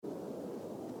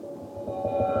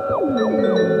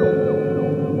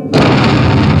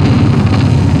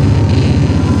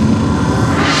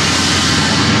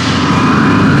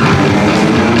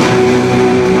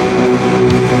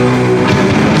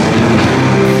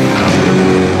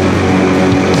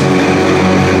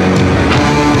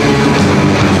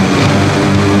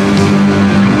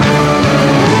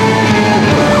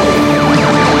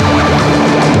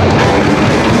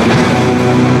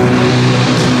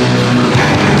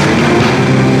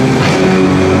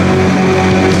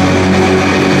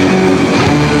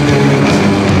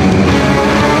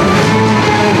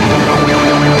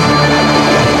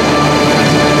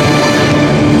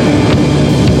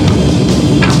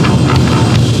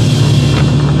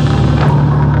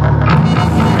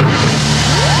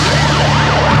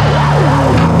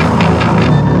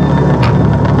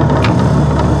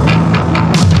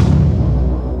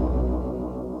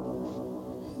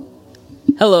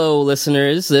Hello,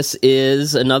 listeners. This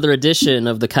is another edition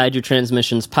of the Kaiju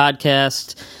Transmissions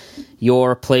podcast,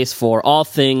 your place for all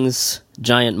things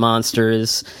giant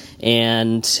monsters.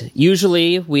 And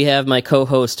usually we have my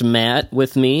co-host Matt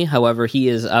with me. However, he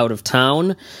is out of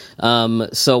town.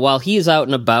 So while he is out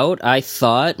and about, I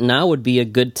thought now would be a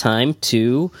good time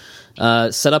to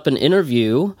set up an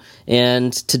interview.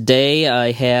 And today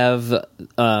I have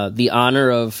the honor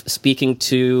of speaking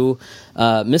to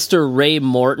Mr. Ray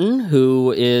Morton,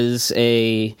 who is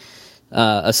a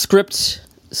script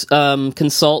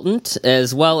consultant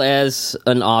as well as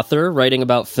an author writing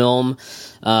about film.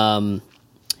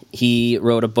 He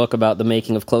wrote a book about the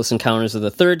making of Close Encounters of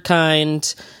the Third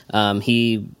Kind.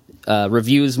 He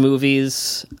reviews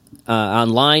movies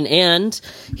online, and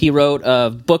he wrote a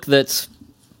book that's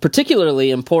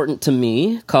particularly important to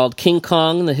me called King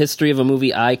Kong, The History of a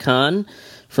Movie Icon,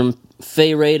 From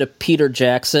Fay Wray to Peter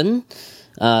Jackson.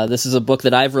 This is a book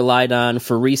that I've relied on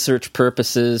for research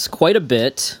purposes quite a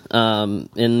bit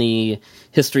in the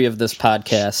history of this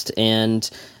podcast. And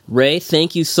Ray,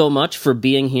 thank you so much for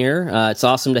being here. It's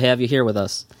awesome to have you here with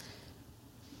us.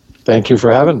 Thank you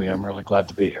for having me. I'm really glad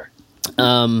to be here.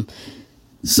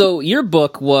 So your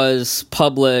book was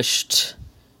published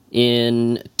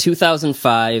in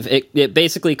 2005. It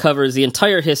basically covers the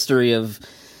entire history of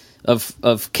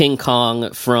King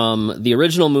Kong, from the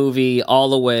original movie all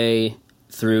the way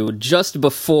through just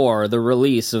before the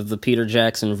release of the Peter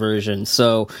Jackson version.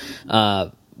 So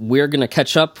we're going to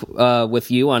catch up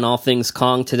with you on all things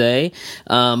Kong today.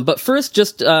 But first,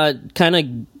 just kind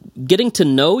of getting to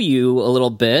know you a little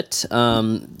bit,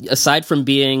 aside from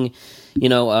being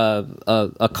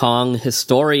a Kong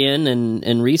historian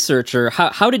and researcher,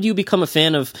 how did you become a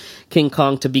fan of King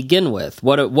Kong to begin with?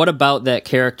 What about that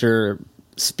character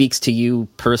speaks to you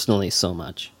personally so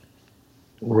much?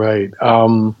 Right.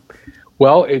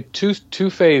 Well, two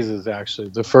phases, actually.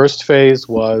 The first phase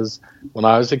was when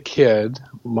I was a kid,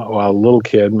 a little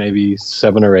kid, maybe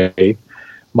 7 or 8.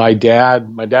 My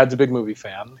dad's a big movie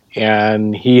fan,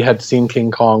 and he had seen King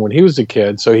Kong when he was a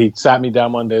kid, so he sat me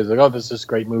down one day and was like, oh, there's this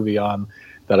great movie on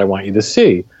that I want you to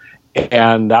see.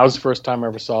 And that was the first time I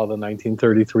ever saw the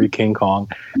 1933 King Kong,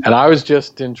 and I was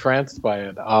just entranced by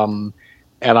it. And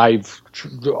I've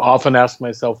often asked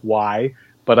myself why,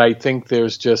 but I think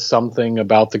there's just something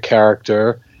about the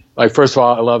character. Like, first of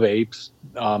all, I love apes,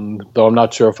 though I'm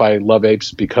not sure if I love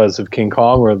apes because of King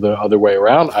Kong or the other way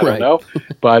around. I don't know.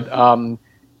 But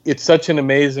it's such an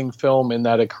amazing film in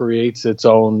that it creates its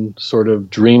own sort of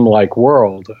dreamlike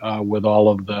world with all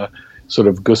of the sort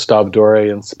of Gustave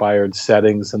Doré-inspired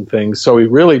settings and things. So it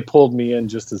really pulled me in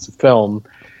just as a film.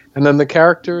 And then the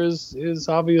character is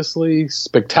obviously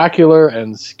spectacular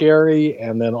and scary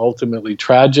and then ultimately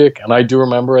tragic. And I do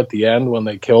remember at the end when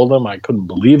they killed him, I couldn't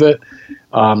believe it.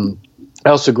 I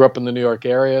also grew up in the New York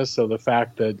area, so the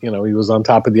fact that, he was on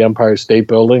top of the Empire State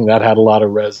Building, that had a lot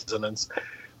of resonance.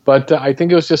 But I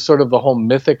think it was just sort of the whole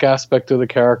mythic aspect of the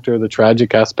character, the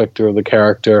tragic aspect of the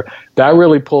character, that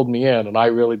really pulled me in, and I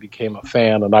really became a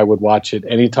fan, and I would watch it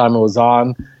anytime it was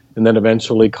on, and then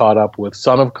eventually caught up with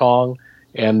Son of Kong,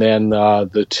 and then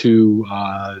the two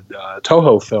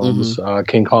Toho films,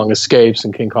 King Kong Escapes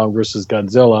and King Kong versus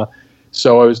Godzilla.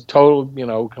 So I was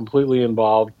completely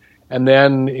involved. And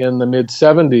then in the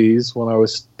mid-'70s, when I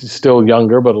was still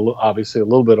younger, but obviously a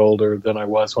little bit older than I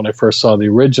was when I first saw the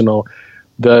original,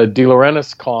 the De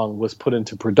Laurentiis Kong was put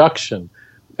into production.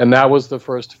 And that was the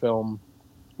first film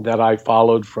that I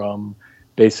followed from.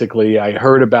 Basically, I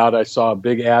heard about it. I saw a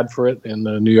big ad for it in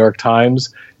the New York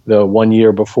Times the 1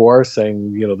 year before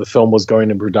saying, the film was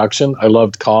going into production. I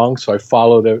loved Kong, so I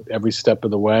followed it every step of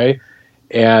the way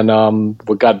and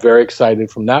got very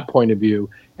excited from that point of view.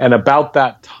 And about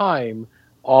that time,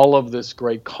 all of this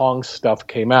great Kong stuff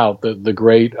came out. The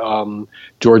great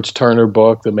George Turner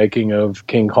book, The Making of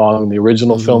King Kong, the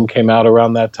original film came out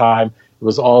around that time. It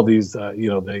was all these,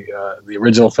 the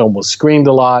original film was screened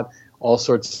a lot, all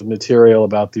sorts of material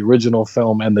about the original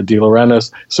film and the De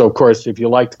Laurentiis. So, of course, if you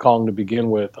liked Kong to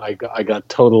begin with, I got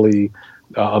totally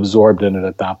absorbed in it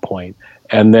at that point.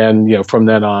 And then, from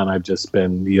then on, I've just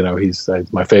been, he's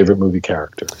my favorite movie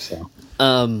character. So.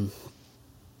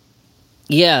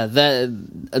 Yeah,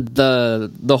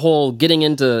 the whole getting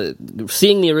into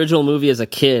seeing the original movie as a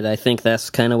kid, I think that's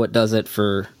kind of what does it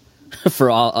for a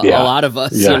lot of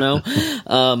us,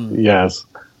 Yes.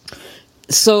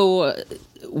 So,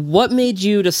 what made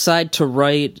you decide to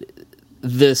write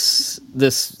this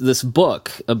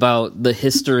book about the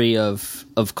history of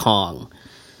Kong?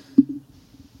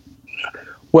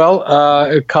 Well,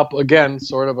 a couple of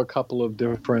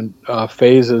different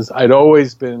phases. I'd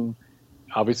always been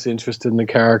obviously interested in the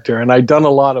character, and I'd done a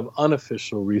lot of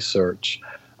unofficial research.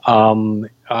 I'd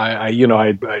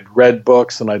read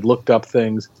books and I'd looked up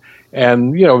things,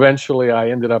 and eventually I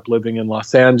ended up living in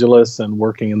Los Angeles and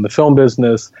working in the film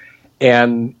business,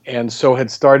 and so had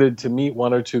started to meet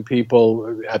one or two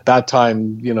people at that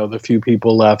time. The few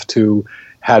people left who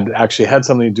had actually had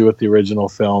something to do with the original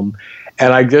film,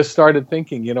 and I just started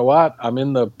thinking, you know what? I'm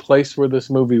in the place where this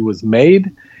movie was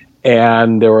made,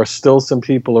 and there are still some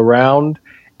people around.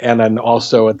 And then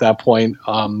also at that point,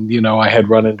 I had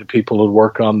run into people who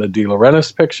work on the De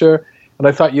Laurentiis picture. And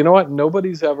I thought, you know what?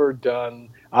 Nobody's ever done,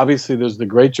 obviously there's the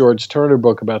great George Turner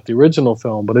book about the original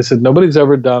film, but I said, nobody's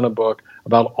ever done a book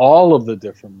about all of the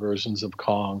different versions of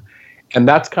Kong. And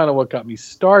that's kind of what got me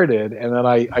started. And then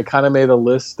I kind of made a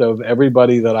list of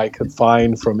everybody that I could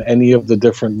find from any of the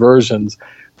different versions.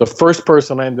 The first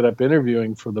person I ended up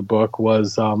interviewing for the book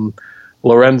was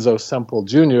Lorenzo Semple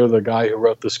Jr., the guy who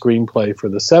wrote the screenplay for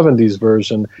the 70s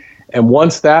version. And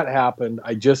once that happened,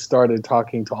 I just started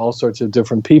talking to all sorts of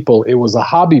different people. It was a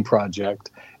hobby project.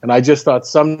 And I just thought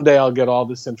someday I'll get all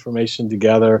this information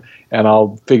together and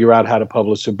I'll figure out how to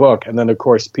publish a book. And then, of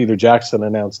course, Peter Jackson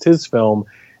announced his film.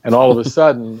 And all of a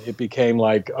sudden it became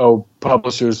like, oh,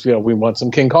 publishers, we want some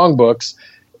King Kong books.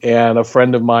 And a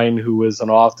friend of mine who was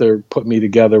an author put me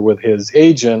together with his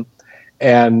agent.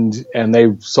 And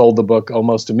they sold the book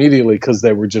almost immediately because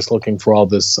they were just looking for all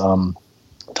this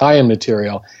tie-in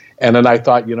material. And then I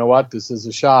thought, you know what, this is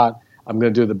a shot. I'm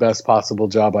going to do the best possible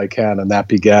job I can. And that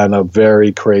began a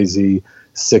very crazy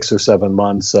 6 or 7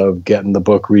 months of getting the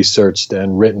book researched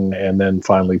and written and then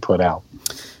finally put out.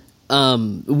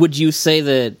 Would you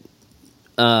say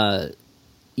that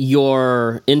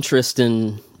your interest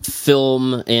in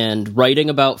film and writing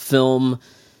about film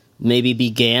maybe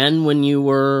began when you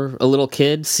were a little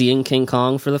kid, seeing King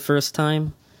Kong for the first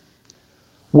time?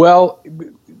 Well,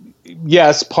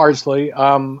 yes, partially.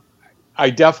 I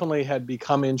definitely had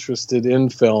become interested in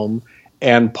film,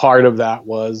 and part of that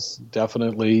was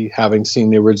definitely having seen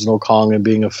the original Kong and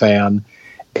being a fan,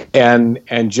 and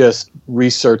just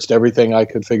researched everything I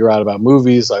could figure out about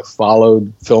movies. I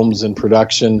followed films in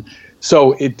production.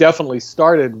 So it definitely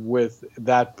started with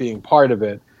that being part of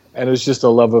it. And it was just a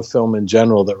love of film in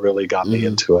general that really got me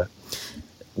into it.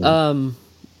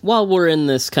 While we're in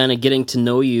this kind of getting to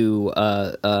know you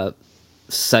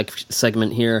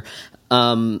segment here,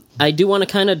 I do want to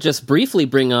kind of just briefly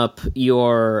bring up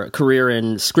your career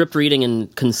in script reading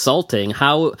and consulting.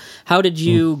 How did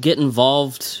you get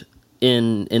involved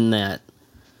in that?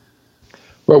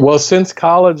 Well, since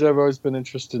college, I've always been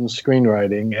interested in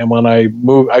screenwriting. And when I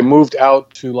moved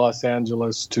out to Los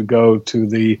Angeles to go to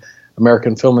the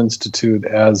American Film Institute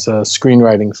as a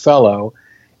screenwriting fellow.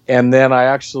 And then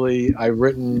I've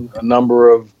written a number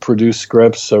of produced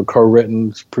scripts, so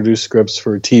co-written produced scripts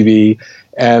for TV,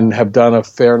 and have done a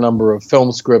fair number of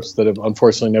film scripts that have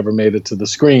unfortunately never made it to the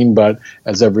screen. But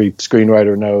as every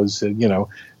screenwriter knows,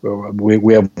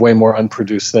 we have way more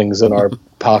unproduced things in our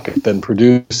pocket than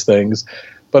produced things.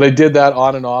 But I did that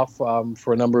on and off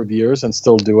for a number of years and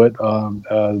still do it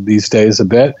these days a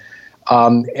bit.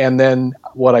 And then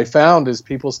what I found is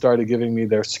people started giving me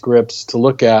their scripts to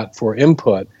look at for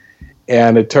input.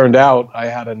 And it turned out I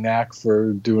had a knack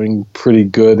for doing pretty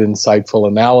good, insightful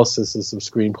analysis of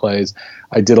screenplays.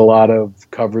 I did a lot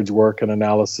of coverage work and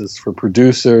analysis for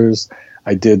producers.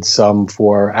 I did some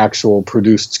for actual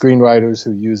produced screenwriters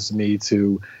who used me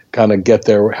to kind of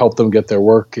help them get their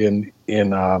work in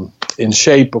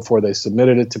shape before they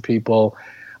submitted it to people.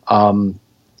 And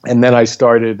then I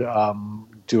started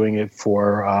doing it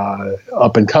for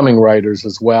up-and-coming writers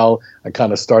as well. I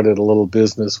kind of started a little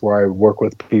business where I work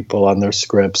with people on their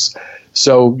scripts.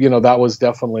 So, that was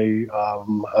definitely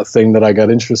a thing that I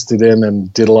got interested in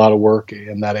and did a lot of work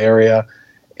in that area.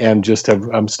 and just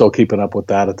I'm still keeping up with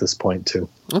that at this point too.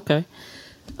 Okay.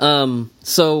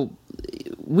 So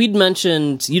you'd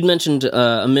mentioned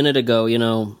a minute ago,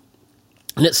 and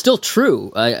it's still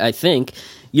true, I think.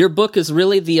 Your book is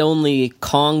really the only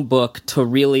Kong book to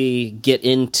really get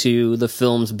into the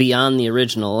films beyond the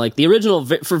original. Like, the original,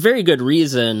 for very good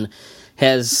reason,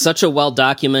 has such a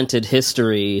well-documented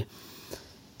history.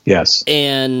 Yes.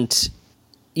 And,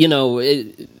 your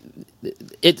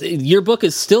book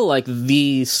is still, like,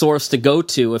 the source to go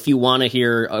to if you want to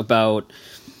hear about,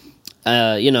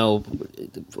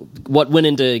 what went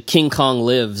into King Kong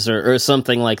Lives or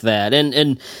something like that.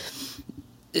 And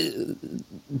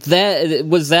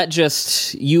that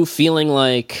just you feeling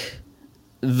like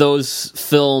those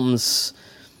films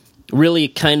really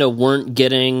kind of weren't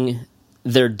getting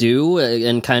their due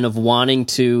and kind of wanting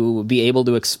to be able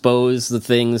to expose the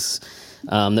things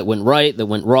that went right, that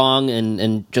went wrong,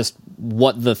 and just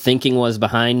what the thinking was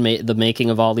behind the making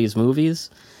of all these movies?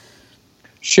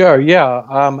 Sure,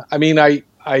 yeah.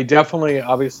 I definitely,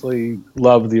 obviously,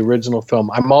 love the original film.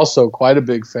 I'm also quite a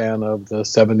big fan of the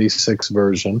 76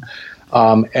 version.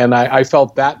 And I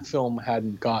felt that film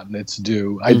hadn't gotten its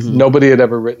due. Nobody had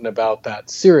ever written about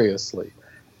that seriously.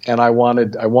 And I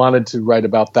wanted to write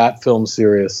about that film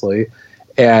seriously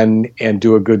and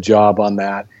do a good job on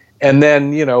that. And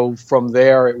then, from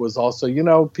there, it was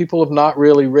also, people have not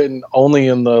really written only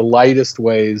in the lightest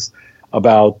ways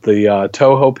about the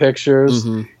Toho pictures.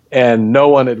 Mm-hmm. And no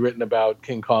one had written about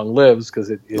King Kong Lives because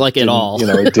it at all.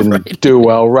 It didn't right. do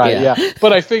well, right? Yeah.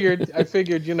 But I figured, I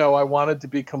wanted to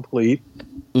be complete,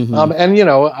 and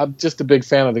I'm just a big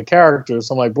fan of the characters.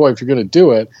 So I'm like, boy, if you're going to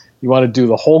do it, you want to do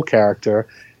the whole character,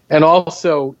 and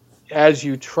also as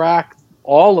you track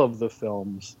all of the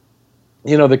films,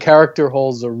 the character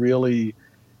holds a really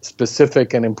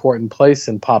specific and important place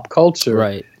in pop culture,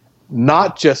 right?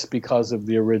 Not just because of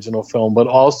the original film, but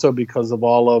also because of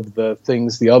all of the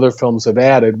things the other films have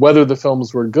added. Whether the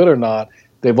films were good or not,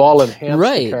 they've all enhanced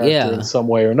the character in some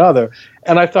way or another.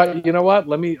 And I thought, you know what?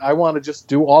 I want to just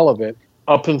do all of it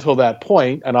up until that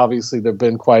point. And obviously, there have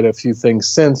been quite a few things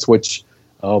since, which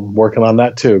I'm working on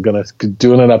that too. Going to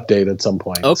doing an update at some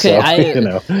point. Okay,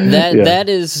 so, that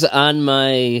is on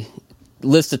my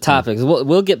list of topics.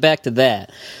 We'll get back to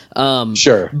that.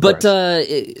 Sure. But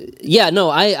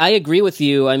I agree with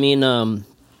you. I mean, I'm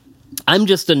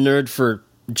just a nerd for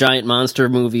giant monster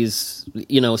movies,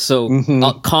 so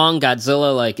Kong,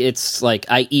 Godzilla, like, it's like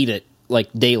I eat it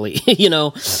like daily,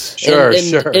 Sure.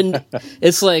 And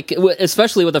it's like,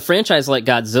 especially with a franchise like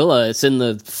Godzilla, it's in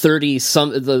the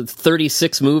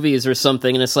 36 movies or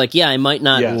something, and it's like, I might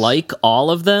not like all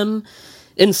of them.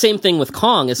 And same thing with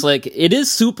Kong. It's like, it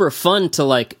is super fun to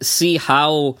like see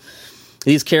how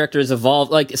these characters evolve.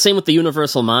 Like, same with the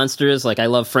Universal monsters. Like, I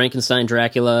love Frankenstein,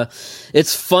 Dracula.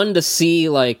 It's fun to see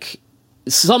like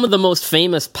some of the most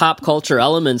famous pop culture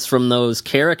elements from those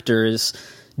characters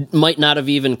might not have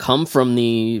even come from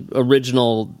the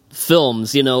original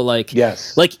films. Like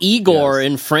Igor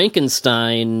in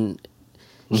Frankenstein.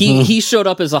 He showed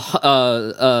up as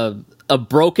a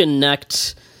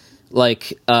broken-necked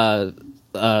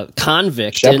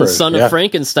convict Shepherd, in Son of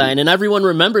Frankenstein, and everyone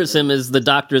remembers him as the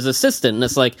doctor's assistant, and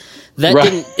it's like that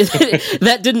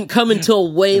that didn't come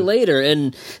until way later.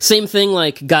 And same thing,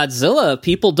 like Godzilla,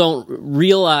 people don't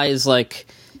realize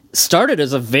started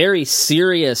as a very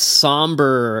serious,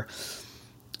 somber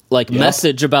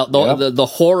message about the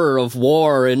horror of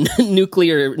war and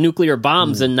nuclear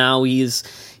bombs, and now he's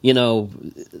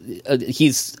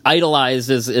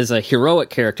idolized as a heroic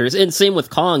character. And same with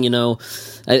Kong,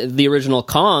 the original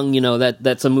Kong,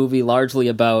 that's a movie largely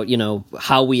about,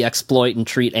 how we exploit and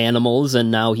treat animals,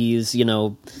 and now he's,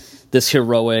 this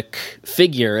heroic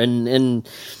figure. And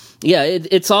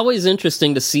it's always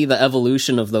interesting to see the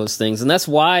evolution of those things. And that's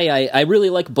why I really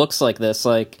like books like this.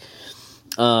 Like,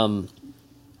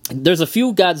 there's a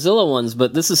few Godzilla ones,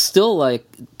 but this is still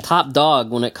top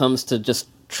dog when it comes to just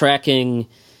tracking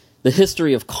the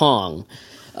history of Kong.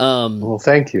 Well,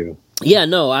 thank you. Yeah,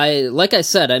 no, like I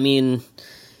said, I mean,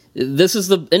 this is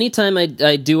anytime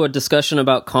I do a discussion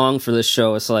about Kong for this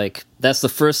show, it's like, that's the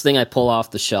first thing I pull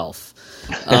off the shelf.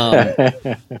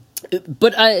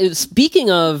 But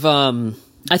speaking of,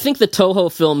 I think the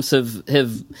Toho films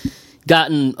have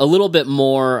gotten a little bit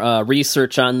more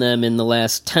research on them in the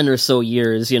last 10 or so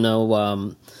years,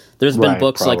 There's been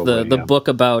books probably, like the book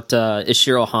about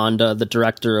Ishiro Honda, the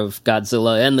director of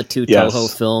Godzilla, and the two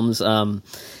Toho films.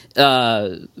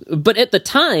 But at the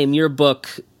time, your book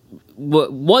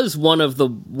was one of the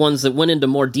ones that went into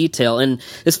more detail, and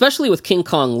especially with King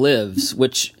Kong Lives,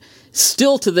 which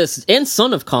still to this, and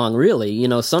Son of Kong, really,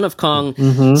 Son of Kong,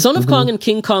 Son of Kong and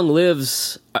King Kong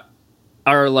Lives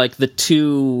are like the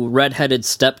two redheaded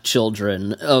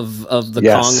stepchildren of the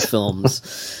Yes. Kong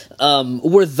films.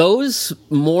 Were those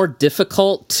more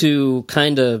difficult to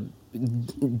kind of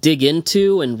dig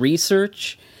into and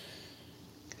research?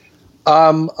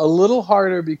 A little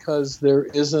harder because there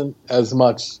isn't as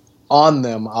much on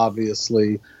them,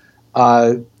 obviously.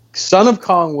 Son of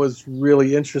Kong was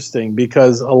really interesting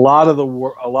because a lot of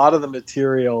the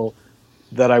material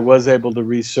that I was able to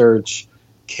research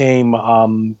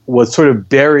was sort of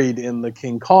buried in the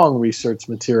King Kong research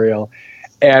material,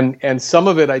 and some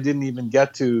of it I didn't even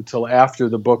get to till after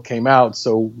the book came out.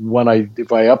 So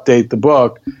if I update the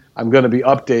book, I'm going to be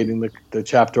updating the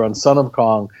chapter on Son of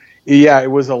Kong. Yeah, it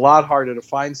was a lot harder to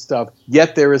find stuff,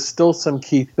 yet there is still some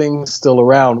key things still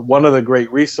around. One of the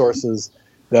great resources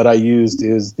that I used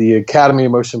is the Academy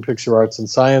of Motion Picture Arts and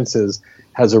Sciences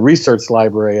has a research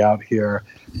library out here,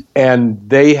 and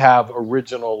they have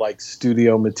original like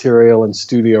studio material and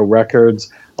studio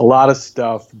records, a lot of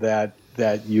stuff that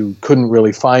you couldn't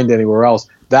really find anywhere else.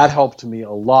 That helped me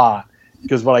a lot,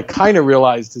 because what I kind of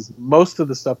realized is most of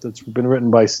the stuff that's been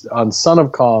written on Son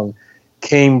of Kong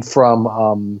came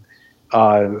from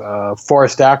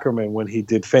Forrest Ackerman when he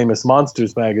did Famous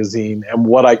Monsters magazine, and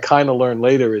what I kind of learned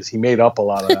later is he made up a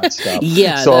lot of that stuff.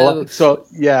 Yeah.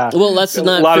 Yeah. Well, let's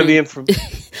not of the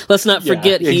information. Let's not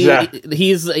forget exactly.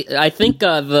 he's. I think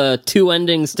the two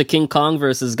endings to King Kong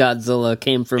versus Godzilla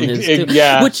came from his too.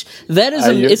 Yeah. Which that is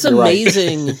it's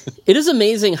amazing. Right. It is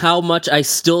amazing how much I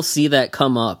still see that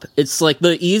come up. It's like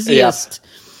the easiest. Yeah.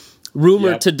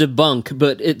 Rumor to debunk,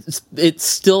 but it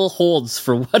still holds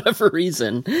for whatever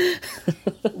reason.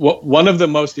 One of the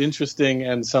most interesting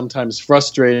and sometimes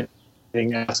frustrating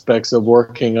aspects of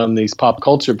working on these pop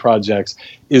culture projects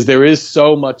is there is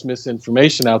so much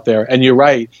misinformation out there. And you're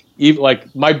right, even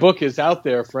like my book is out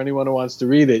there for anyone who wants to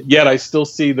read it, yet I still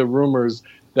see the rumors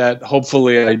that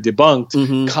hopefully I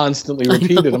debunked constantly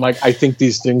repeated. I'm like, I think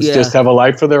these things just have a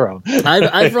life of their own.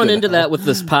 I've run into that with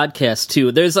this podcast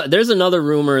too. There's another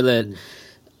rumor that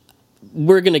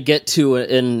we're going to get to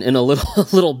in a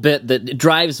little bit that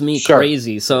drives me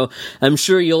crazy. So I'm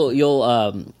sure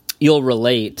you'll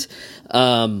relate.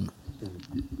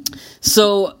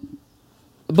 So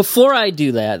before I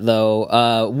do that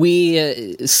though,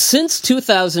 we since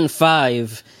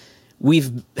 2005.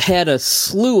 We've had a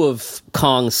slew of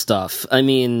Kong stuff. I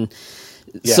mean,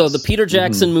 so the Peter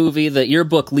Jackson movie that your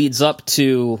book leads up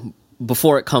to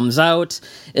before it comes out,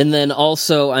 and then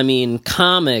also, I mean,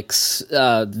 comics,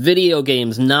 video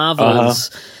games,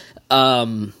 novels,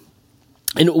 and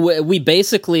we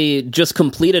basically just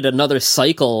completed another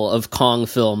cycle of Kong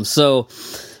films. So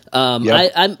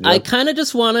I kind of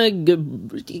just want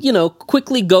to,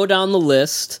 quickly go down the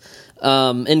list.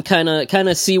 And kind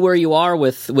of see where you are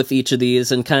with each of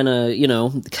these, and kind of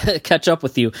catch up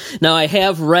with you. Now, I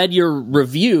have read your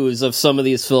reviews of some of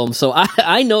these films, so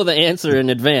I know the answer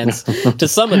in advance to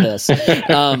some of this.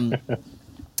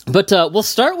 But we'll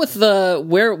start with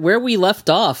where we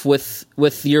left off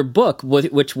with your book,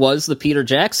 which was the Peter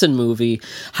Jackson movie.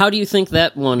 How do you think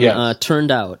that one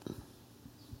turned out?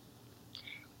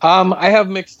 I have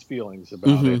mixed feelings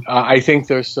about it. I think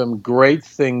there's some great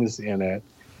things in it.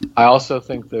 I also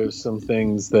think there's some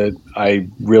things that I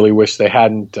really wish they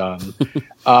hadn't done.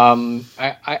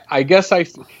 I guess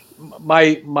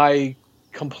my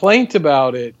complaint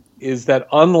about it is that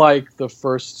unlike the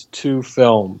first two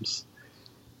films,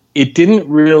 it didn't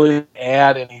really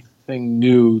add anything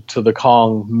new to the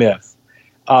Kong myth.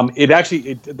 I want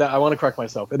to correct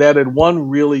myself. It added one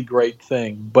really great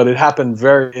thing, but it happened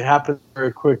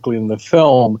very quickly in the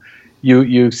film.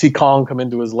 You see Kong come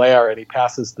into his lair and he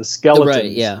passes the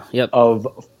skeletons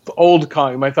of old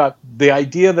Kong. I thought the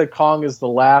idea that Kong is the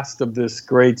last of this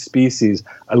great species,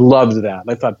 I loved that.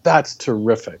 I thought that's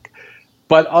terrific.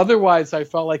 But otherwise, I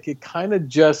felt like it kind of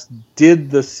just did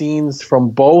the scenes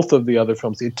from both of the other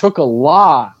films. It took a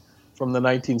lot from the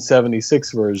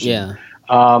 1976 version.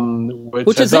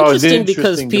 Which is interesting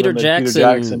because Peter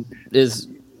Jackson is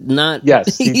not.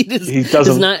 Yes, he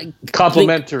does not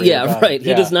complimentary.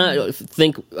 He does not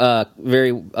think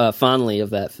very fondly of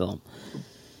that film.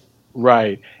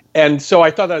 Right, and so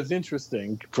I thought that was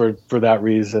interesting for that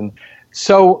reason.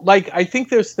 So, I think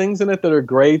there's things in it that are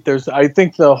great. I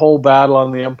think the whole battle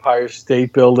on the Empire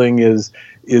State Building is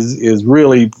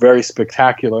really very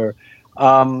spectacular.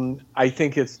 I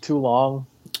think it's too long.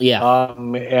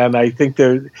 And I think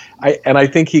I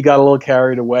think he got a little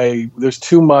carried away. There's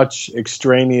too much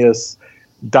extraneous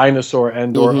dinosaur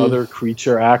and or other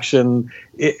creature action.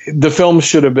 The film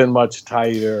should have been much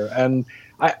tighter. And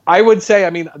I would say,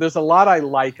 there's a lot I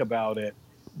like about it,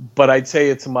 but I'd say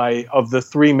it's of the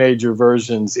three major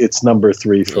versions, it's number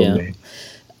 3 for me.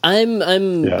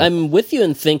 I'm with you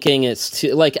in thinking it's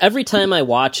too, like, every time I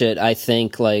watch it, I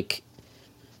think, like,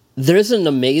 there's an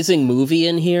amazing movie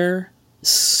in here.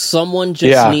 Someone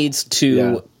just needs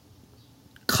to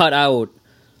cut out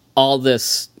all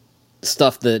this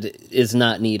stuff that is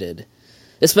not needed.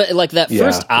 It's like that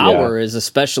first hour is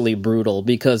especially brutal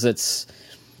because it's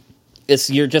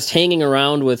you're just hanging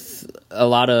around with a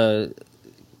lot of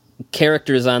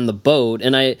characters on the boat,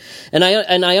 and I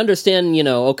understand,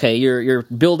 okay, you're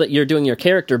doing your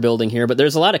character building here, but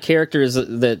there's a lot of characters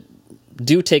that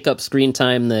do take up screen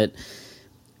time that,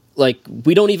 like,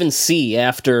 we don't even see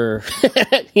after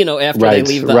they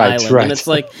leave the island. And it's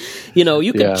like,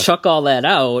 you could chuck all that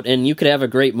out and you could have a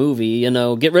great movie,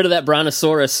 get rid of that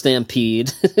brontosaurus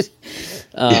stampede.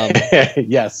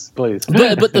 Yes, please.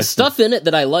 but the stuff in it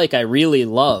that I like, I really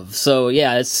love. So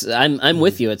yeah, I'm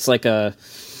with you. It's like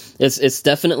it's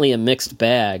definitely a mixed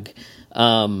bag.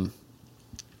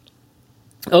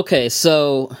 Okay,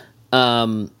 so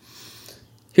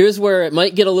here's where it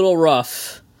might get a little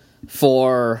rough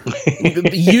for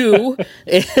you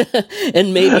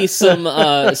and maybe some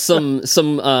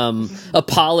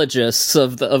apologists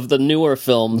of the newer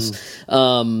films.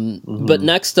 But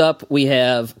next up we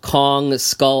have Kong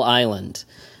Skull Island.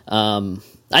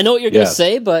 I know what you're going to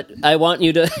say, but I want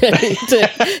you to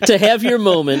to have your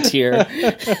moment here.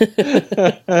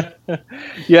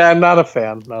 Yeah, not a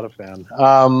fan.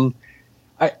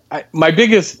 My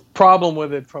biggest problem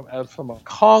with it from a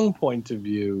Kong point of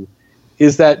view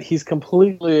is that he's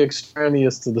completely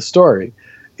extraneous to the story,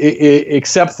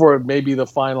 except for maybe the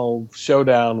final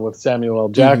showdown with Samuel L.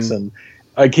 Jackson.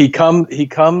 Like they come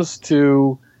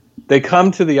to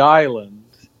the island,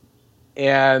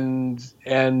 and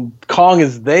Kong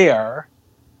is there,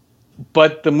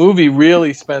 but the movie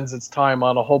really spends its time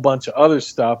on a whole bunch of other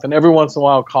stuff, and every once in a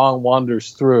while Kong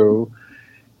wanders through.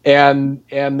 And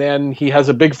then he has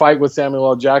a big fight with Samuel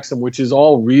L. Jackson, which is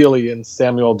all really in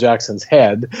Samuel L. Jackson's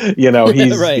head. He's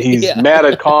he's mad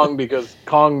at Kong because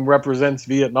Kong represents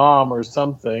Vietnam or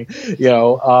something.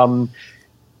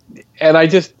 And I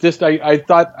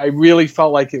I really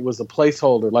felt like it was a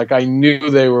placeholder. Like I knew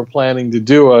they were planning to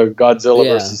do a Godzilla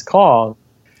versus Kong,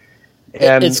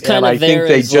 and it's kind and of I think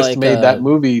they just like made that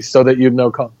movie so that you'd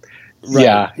know Kong.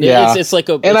 Right. Yeah. It's like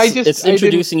it's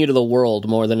introducing you to the world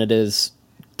more than it is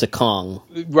to Kong.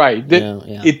 Right.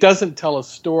 It doesn't tell a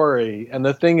story. And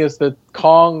the thing is that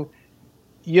Kong,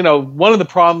 one of the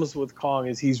problems with Kong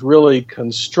is he's really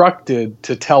constructed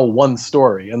to tell one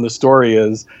story. And the story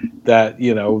is that,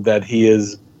 that he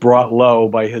is brought low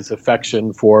by his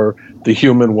affection for the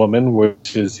human woman,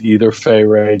 which is either Fay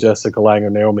Wray, Jessica Lange, or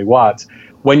Naomi Watts.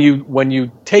 When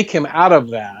you take him out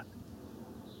of that,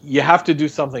 you have to do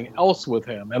something else with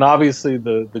him. And obviously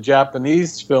the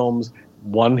Japanese films,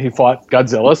 one, he fought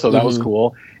Godzilla, so that was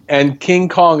cool. And King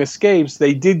Kong Escapes,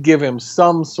 they did give him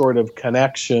some sort of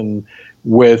connection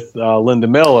with Linda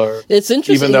Miller. It's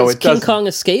interesting. Even though King Kong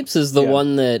Escapes is the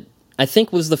one that I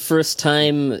think was the first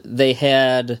time they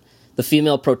had the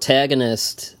female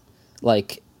protagonist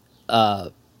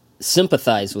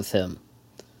sympathize with him.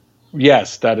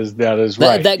 Yes, that is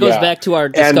right. That goes back to our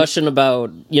discussion about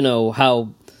how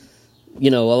a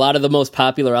lot of the most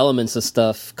popular elements of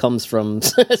stuff comes from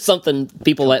something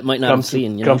people might not have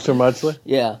seen. Comes from Mudsley?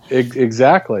 Yeah.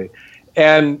 Exactly.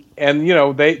 And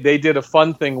they did a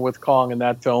fun thing with Kong in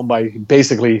that film by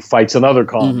basically fights another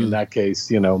Kong, in that case,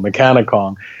 Mechanic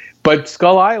Kong. But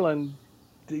Skull Island,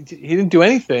 he didn't do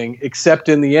anything, except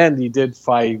in the end he did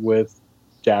fight with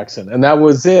Jackson. And that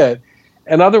was it.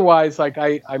 And otherwise,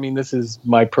 I mean, this is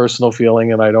my personal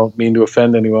feeling, and I don't mean to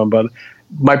offend anyone, but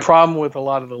my problem with a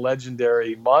lot of the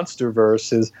legendary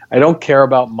MonsterVerse is I don't care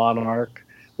about Monarch.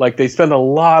 Like, they spend a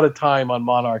lot of time on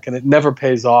Monarch, and it never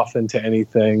pays off into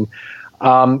anything.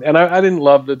 And I didn't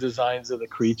love the designs of the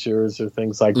creatures or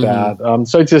things like that.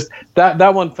 So it just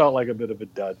that one felt like a bit of a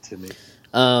dud to me.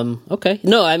 Okay.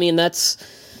 No, I mean,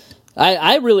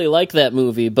 I really like that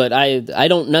movie, but I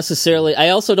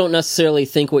also don't necessarily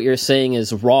think what you're saying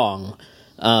is wrong.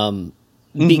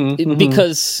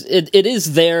 Because it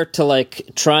is there to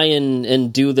try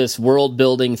and do this world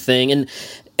building thing,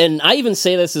 and I even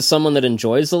say this as someone that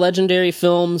enjoys the legendary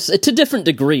films to different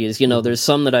degrees. There's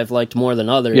some that I've liked more than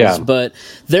others, but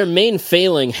their main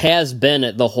failing has been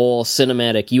at the whole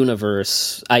cinematic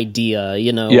universe idea.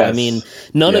 Yes. I mean,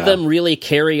 none of them really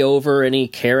carry over any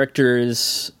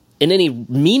characters in any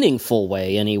meaningful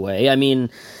way. Anyway, I mean.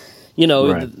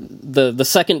 Right. The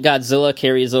second Godzilla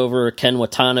carries over Ken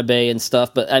Watanabe and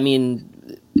stuff, but I mean,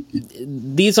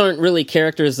 these aren't really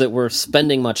characters that we're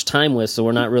spending much time with, so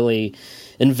we're not really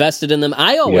invested in them.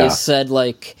 I always said,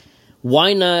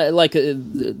 why not,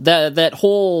 that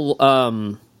whole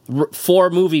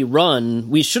 4-movie run,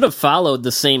 we should have followed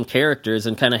the same characters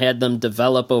and kind of had them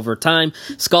develop over time.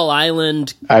 Skull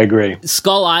Island, I agree.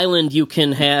 Skull Island, you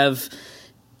can have.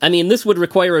 I mean, this would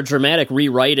require a dramatic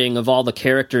rewriting of all the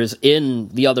characters in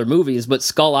the other movies, but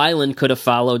Skull Island could have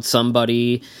followed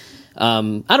somebody.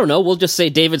 I don't know. We'll just say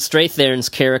David Strathairn's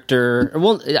character.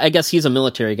 Well, I guess he's a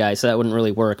military guy, so that wouldn't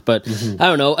really work. But I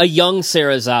don't know. A young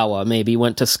Serizawa maybe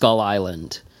went to Skull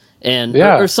Island, and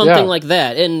or something like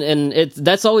that. And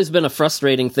that's always been a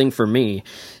frustrating thing for me.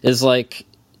 Is like,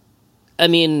 I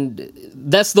mean,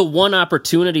 that's the one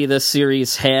opportunity this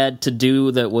series had to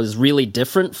do that was really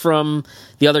different from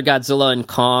the other Godzilla and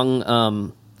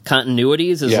Kong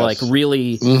continuities, is like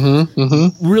really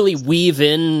really weave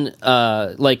in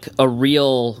like a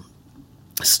real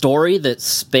story that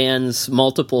spans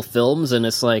multiple films, and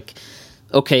it's like,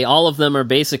 okay, all of them are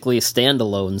basically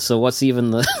standalone, so what's even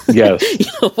the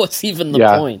what's even the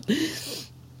point?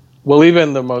 Well,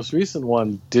 even the most recent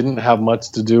one didn't have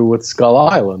much to do with Skull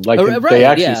Island. Like, they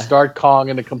actually start Kong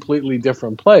in a completely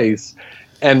different place.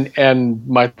 And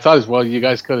my thought is, well, you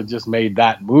guys could have just made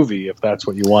that movie if that's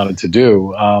what you wanted to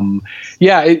do.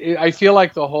 I feel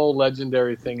like the whole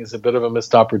legendary thing is a bit of a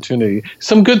missed opportunity.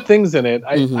 Some good things in it.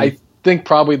 I think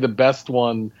probably the best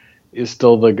one is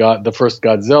still the first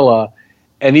Godzilla.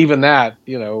 And even that,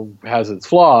 has its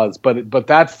flaws, but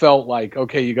that felt like,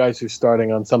 okay, you guys are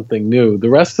starting on something new.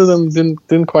 The rest of them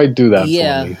didn't quite do that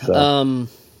for me. So.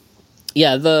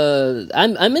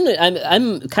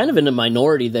 I'm kind of in a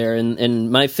minority there,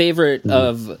 and my favorite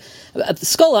of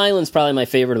Skull Island's probably my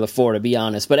favorite of the 4, to be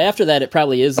honest. But after that, it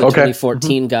probably is the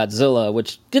 2014 Godzilla,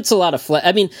 which gets a lot of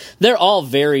I mean, they're all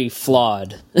very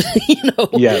flawed.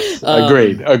 Yes,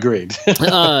 agreed.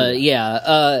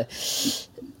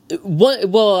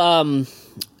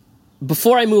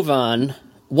 Before I move on,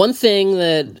 one thing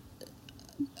that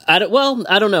I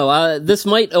don't know. This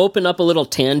might open up a little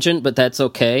tangent, but that's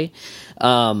okay.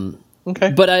 But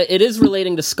it is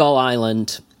relating to Skull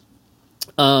Island.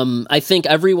 I think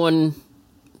everyone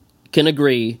can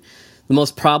agree the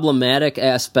most problematic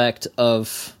aspect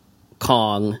of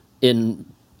Kong in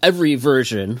every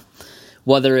version,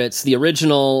 whether it's the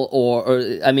original or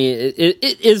I mean,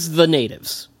 it is the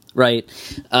natives, right?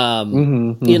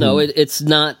 It's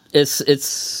not.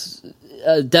 It's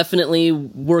definitely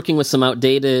working with some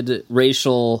outdated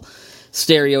racial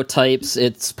stereotypes.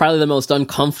 It's probably the most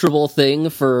uncomfortable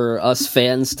thing for us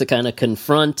fans to kind of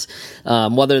confront,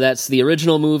 whether that's the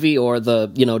original movie or the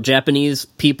Japanese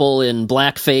people in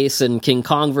blackface in King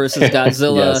Kong versus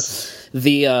Godzilla,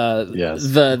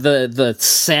 the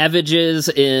savages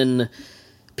in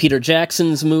Peter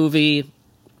Jackson's movie.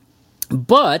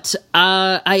 But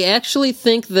I actually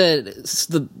think that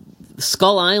the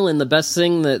Skull Island, the best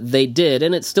thing that they did,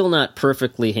 and it's still not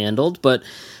perfectly handled, but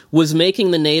was making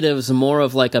the natives more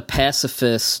of like a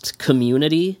pacifist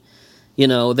community. They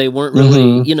weren't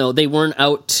really, they weren't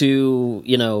out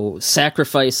to,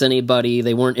 sacrifice anybody.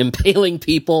 They weren't impaling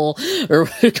people or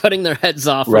cutting their heads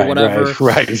off or whatever.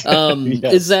 Right. Is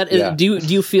that, do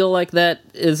you feel like that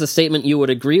is a statement you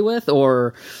would agree with,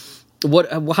 or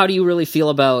how do you really feel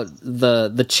about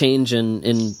the change in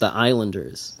the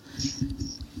Islanders?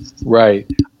 Right.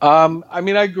 I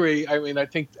mean, I agree. I mean, I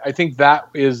think that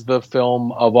is the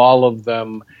film of all of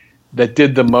them that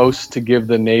did the most to give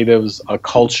the natives a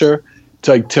culture,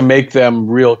 to make them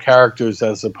real characters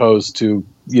as opposed to,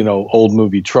 old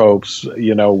movie tropes,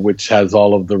 which has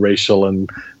all of the racial and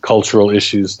cultural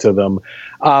issues to them.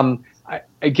 I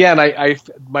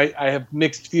have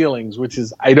mixed feelings, which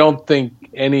is I don't think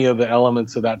any of the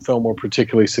elements of that film were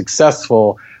particularly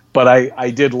successful. But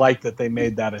I did like that they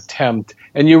made that attempt.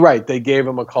 And you're right, they gave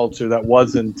him a culture that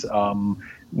wasn't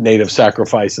native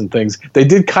sacrifice and things. They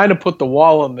did kind of put the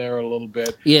wall in there a little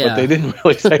bit, but they didn't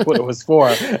really say what it was for.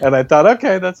 And I thought,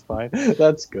 okay, that's fine.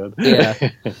 That's good.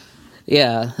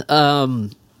 Yeah.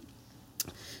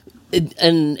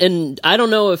 And I don't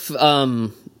know if... I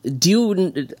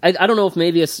don't know if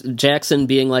maybe it's Jackson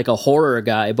being like a horror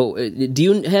guy, but do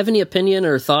you have any opinion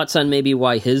or thoughts on maybe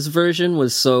why his version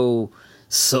was so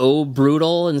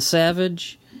brutal and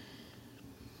savage?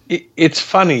 It's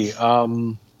funny.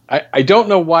 I don't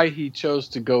know why he chose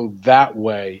to go that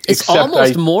way. It's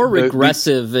almost more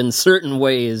regressive in certain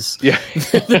ways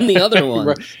than the other one.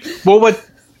 Right. Well,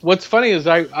 what's funny is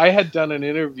I had done an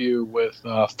interview with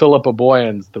Philippa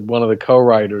Boyens, one of the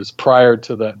co-writers, prior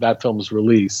to that film's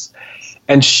release,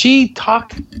 and she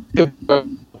talked about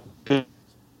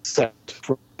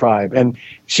Tribe, and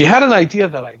she had an idea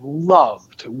that I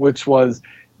loved, which was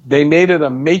they made it a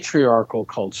matriarchal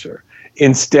culture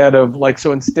instead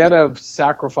of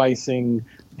sacrificing,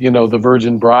 the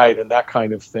Virgin Bride and that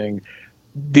kind of thing.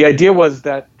 the idea was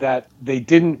that they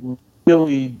didn't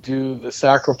really do the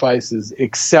sacrifices,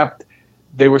 except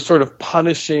they were sort of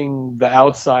punishing the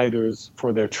outsiders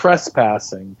for their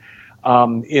trespassing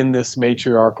in this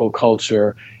matriarchal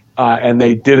culture, and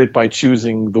they did it by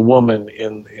choosing the woman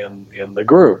in the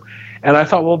group. And I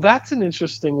thought, well, that's an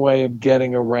interesting way of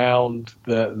getting around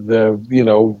the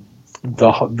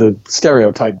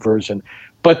stereotype version.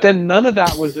 But then none of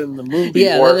that was in the movie,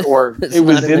 or it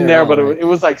was in there, but it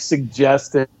was like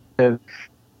suggested.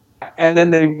 And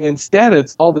then instead,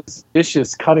 it's all this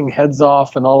vicious cutting heads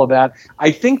off and all of that. I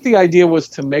think the idea was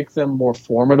to make them more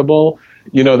formidable.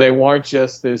 You know, they weren't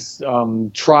just this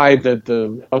tribe that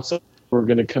the outsiders were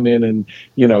going to come in and,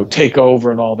 you know, take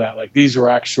over and all that. Like, these were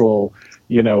actual,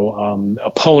 you know,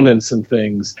 opponents and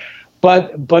things.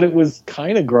 But it was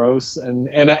kind of gross. And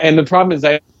the problem is,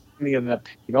 any of that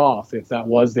paid off, if that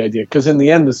was the idea, because in the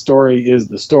end the story is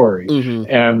the story,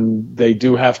 and they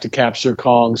do have to capture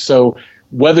Kong. So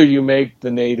whether you make the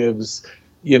natives,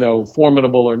 you know,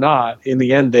 formidable or not, in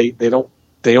the end they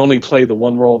only play the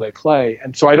one role they play.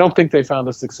 And so I don't think they found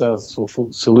a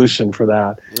successful solution for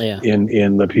that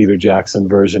in the Peter Jackson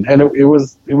version. And it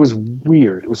was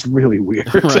weird. It was really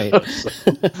weird. Right.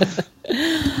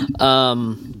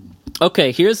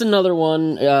 Okay, here's another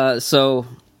one. So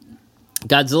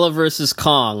Godzilla versus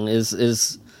Kong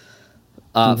is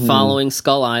following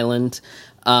Skull Island.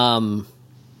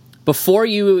 Before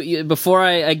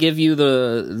I give you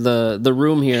the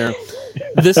room here,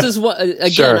 this is what,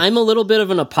 again, sure. I'm a little bit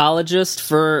of an apologist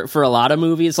for a lot of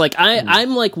movies. Like,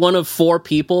 I'm like one of 4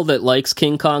 people that likes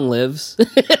King Kong Lives.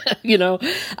 You know,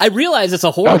 I realize it's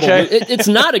a horrible, it's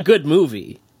not a good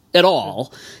movie at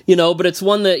all, you know, but it's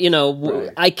one that, you know, right.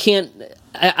 I can't,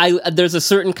 there's a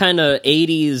certain kind of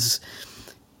 80s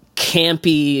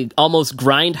campy, almost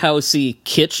grindhousey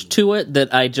kitsch to it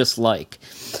that I just like.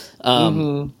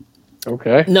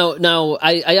 Okay. No,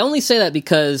 I only say that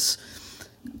because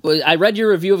I read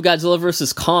your review of Godzilla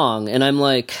vs. Kong, and I'm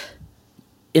like,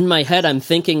 in my head, I'm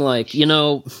thinking like, you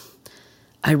know,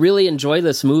 I really enjoy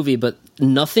this movie, but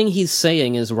nothing he's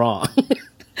saying is wrong.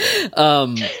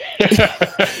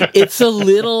 It's a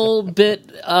little bit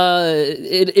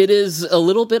it is a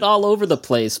little bit all over the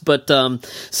place, but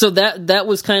so that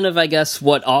was kind of, I guess,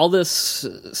 what all this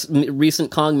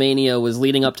recent Kong Mania was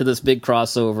leading up to, this big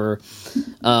crossover.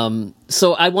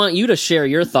 So I want you to share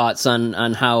your thoughts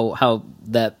on how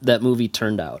that movie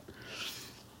turned out.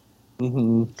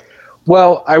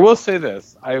 Well, I will say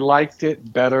this: I liked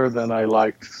it better than I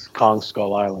liked Kong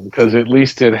Skull Island, because at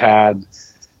least it had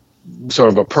sort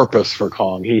of a purpose for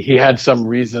Kong. He had some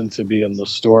reason to be in the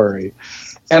story.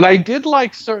 And I did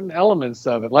like certain elements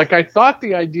of it. Like, I thought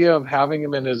the idea of having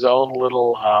him in his own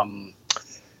little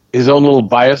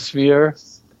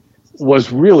biosphere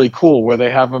was really cool, where they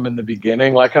have him in the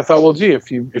beginning. Like, I thought, well, gee, if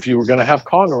you were going to have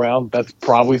Kong around, that's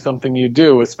probably something you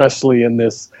do, especially in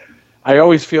this. I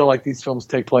always feel like these films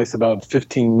take place about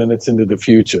 15 minutes into the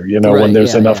future, you know, right, when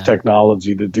there's enough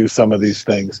technology to do some of these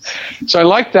things. So I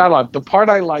liked that a lot. The part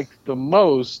I liked the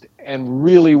most and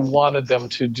really wanted them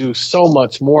to do so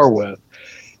much more with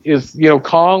is, you know,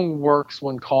 Kong works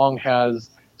when Kong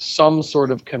has some sort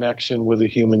of connection with a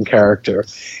human character.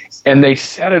 And they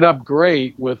set it up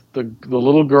great with the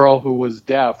little girl who was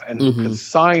deaf and who could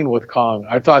sign with Kong.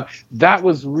 I thought that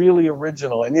was really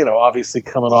original. And, you know, obviously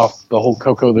coming off the whole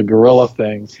Coco the Gorilla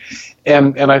thing.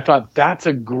 And I thought that's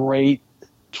a great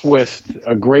twist,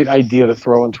 a great idea to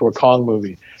throw into a Kong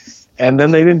movie. And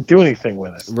then they didn't do anything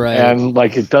with it. Right. And,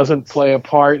 like, it doesn't play a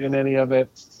part in any of it.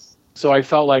 So I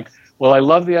felt like, well, I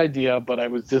love the idea, but I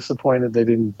was disappointed they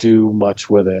didn't do much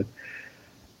with it.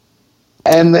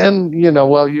 And then, you know,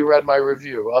 well, you read my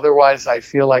review. Otherwise, I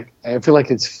feel like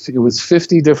it was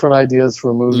 50 different ideas for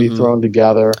a movie thrown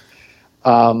together.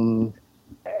 And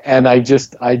I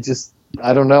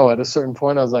don't know. At a certain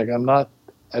point, I was like,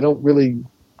 I don't really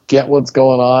get what's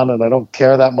going on, and I don't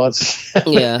care that much.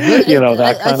 Yeah. You know,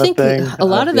 that kind of thing. A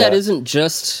lot of that isn't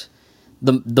just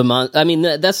I mean,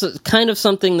 that's kind of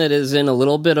something that is in a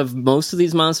little bit of most of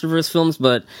these MonsterVerse films,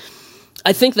 but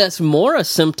I think that's more a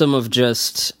symptom of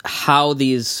just how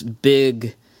these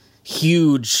big,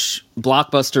 huge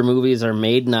blockbuster movies are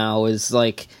made now. Is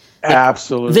like,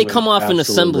 absolutely, they come off an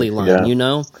assembly line, you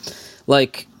know,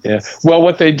 like. Yeah. Well,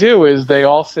 what they do is they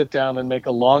all sit down and make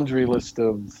a laundry list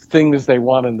of things they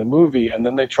want in the movie, and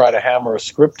then they try to hammer a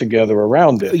script together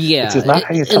around it. Yeah, which is not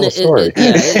how you tell a story.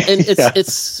 And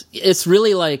it's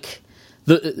really like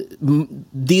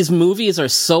these movies are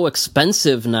so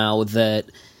expensive now that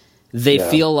they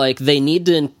feel like they need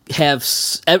to have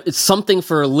something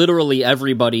for literally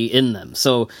everybody in them.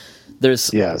 So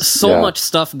There's much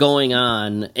stuff going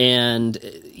on, and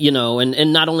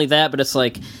and not only that, but it's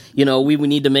like, we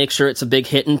need to make sure it's a big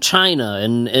hit in China,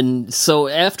 and so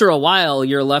after a while,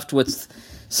 you're left with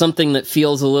something that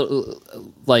feels a little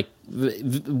like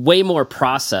way more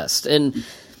processed, and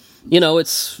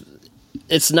it's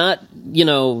not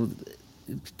the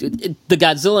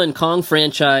Godzilla and Kong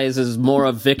franchise is more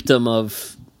a victim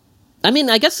of. I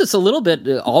mean, I guess it's a little bit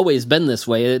always been this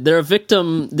way. They're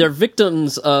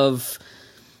victims of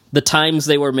the times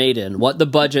they were made in, what the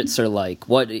budgets are like,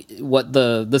 what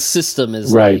the system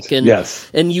is like, and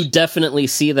and you definitely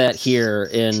see that here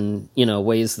in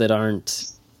ways that are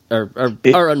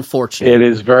unfortunate. It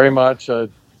is very much a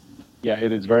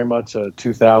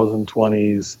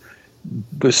 2020s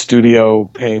studio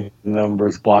paint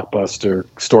numbers blockbuster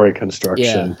story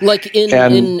construction. Yeah. Like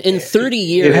in 30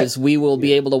 years we will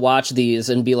be able to watch these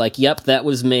and be like, yep, that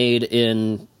was made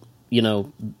in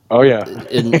in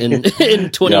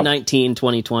 2019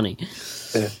 2020.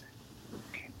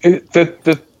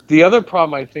 The other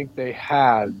problem I think they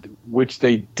had, which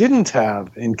they didn't have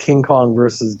in King Kong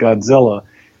versus Godzilla,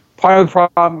 part of the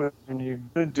problem is when you're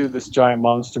going to do this giant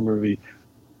monster movie,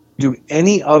 do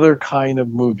any other kind of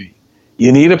movie, you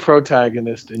need a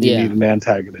protagonist and you need an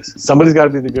antagonist. Somebody's got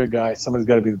to be the good guy. Somebody's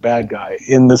got to be the bad guy.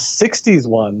 In the 60s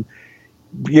one,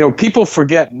 people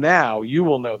forget now. You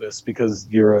will know this because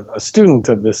you're a student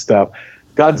of this stuff.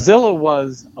 Godzilla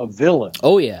was a villain.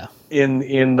 Oh, yeah.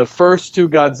 In the first two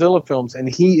Godzilla films, and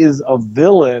he is a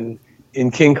villain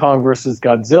in King Kong versus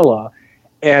Godzilla,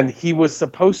 and he was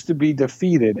supposed to be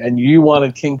defeated, and you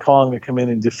wanted King Kong to come in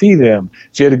and defeat him.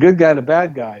 So you had a good guy and a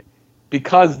bad guy.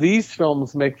 Because these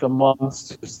films make the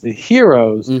monsters the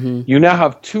heroes, you now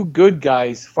have two good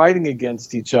guys fighting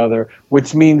against each other,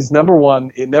 which means, number one,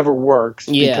 it never works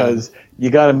because you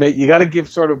got to give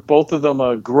sort of both of them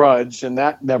a grudge, and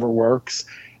that never works.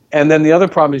 And then the other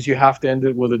problem is you have to end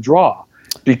it with a draw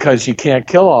because you can't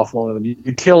kill off one of them.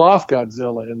 You kill off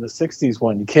Godzilla in the 60s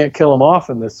one. You can't kill him off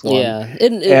in this one. Yeah.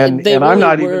 And I'm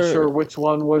not even sure which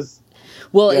one was.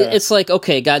 Well, it's like,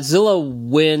 okay, Godzilla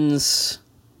wins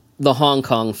the Hong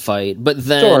Kong fight, but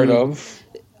then sort of,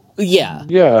 yeah,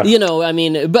 I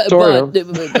mean, but well,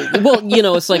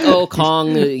 it's like, oh, Kong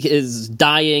is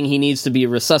dying, he needs to be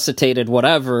resuscitated,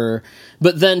 whatever.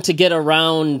 But then to get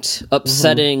around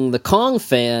upsetting the Kong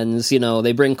fans,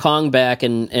 they bring Kong back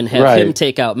and have him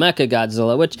take out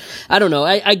Mechagodzilla, which I don't know.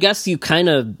 I guess you kind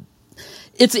of.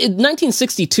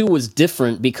 1962 was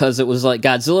different because it was like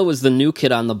Godzilla was the new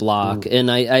kid on the block, and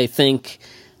I think.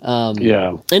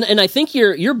 And I think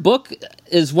your book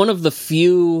is one of the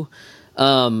few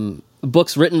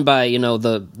books written by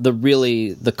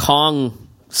the Kong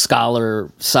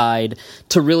scholar side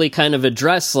to really kind of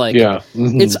address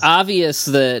it's obvious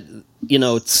that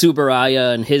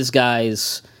Tsuburaya and his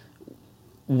guys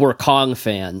were Kong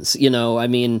fans. I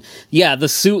mean, the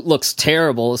suit looks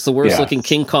terrible. It's the worst looking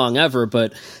King Kong ever,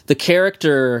 but the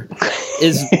character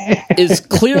is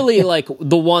clearly like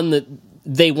the one that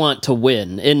they want to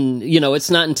win. And it's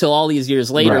not until all these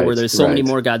years later where there's so many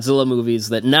more Godzilla movies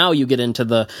that now you get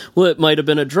into it might have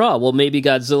been a draw, well, maybe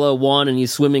Godzilla won and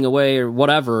he's swimming away or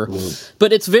whatever.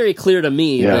 But it's very clear to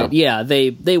me that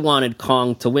they wanted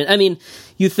Kong to win. I mean,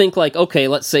 you think like, okay,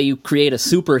 let's say you create a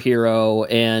superhero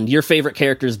and your favorite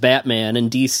character is Batman, and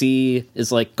DC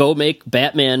is like, go make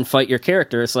Batman fight your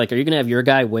character. It's like, are you gonna have your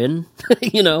guy win?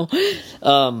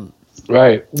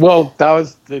 Right. Well,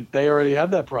 they already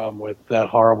had that problem with that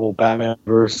horrible Batman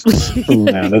versus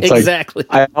Superman. It's exactly.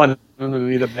 Like, I want him to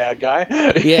be the bad guy.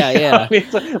 Yeah. I mean,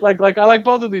 it's like I like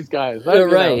both of these guys.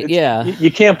 Right.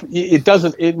 You can't.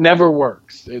 It never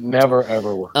works. It never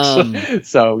ever works.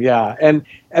 So yeah, and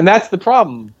that's the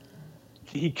problem.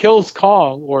 He kills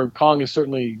Kong, or Kong is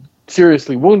certainly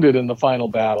seriously wounded in the final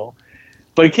battle.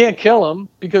 But he can't kill him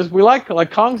because we like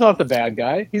Kong's not the bad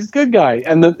guy; he's a good guy,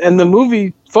 and the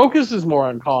movie focuses more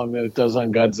on Kong than it does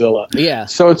on Godzilla. Yeah.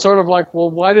 So it's sort of like, well,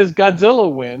 why does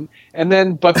Godzilla win? And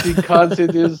then, but because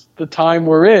it is the time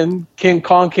we're in, King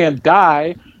Kong can't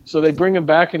die, so they bring him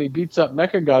back and he beats up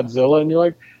Mechagodzilla, and you're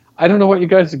like, I don't know what you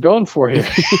guys are going for here.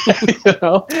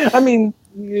 I mean,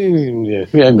 yeah.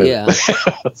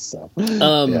 So,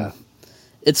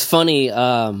 It's funny.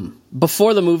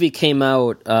 Before the movie came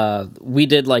out, we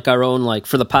did like our own,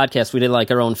 for the podcast, we did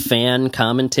like our own fan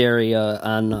commentary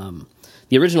on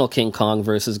the original King Kong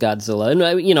versus Godzilla.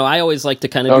 And I always like to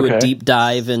kind of do a deep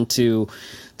dive into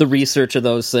the research of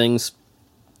those things.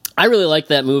 I really like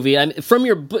that movie. From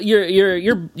your book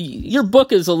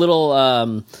is a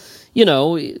little,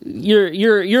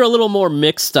 you're a little more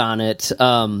mixed on it.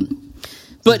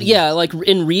 But yeah, like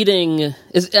in reading,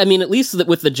 I mean, at least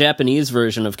with the Japanese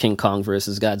version of King Kong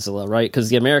versus Godzilla, right? Because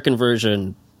the American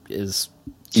version is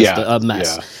just a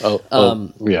mess.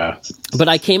 Yeah. But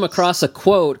I came across a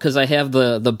quote, because I have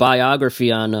the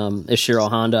biography on Ishiro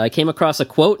Honda. I came across a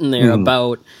quote in there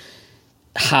about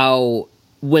how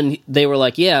when they were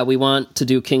like, yeah, we want to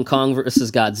do King Kong versus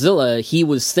Godzilla, he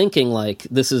was thinking like,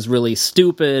 this is really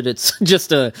stupid. It's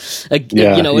just it's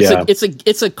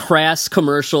a crass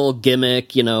commercial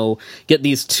gimmick, you know, get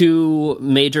these two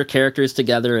major characters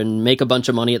together and make a bunch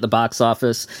of money at the box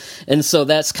office. And so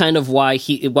that's kind of why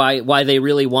why they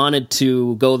really wanted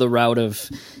to go the route of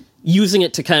using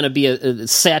it to kind of be a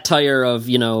satire of,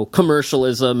 you know,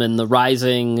 commercialism and the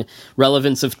rising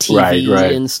relevance of TV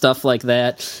right. and stuff like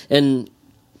that.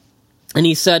 And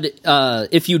he said,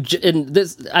 if you, and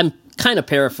this, I'm kind of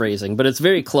paraphrasing, but it's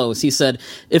very close. He said,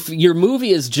 if your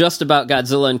movie is just about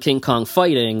Godzilla and King Kong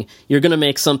fighting, you're going to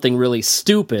make something really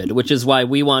stupid, which is why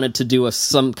we wanted to do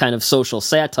some kind of social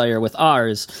satire with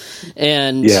ours.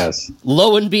 And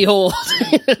lo and behold,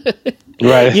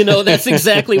 right. You know, that's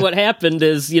exactly what happened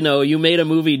is, you know, you made a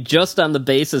movie just on the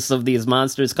basis of these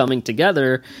monsters coming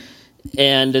together,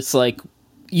 and it's like,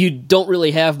 you don't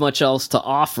really have much else to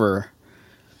offer.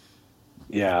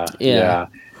 Yeah.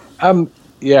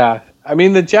 I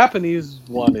mean, the Japanese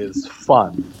one is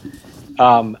fun.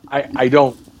 I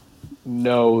don't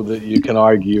know that you can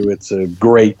argue it's a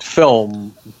great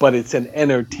film, but it's an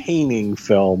entertaining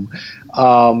film.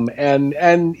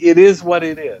 And it is what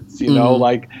it is, you know,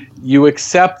 like you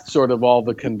accept sort of all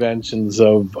the conventions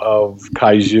of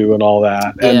kaiju and all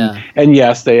that. And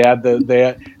yes,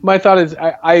 my thought is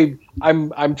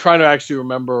I'm trying to actually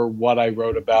remember what I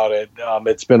wrote about it.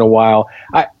 It's been a while.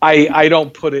 I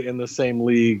don't put it in the same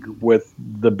league with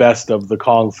the best of the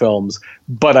Kong films,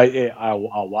 but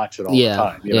I'll watch it all the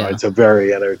time. You know, it's a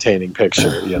very entertaining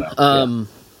picture. You know,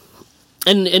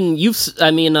 and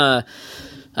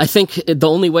I think the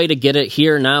only way to get it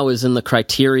here now is in the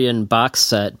Criterion box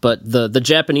set, but the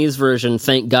Japanese version,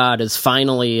 thank God, is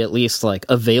finally at least like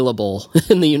available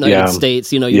in the United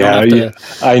States. You know, you don't have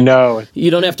to. I know.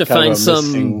 You don't have to find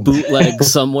some bootleg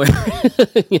somewhere.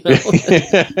 You know.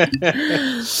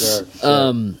 Sure.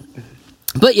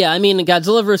 But yeah, I mean,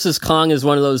 Godzilla vs. Kong is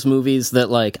one of those movies that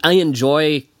like I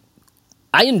enjoy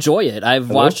it. I've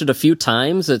watched it a few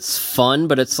times. It's fun,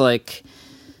 but it's like,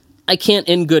 I can't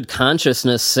in good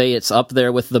consciousness say it's up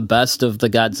there with the best of the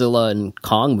Godzilla and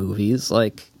Kong movies.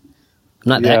 Like, I'm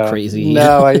not that crazy.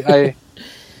 No, I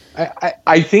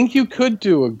think you could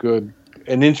do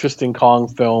an interesting Kong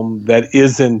film that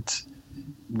isn't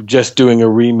just doing a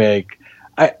remake.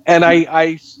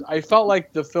 I felt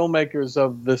like the filmmakers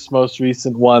of this most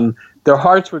recent one, their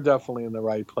hearts were definitely in the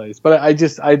right place, but I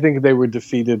think they were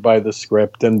defeated by the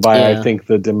script and by I think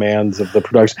the demands of the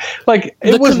production. Like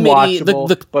it was watchable,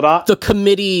 but the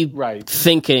committee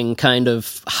thinking kind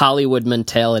of Hollywood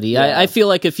mentality. I feel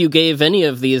like if you gave any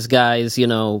of these guys, you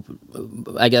know,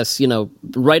 I guess, you know,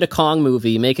 write a Kong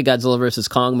movie, make a Godzilla versus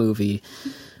Kong movie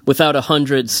without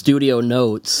 100 studio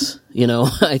notes, you know,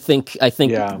 I think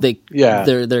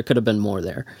there could have been more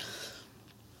there.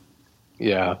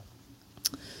 Yeah.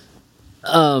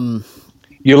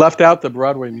 You left out the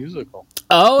Broadway musical.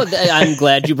 Oh, I'm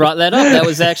glad you brought that up. That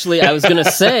was actually, I was going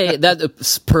to say, that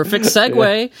perfect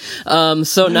segue.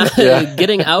 So now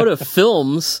getting out of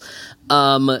films,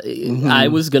 I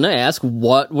was going to ask,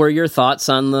 what were your thoughts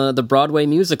on the Broadway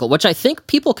musical, which I think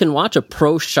people can watch a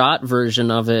pro shot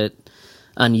version of it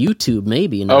on YouTube,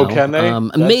 maybe now. Oh, can they?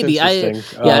 Maybe. I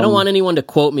don't want anyone to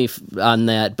quote me on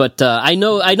that, but I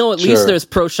know at least there's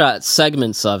pro shot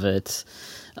segments of it.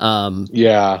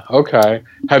 Okay.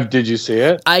 Did you see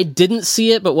it? I didn't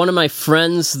see it, but one of my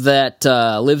friends that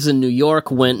lives in New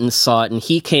York went and saw it, and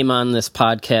he came on this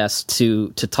podcast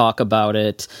to talk about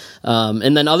it.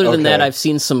 And then other than that, I've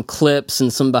seen some clips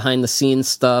and some behind the scenes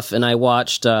stuff, and I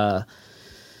watched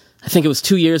I think it was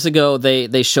 2 years ago,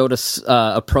 they showed us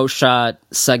a pro shot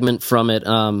segment from it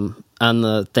on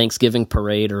the Thanksgiving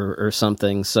parade or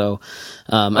something. So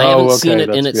I haven't seen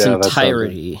it in its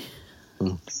entirety.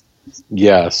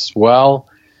 Yes. Well,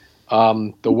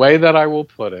 the way that I will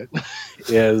put it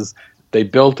is they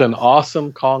built an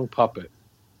awesome Kong puppet,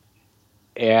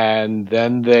 and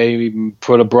then they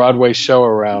put a Broadway show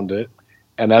around it.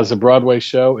 And as a Broadway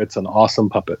show, it's an awesome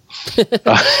puppet.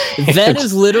 That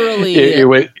is literally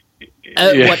what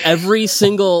every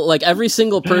single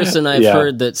person I've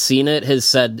heard that's seen it has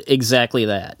said exactly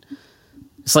that.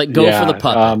 It's like, go for the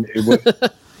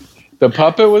puppet. The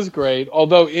puppet was great,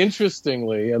 although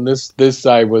interestingly, and this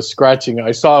I was scratching.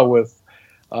 I saw it with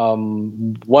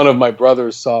one of my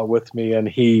brothers saw it with me, and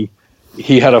he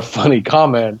had a funny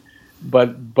comment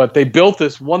but they built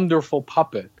this wonderful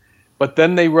puppet. But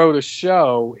then they wrote a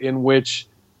show in which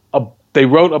they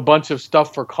wrote a bunch of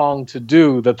stuff for Kong to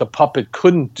do that the puppet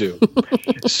couldn't do.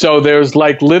 So there's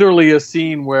like literally a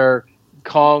scene where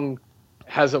when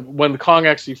Kong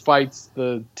actually fights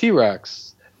the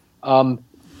T-Rex,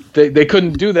 they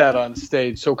couldn't do that on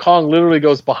stage. So Kong literally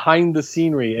goes behind the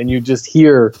scenery and you just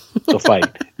hear the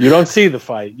fight. You don't see the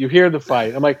fight. You hear the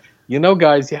fight. I'm like,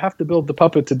 guys, you have to build the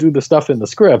puppet to do the stuff in the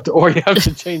script, or you have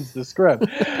to change the script.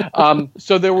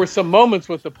 So there were some moments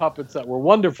with the puppets that were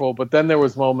wonderful, but then there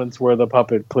was moments where the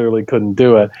puppet clearly couldn't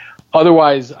do it.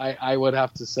 Otherwise, I would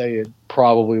have to say it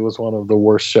probably was one of the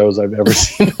worst shows I've ever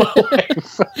seen in my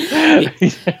life.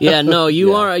 Yeah, no,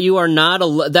 you are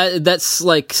not that's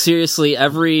like seriously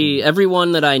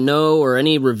everyone that I know or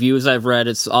any reviews I've read,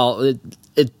 it's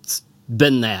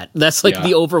been that. That's like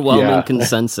the overwhelming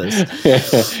consensus.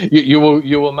 You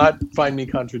will not find me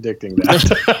contradicting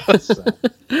that.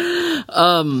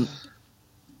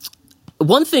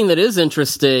 One thing that is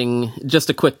interesting, just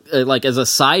a quick like as a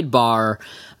sidebar,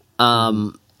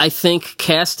 I think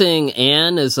casting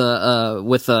Anne as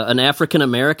with an African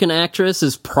American actress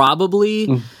is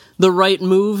probably the right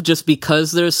move, just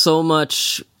because there's so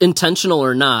much, intentional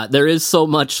or not, there is so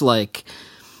much like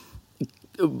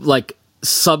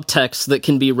subtext that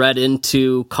can be read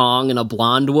into Kong and a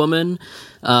blonde woman.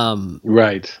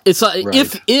 Right. It's like,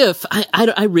 if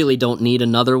I really don't need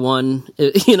another one,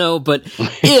 but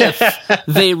if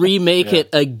they remake it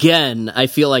again, I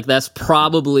feel like that's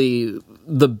probably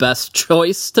the best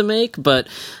choice to make. But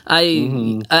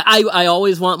I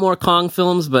always want more Kong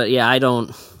films, but I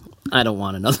don't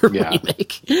want another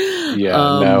remake.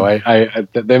 No, I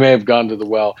they may have gone to the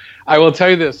well. I will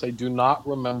tell you this, I do not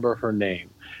remember her name.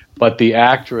 But the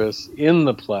actress in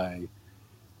the play,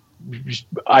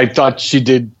 I thought she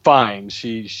did fine.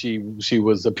 She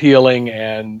was appealing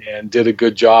and did a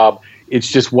good job.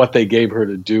 It's just what they gave her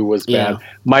to do was bad.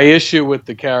 My issue with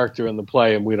the character in the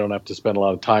play, and we don't have to spend a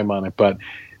lot of time on it, but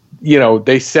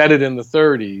they set it in the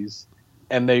 30s,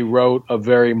 and they wrote a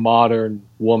very modern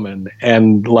woman,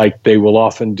 and like they will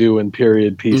often do in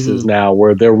period pieces now,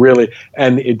 where they're really,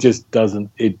 and it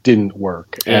didn't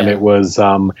work. And it was,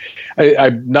 I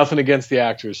nothing against the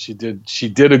actress. She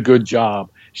did a good job.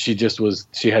 She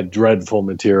had dreadful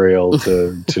material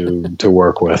to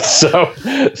work with.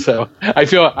 So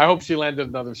I hope she landed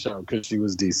another show, because she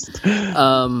was decent.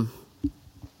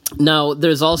 Now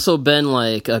there's also been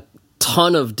like a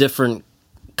ton of different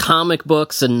comic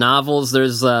books and novels.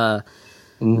 There's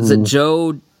is it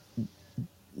Joe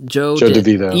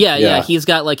DeVito? Yeah. He's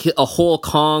got like a whole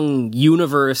Kong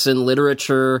universe in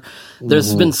literature.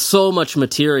 There's been so much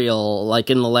material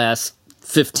like in the last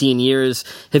 15 years.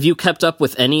 Have you kept up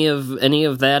with any of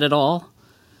that at all?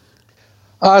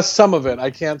 Some of it. I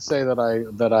can't say that I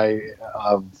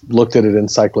looked at it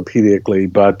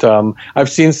encyclopedically, but I've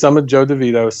seen some of Joe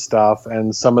DeVito's stuff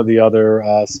and some of the other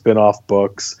spin-off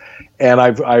books, and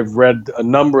I've read a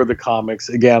number of the comics.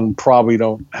 Again, probably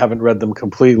haven't read them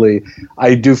completely.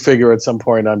 I do figure at some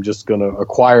point I'm just going to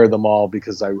acquire them all,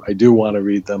 because I do want to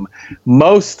read them.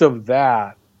 Most of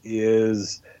that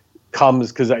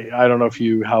comes because I don't know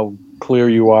how clear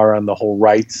you are on the whole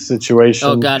rights situation.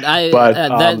 Oh God,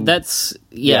 that's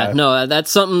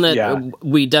something that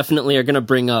we definitely are going to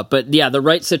bring up. But the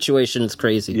rights situation is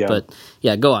crazy. Yeah. But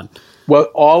go on. Well,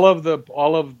 all of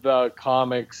the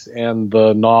comics and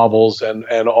the novels and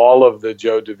all of the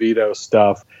Joe DeVito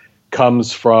stuff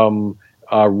comes from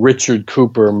Richard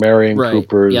Cooper, Marion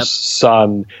Cooper's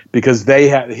son, because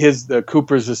the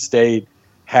Cooper's estate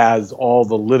has all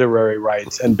the literary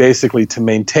rights, and basically to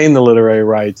maintain the literary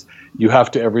rights, you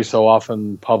have to every so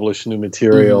often publish new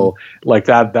material like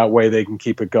that. That way they can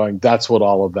keep it going. That's what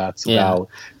all of that's about.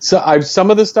 So some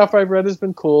of the stuff I've read has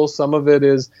been cool. Some of it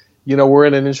is, we're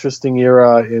in an interesting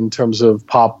era in terms of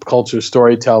pop culture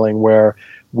storytelling, where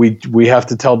we have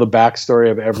to tell the backstory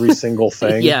of every single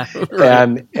thing.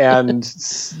 And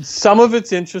some of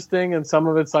it's interesting, and some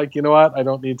of it's like, you know what, I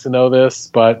don't need to know this,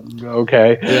 but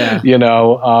okay.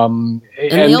 And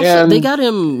they got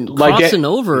him crossing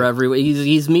over everywhere.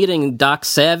 He's meeting Doc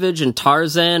Savage and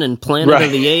Tarzan and Planet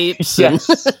of the Apes.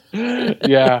 The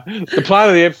Planet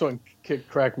of the Apes one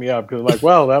cracked me up, because I'm like,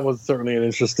 well, that was certainly an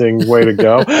interesting way to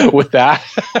go with that.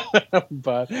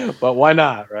 but why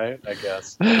not, right? I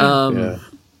guess.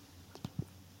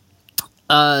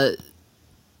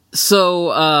 So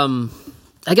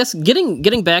I guess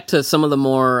getting back to some of the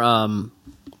more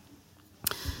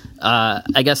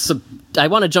I guess I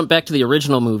want to jump back to the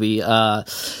original movie.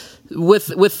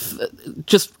 with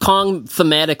just Kong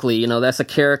thematically, that's a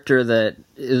character that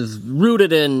is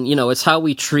rooted in, it's how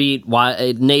we treat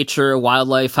nature,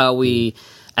 wildlife, how we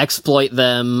exploit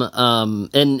them.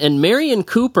 And Marion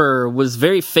Cooper was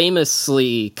very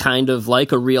famously kind of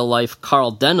like a real life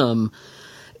Carl Denham.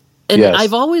 And yes.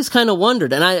 I've always kind of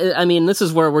wondered, and I mean, this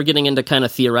is where we're getting into kind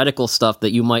of theoretical stuff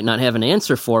that you might not have an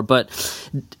answer for, but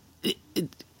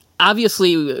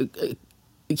obviously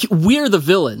we're the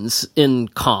villains in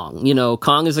Kong.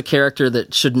 Kong is a character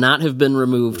that should not have been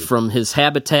removed from his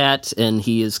habitat, and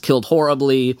he is killed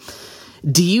horribly.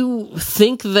 Do you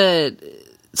think that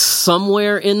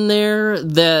somewhere in there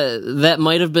that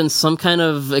might have been some kind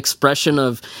of expression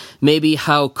of maybe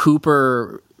how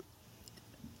Cooper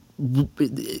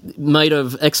might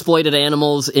have exploited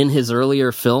animals in his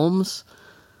earlier films?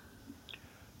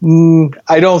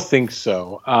 I don't think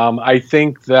so. I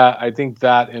think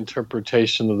that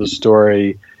interpretation of the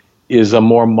story is a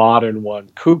more modern one.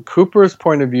 Cooper's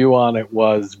point of view on it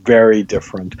was very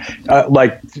different.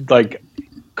 Like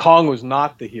Kong was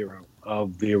not the hero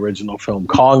of the original film.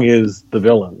 Kong is the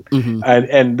villain, mm-hmm.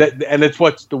 and it's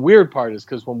what's the weird part is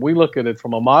because when we look at it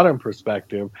from a modern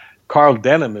perspective, Carl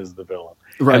Denham is the villain.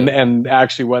 Right. And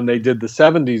actually, when they did the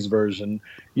 70s version,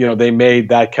 they made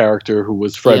that character who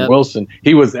was Fred Wilson.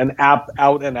 He was an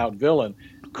out-and-out villain.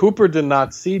 Cooper did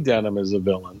not see Denham as a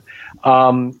villain.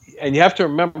 And you have to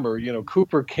remember,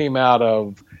 Cooper came out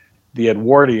of the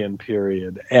Edwardian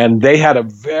period, and they had a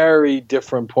very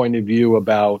different point of view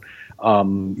about,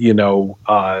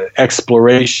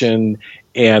 exploration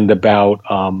and about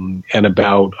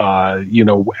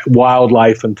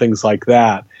wildlife and things like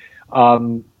that.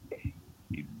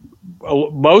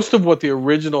 Most of what the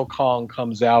original Kong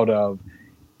comes out of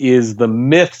is the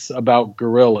myths about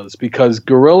gorillas, because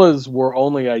gorillas were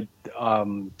only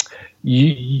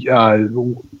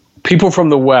people from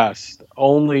the West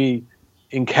only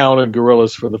encountered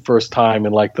gorillas for the first time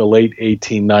in like the late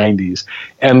 1890s,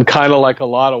 and kind of like a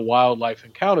lot of wildlife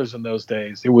encounters in those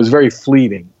days, it was very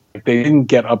fleeting. They didn't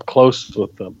get up close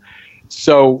with them,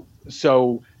 so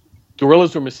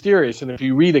gorillas were mysterious. And if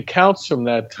you read accounts from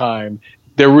that time,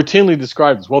 they're routinely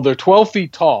described as, well, they're 12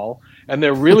 feet tall and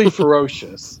they're really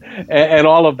ferocious and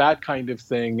all of that kind of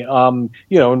thing. And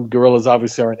gorillas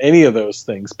obviously aren't any of those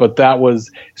things, but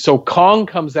so Kong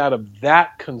comes out of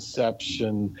that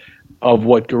conception of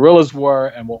what gorillas were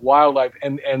and what wildlife,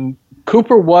 and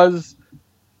Cooper was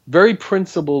very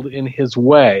principled in his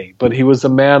way, but he was a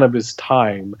man of his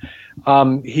time.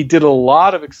 He did a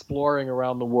lot of exploring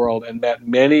around the world and met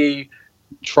many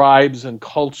tribes and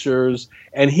cultures,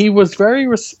 and he was very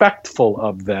respectful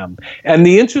of them. And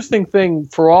the interesting thing,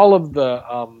 for all of the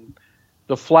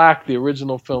flack the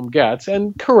original film gets,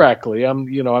 and correctly, I'm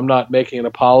not making an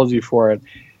apology for it.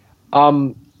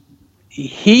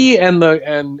 He and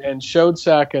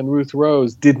Schoedsack and Ruth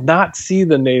Rose did not see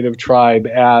the native tribe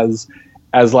as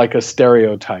like a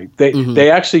stereotype. They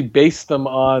actually based them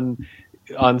on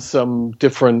some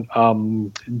different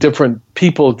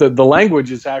people. The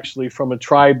language is actually from a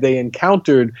tribe they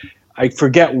encountered. I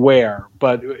forget where,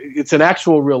 but it's an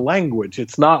actual real language.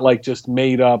 It's not like just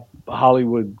made up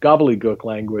Hollywood gobbledygook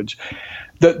language.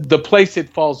 The place it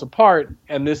falls apart,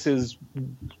 and this is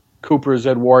Cooper's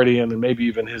Edwardian and maybe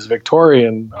even his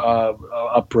Victorian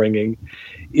upbringing,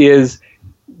 is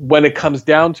when it comes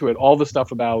down to it, all the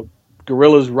stuff about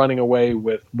gorillas running away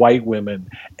with white women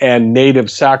and native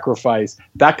sacrifice,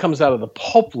 that comes out of the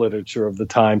pulp literature of the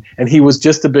time, and he was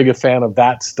just a big fan of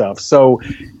that stuff. So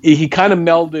he kind of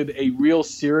melded a real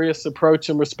serious approach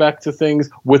and respect to things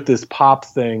with this pop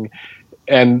thing,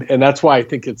 and that's why I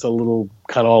think it's a little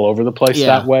kind of all over the place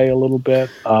that way a little bit.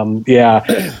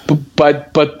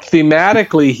 But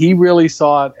thematically, he really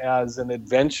saw it as an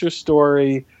adventure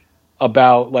story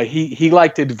about, like, he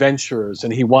liked adventurers,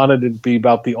 and he wanted it to be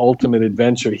about the ultimate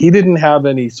adventure. He didn't have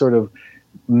any sort of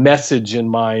message in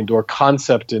mind or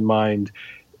concept in mind,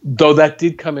 though that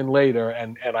did come in later,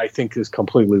 and I think is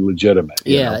completely legitimate.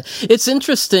 You know? It's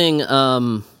interesting.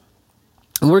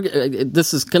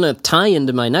 This is going to tie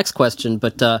into my next question,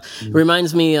 but it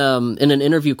reminds me, in an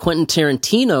interview, Quentin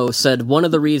Tarantino said one of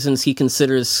the reasons he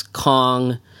considers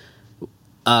Kong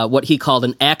what he called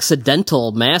an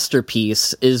accidental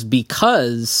masterpiece is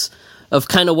because of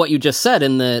kind of what you just said,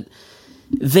 in that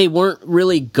they weren't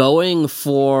really going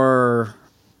for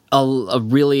a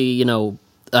really,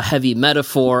 a heavy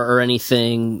metaphor or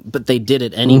anything, but they did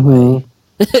it anyway.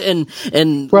 and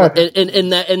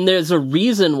there's a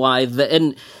reason why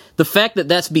and the fact that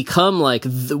that's become like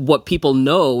what people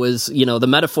know is, the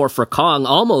metaphor for Kong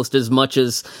almost as much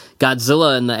as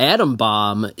Godzilla and the atom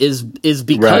bomb is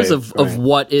because of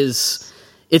what is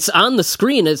it's on the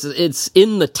screen, it's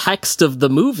in the text of the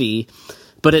movie,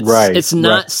 but it's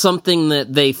not something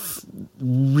that they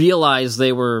realized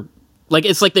they were, like,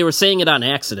 it's like they were saying it on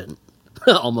accident.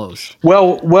 Almost.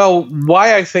 Well,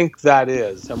 why I think that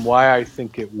is, and why I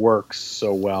think it works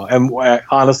so well, and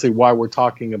honestly, why we're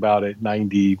talking about it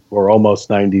 90 or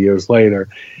almost 90 years later,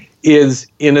 is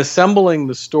in assembling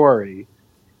the story,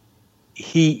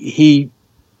 he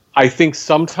I think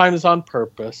sometimes on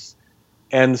purpose,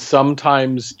 and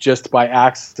sometimes just by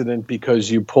accident,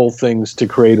 because you pull things to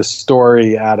create a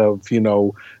story out of,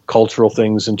 cultural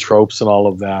things and tropes and all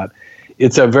of that.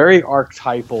 It's a very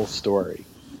archetypal story.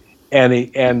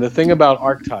 And the thing about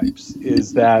archetypes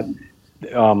is that,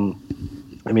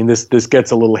 this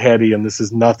gets a little heady, and this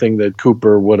is nothing that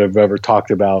Cooper would have ever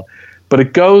talked about, but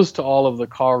it goes to all of the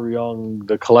Carl Jung,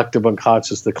 the collective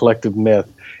unconscious, the collective myth,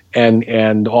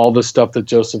 and all the stuff that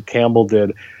Joseph Campbell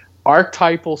did.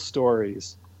 Archetypal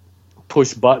stories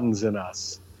push buttons in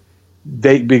us,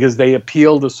 because they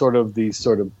appeal to sort of the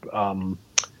sort of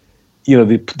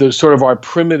the sort of our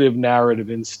primitive narrative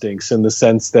instincts, in the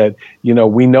sense that,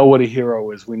 we know what a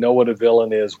hero is, we know what a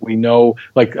villain is, we know,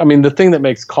 the thing that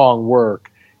makes Kong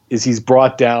work is he's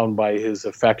brought down by his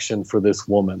affection for this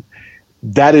woman.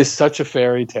 That is such a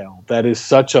fairy tale. That is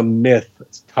such a myth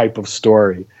type of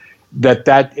story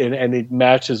and it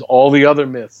matches all the other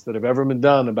myths that have ever been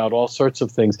done about all sorts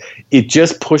of things. It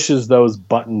just pushes those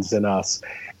buttons in us.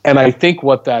 And I think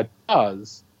what that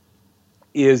does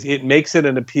is it makes it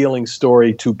an appealing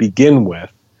story to begin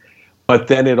with, but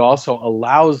then it also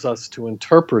allows us to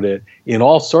interpret it in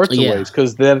all sorts of ways,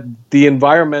 because then the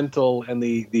environmental and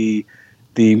the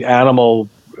animal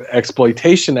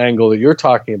exploitation angle that you're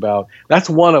talking about, that's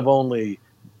one of only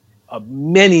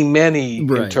many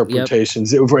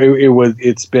interpretations. Yep.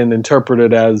 It's been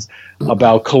interpreted as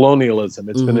about colonialism.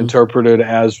 It's been interpreted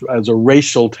as a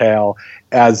racial tale,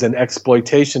 as an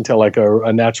exploitation tale, like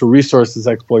a natural resources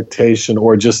exploitation,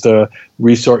 or just a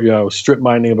resource, strip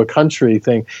mining of a country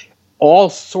thing. All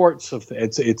sorts of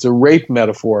things. It's a rape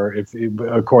metaphor,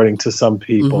 according to some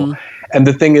people. And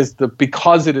the thing is that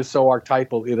because it is so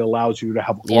archetypal, it allows you to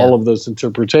have all of those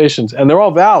interpretations, and they're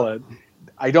all valid.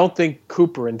 I don't think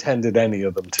Cooper intended any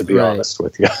of them, to be honest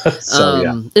with you.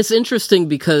 It's interesting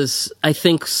because I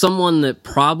think someone that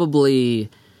probably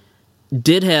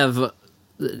did have,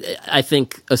 I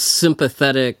think, a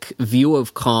sympathetic view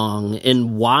of Kong,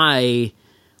 and why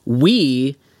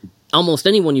almost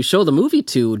anyone you show the movie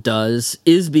to does,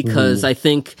 is because I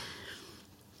think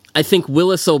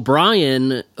Willis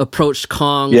O'Brien approached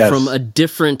Kong from a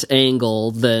different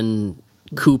angle than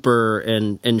Cooper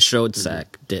and Schoedsack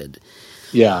did.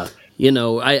 Yeah.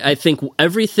 I think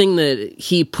everything that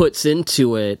he puts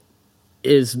into it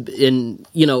is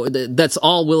that's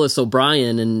all Willis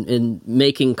O'Brien, and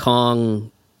making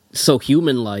Kong so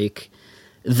human-like.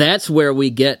 That's where we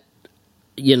get,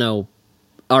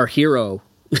 our hero,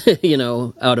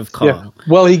 out of Kong. Yeah.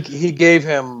 Well, he gave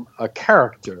him a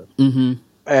character,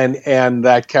 and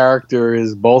that character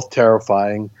is both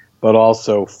terrifying, but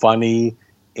also funny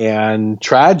and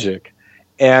tragic,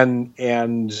 and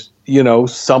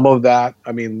some of that,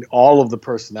 all of the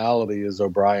personality is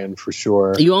O'Brien for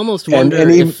sure. You almost wonder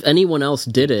if anyone else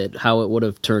did it, how it would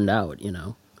have turned out,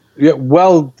 Yeah,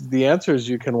 well, the answer is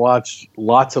you can watch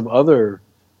lots of other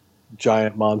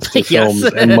giant monster films,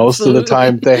 and most of the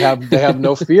time they have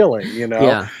no feeling,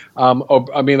 Yeah.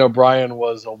 O'Brien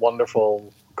was a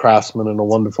wonderful craftsman and a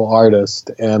wonderful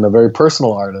artist, and a very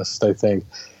personal artist, I think.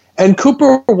 And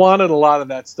Cooper wanted a lot of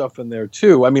that stuff in there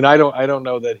too. I don't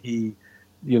know that he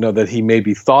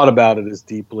maybe thought about it as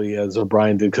deeply as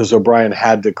O'Brien did, because O'Brien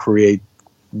had to create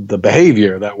the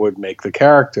behavior that would make the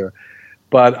character.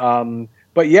 But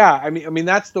yeah,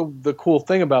 that's the cool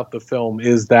thing about the film,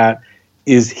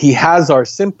 is he has our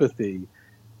sympathy,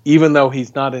 even though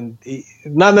he's not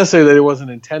necessarily that it wasn't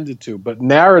intended to, but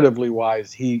narratively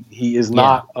wise, he is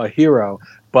not a hero.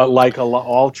 But like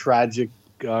all tragic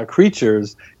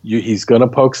creatures, he's going to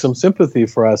poke some sympathy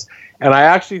for us. And I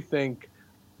actually think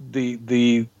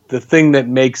the thing that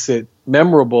makes it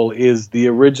memorable is the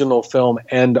original film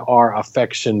and our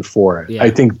affection for it. Yeah.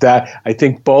 I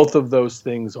think both of those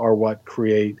things are what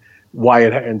create why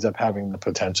it ends up having the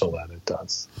potential that it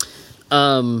does.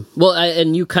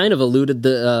 And you kind of alluded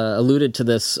to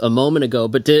this a moment ago,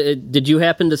 but did you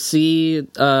happen to see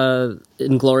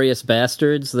Inglourious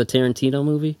Bastards, the Tarantino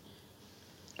movie?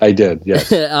 I did,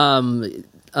 yes.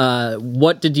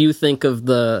 What did you think of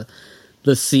the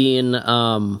scene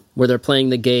where they're playing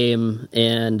the game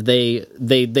and they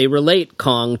relate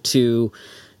Kong to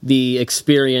the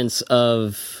experience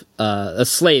of a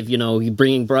slave,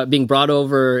 being brought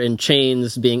over in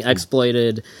chains, being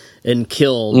exploited and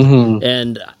killed,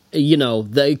 and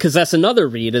because that's another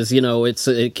read is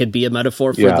it could be a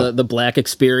metaphor for the black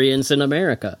experience in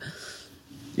America.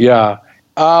 Yeah,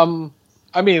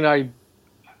 I mean,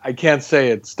 I can't say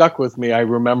it stuck with me. I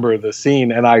remember the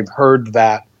scene, and I've heard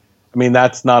that. I mean,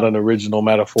 that's not an original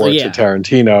metaphor to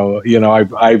Tarantino.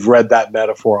 I've read that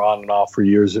metaphor on and off for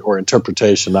years, or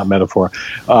interpretation, not metaphor,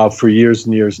 for years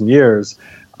and years and years.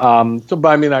 But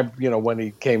I mean, when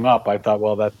he came up, I thought,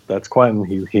 well, that's Quentin.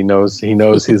 He knows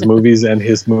his movies and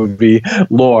his movie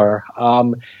lore.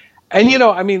 And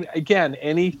I mean, again,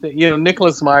 anything.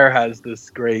 Nicholas Meyer has this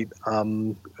great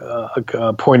point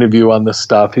of view on this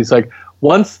stuff. He's like,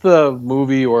 once the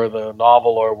movie or the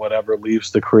novel or whatever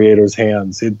leaves the creator's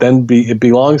hands, it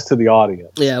belongs to the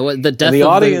audience. Yeah, the death of the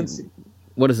audience.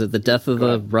 What is it? The death of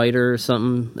the writer or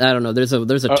something? I don't know. There's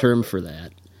a term for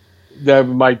that. That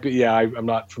might be. Yeah, I'm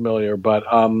not familiar, but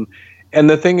and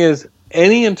the thing is,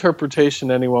 any interpretation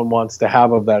anyone wants to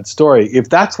have of that story, if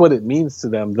that's what it means to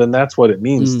them, then that's what it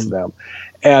means to them.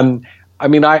 And I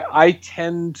mean, I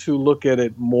tend to look at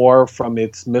it more from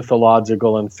its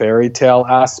mythological and fairy tale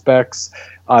aspects.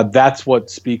 That's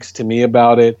what speaks to me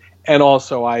about it. And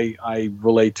also I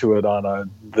relate to it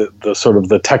on the sort of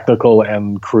the technical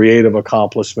and creative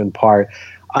accomplishment part.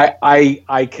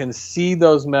 I can see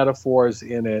those metaphors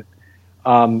in it.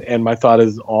 And my thought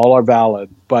is all are valid,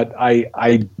 but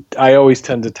I always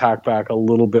tend to tack back a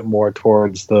little bit more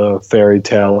towards the fairy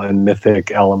tale and mythic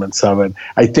elements of it.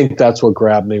 I think that's what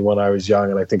grabbed me when I was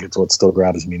young, and I think it's what still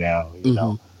grabs me now.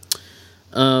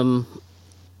 All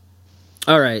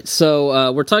right,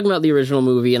 so we're talking about the original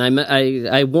movie, and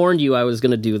I warned you I was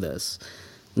going to do this.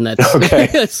 And that's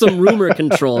okay. Some rumor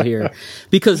control here,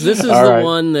 because this is the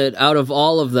one that out of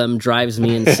all of them drives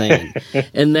me insane,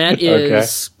 and that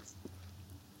is. Okay.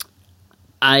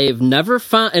 I've never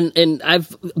found, and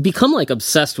I've become like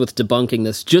obsessed with debunking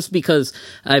this just because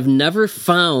I've never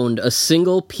found a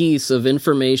single piece of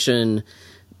information,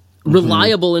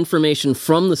 reliable information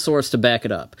from the source to back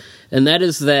it up. And that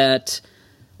is that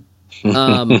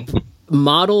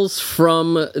models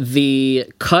from the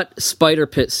cut spider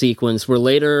pit sequence were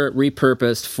later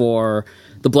repurposed for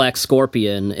the Black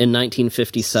Scorpion in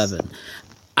 1957.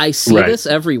 I see this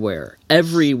everywhere.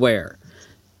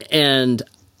 And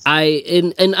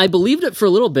I believed it for a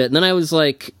little bit, and then I was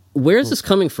like, "Where is this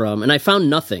coming from?" And I found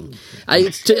nothing. I'll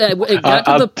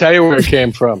tell you where it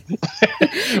came from.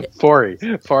 Faury.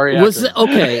 Was it,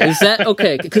 okay? Is that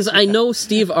okay? Because I know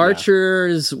Steve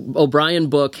Archer's O'Brien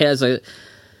book has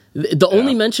the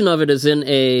only mention of it is in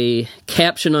a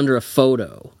caption under a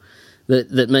photo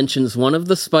that mentions one of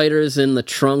the spiders in the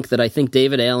trunk that I think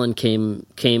David Allen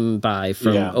came by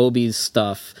from Obi's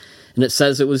stuff, and it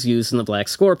says it was used in the Black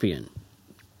Scorpion.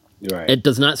 Right. It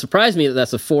does not surprise me that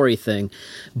that's a Faury thing,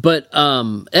 but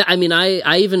I mean,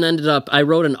 I even ended up, I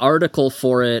wrote an article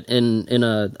for it in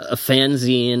a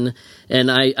fanzine,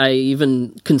 and I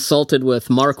even consulted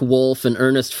with Mark Wolf and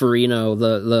Ernest Farino,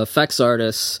 the effects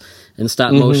artists and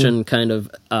stop motion kind of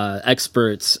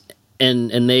experts, and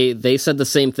they said the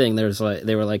same thing.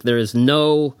 They were like, there is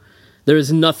nothing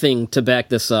to back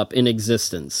this up in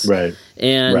existence. Right.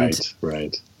 And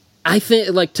right. I think,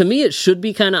 like, to me, it should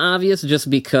be kind of obvious just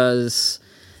because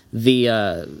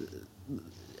there's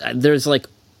like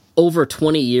over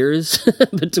 20 years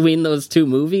between those two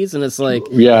movies, and it's like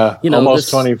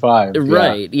almost 25,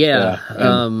 right? Yeah.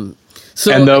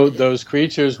 So and those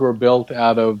creatures were built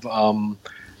out of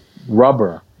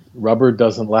rubber. Rubber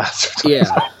doesn't last for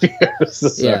 25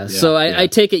 years. So I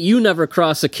take it you never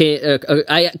cross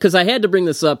because I had to bring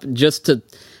this up just to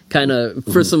kind of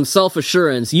for some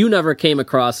self-assurance. You never came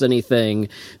across anything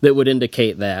that would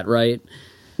indicate that, right?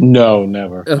 No,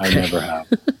 never. Okay. I never have.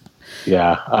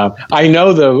 I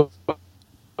know though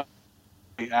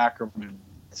Ackerman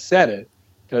said it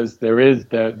because there is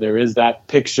that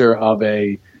picture of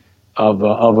a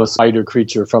spider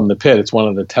creature from the pit. It's one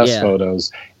of the test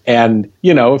photos, and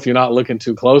if you're not looking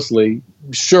too closely,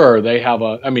 sure they have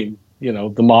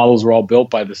the models were all built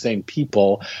by the same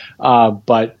people,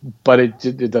 but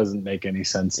it doesn't make any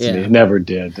sense to me. It never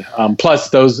did. Plus,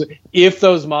 if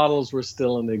those models were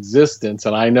still in existence,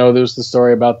 and I know there's the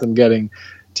story about them getting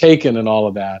taken and all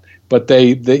of that, but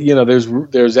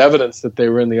there's evidence that they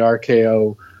were in the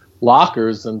RKO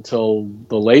lockers until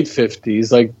the late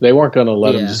 50s. Like they weren't going to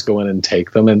let them just go in and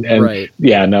take them. And Can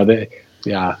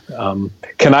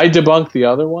I debunk the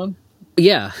other one?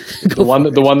 Yeah, the one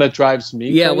that drives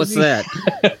me crazy? What's that?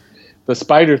 The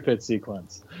spider pit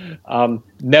sequence.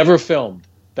 Never filmed.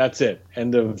 That's it.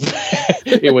 End of.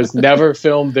 It was never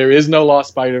filmed. There is no lost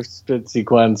spider spit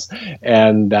sequence,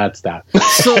 and that's that.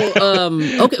 So,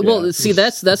 okay, well, see,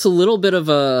 that's a little bit of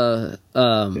a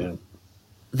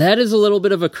that is a little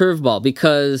bit of a curveball,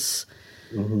 because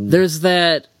there's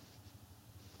that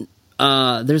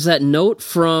note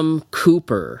from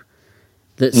Cooper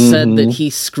that said that he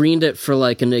screened it for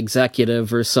like an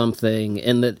executive or something,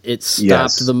 and that it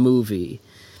stopped the movie.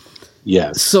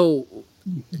 Yes. So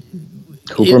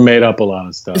Cooper made up a lot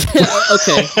of stuff.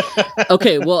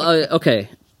 Okay. Well, okay.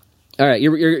 All right.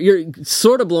 You're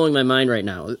sort of blowing my mind right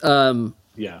now.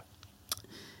 Yeah.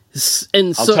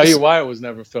 And I'll tell you why it was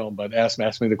never filmed, but ask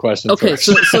me the question. Okay.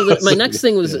 First. So my next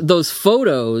thing was those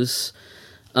photos.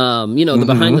 The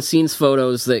behind the scenes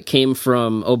photos that came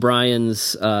from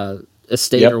O'Brien's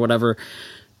estate or whatever.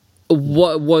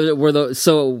 What were those?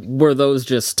 So were those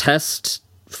just test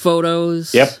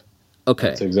photos? Yep. Okay.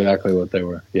 That's exactly what they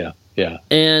were. Yeah. Yeah.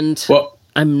 And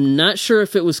I'm not sure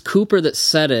if it was Cooper that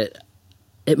said it.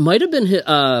 It might have been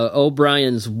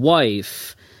O'Brien's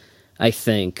wife, I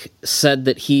think, said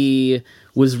that he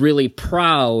was really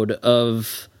proud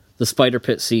of the spider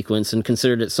pit sequence and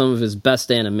considered it some of his best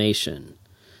animation.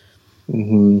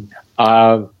 So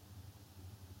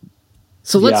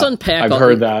let's unpack. I've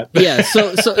heard that. Yeah.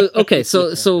 So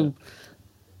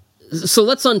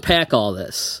let's unpack all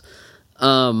this.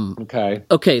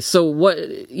 Okay. So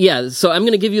what? Yeah. So I'm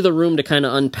going to give you the room to kind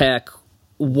of unpack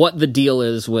what the deal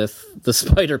is with the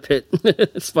spider pit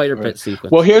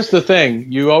sequence. Well, here's the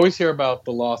thing: you always hear about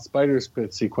the lost spider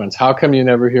pit sequence. How come you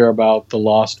never hear about the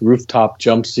lost rooftop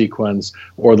jump sequence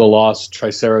or the lost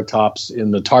triceratops in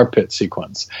the tar pit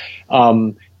sequence?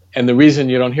 And the reason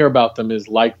you don't hear about them is,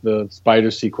 like the spider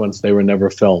sequence, they were never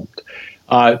filmed.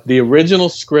 The original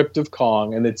script of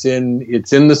Kong, and it's in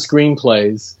the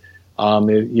screenplays.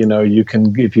 You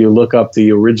can, if you look up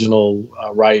the original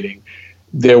writing,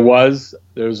 there's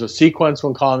a sequence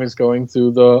when Kong is going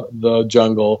through the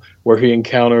jungle where he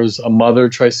encounters a mother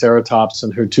triceratops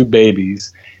and her two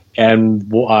babies, and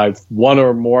one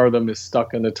or more of them is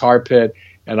stuck in the tar pit,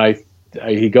 and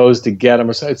he goes to get them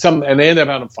or something, and they end up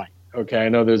having a fight. Okay, I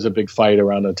know there's a big fight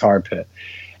around the tar pit,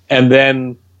 and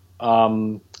then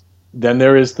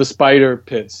there is the spider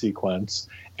pit sequence,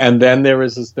 and then there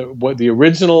is the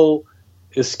original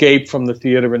escape from the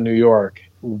theater in New York.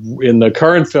 In the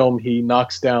current film, he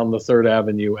knocks down the 3rd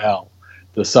Avenue L,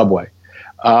 the subway.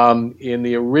 In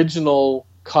the original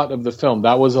cut of the film,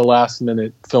 that was a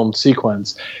last-minute film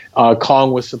sequence.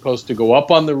 Kong was supposed to go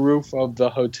up on the roof of the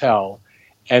hotel,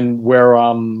 and where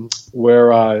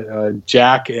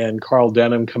Jack and Carl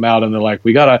Denham come out, and they're like,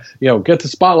 "We gotta, get the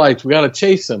spotlights. We gotta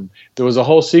chase him." There was a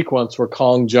whole sequence where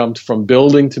Kong jumped from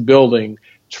building to building,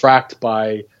 tracked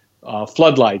by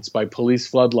floodlights, by police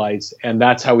floodlights, and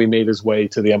that's how he made his way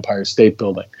to the Empire State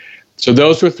Building. So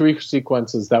those were 3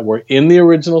 sequences that were in the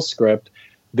original script.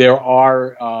 There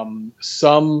are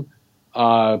some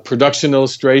production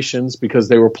illustrations because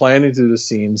they were planning to do the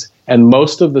scenes, and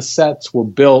most of the sets were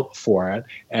built for it,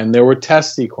 and there were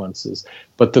test sequences.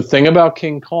 But the thing about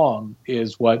King Kong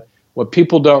is what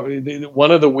people don't.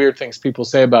 One of the weird things people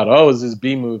say about, is this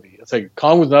B movie? It's like,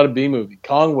 Kong was not a B movie.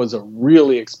 Kong was a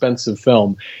really expensive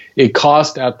film. It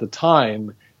cost at the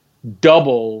time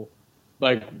double,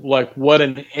 like what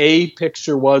an A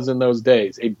picture was in those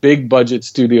days. A big budget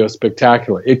studio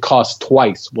spectacular. It cost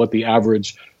twice what the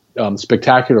average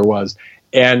spectacular was,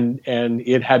 and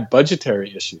it had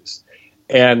budgetary issues.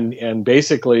 And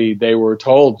basically they were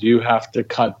told, you have to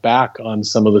cut back on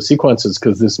some of the sequences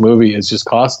because this movie is just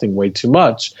costing way too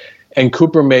much. And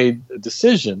Cooper made a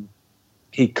decision.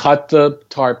 He cut the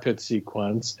tar pit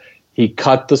sequence, he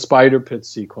cut the spider pit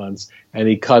sequence, and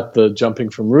he cut the jumping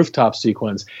from rooftop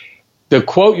sequence. The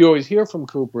quote you always hear from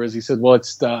Cooper is, he said, well, it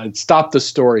stopped the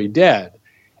story dead.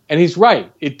 And he's right.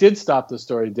 It did stop the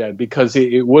story dead, because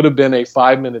it would have been a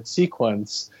 5-minute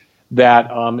sequence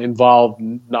that involved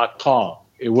not Kong.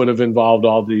 It would have involved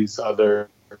all these other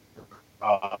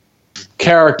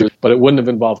characters, but it wouldn't have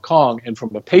involved Kong. And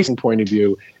from a pacing point of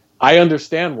view, I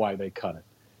understand why they cut it.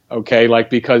 Okay,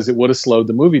 because it would have slowed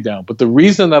the movie down. But the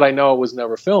reason that I know it was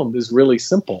never filmed is really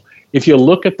simple. If you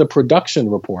look at the production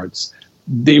reports,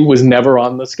 it was never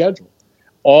on the schedule.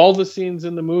 All the scenes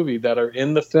in the movie that are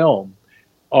in the film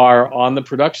are on the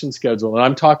production schedule. And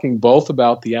I'm talking both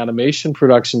about the animation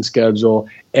production schedule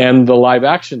and the live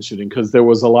action shooting, because there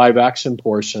was a live action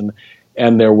portion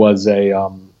and there was a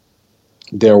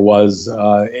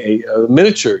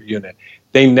miniature unit.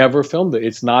 They never filmed it.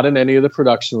 It's not in any of the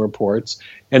production reports.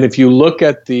 And if you look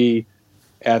at the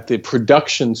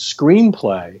production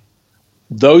screenplay,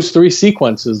 those 3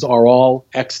 sequences are all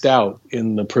X'd out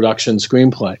in the production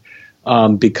screenplay.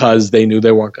 because they knew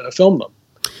they weren't going to film them.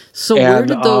 So where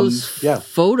did those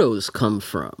photos come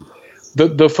from?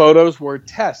 The photos were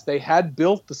tests. They had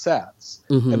built the sets,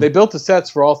 Mm-hmm. and they built the sets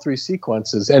for all three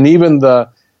sequences, and even the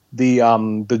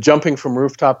jumping from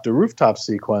rooftop to rooftop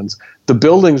sequence. The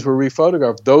buildings were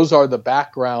rephotographed. Those are the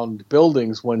background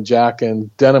buildings when Jack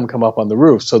and Denham come up on the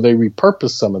roof. So they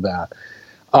repurposed some of that.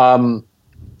 So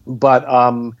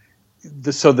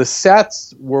the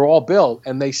sets were all built,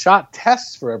 and they shot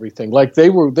tests for everything. Like they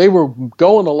were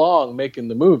going along making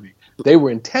the movie. They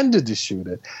were intended to shoot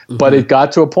it, but it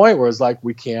got to a point where it's like,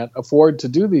 we can't afford to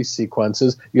do these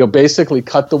sequences. Basically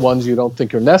cut the ones you don't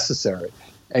think are necessary.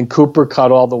 And Cooper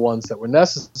cut all the ones that were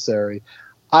necessary.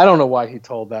 I don't know why he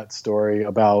told that story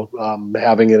about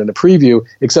having it in a preview,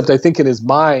 except I think in his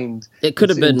mind it could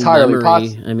have been entirely memory.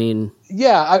 possible. I mean,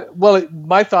 yeah.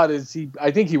 My thought is I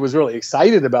think he was really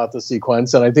excited about the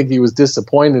sequence, and I think he was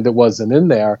disappointed it wasn't in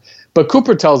there. But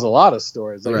Cooper tells a lot of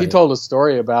stories. Like, right. He told a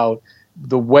story about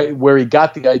the way where he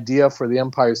got the idea for the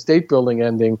Empire State Building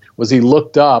ending was he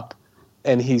looked up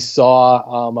and he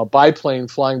saw a biplane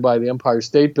flying by the Empire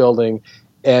State Building.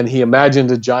 And he imagined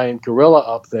a giant gorilla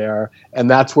up there, and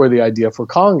that's where the idea for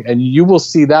Kong. And you will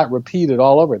see that repeated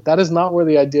all over it. That is not where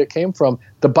the idea came from.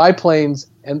 The biplanes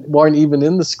weren't even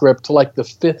in the script till like the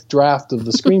fifth draft of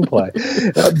the screenplay.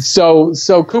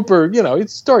 So Cooper, he's a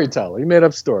storyteller. He made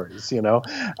up stories. Dino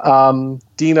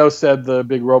said the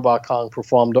big robot Kong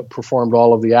performed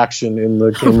all of the action in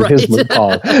right. his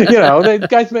Kong. The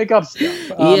guys make up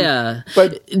stuff.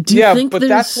 But do you think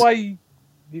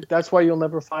that's why you'll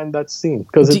never find that scene,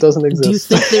 because it doesn't exist. Do you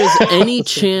think there's any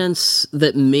chance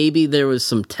that maybe there was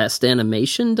some test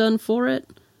animation done for it?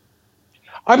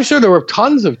 I'm sure there were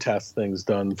tons of test things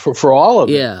done for all of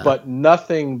it, but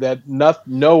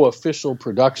no official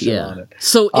production on it.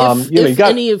 So if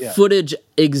any footage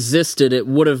existed, it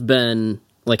would have been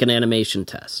like an animation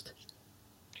test.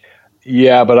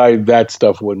 Yeah, but that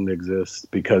stuff wouldn't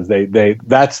exist because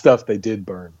that stuff they did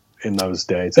burn in those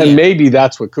days, and maybe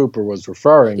that's what Cooper was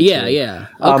referring to. Yeah,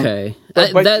 okay.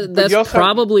 That's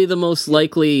probably the most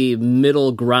likely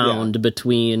middle ground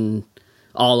between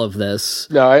all of this.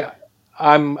 No,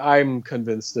 I'm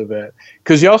convinced of it,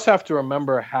 because you also have to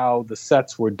remember how the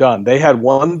sets were done. They had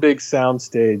one big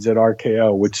soundstage at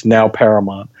RKO, which now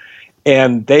Paramount,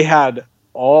 and they had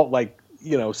all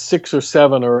 6 or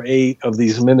 7 or 8 of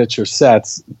these miniature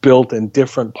sets built in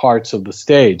different parts of the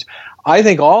stage. I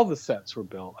think all the sets were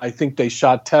built. I think they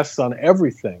shot tests on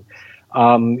everything,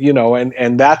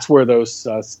 and that's where those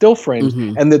still frames.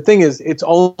 Mm-hmm. And the thing is, it's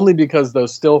only because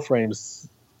those still frames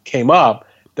came up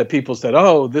that people said,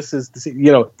 "Oh, this is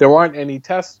there aren't any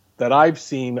tests that I've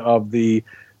seen of the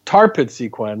tar pit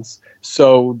sequence."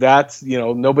 So that's,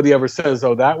 nobody ever says,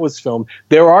 "Oh, that was filmed."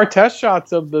 There are test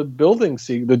shots of the building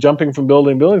the jumping from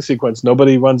building sequence.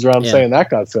 Nobody runs around saying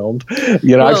that got filmed.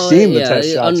 I've seen the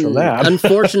test shots from that.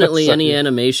 Unfortunately, any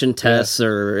animation tests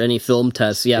or any film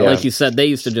tests, like you said, they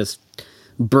used to just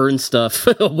burn stuff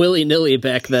willy-nilly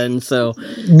back then. So,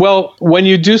 well, when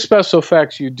you do special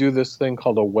effects, you do this thing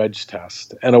called a wedge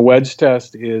test, and a wedge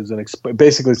test is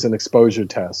basically it's an exposure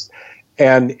test.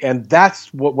 And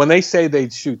that's what, when they say they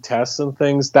shoot tests and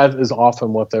things, that is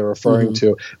often what they're referring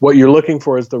to. What you're looking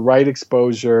for is the right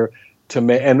exposure to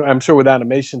make. And I'm sure with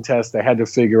animation tests, they had to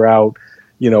figure out,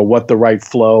 what the right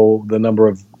flow, the number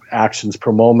of actions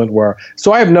per moment were.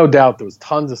 So I have no doubt there was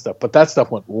tons of stuff, but that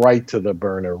stuff went right to the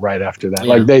burner right after that.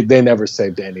 Yeah. Like they never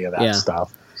saved any of that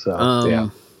stuff. So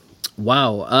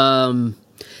wow.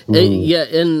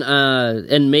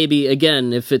 And maybe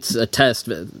again, if it's a test,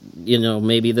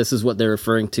 maybe this is what they're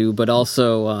referring to. But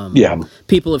also,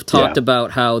 people have talked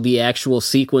about how the actual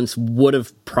sequence would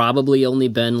have probably only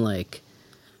been like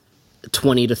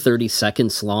 20 to 30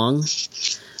 seconds long.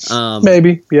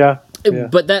 Maybe, yeah.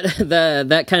 But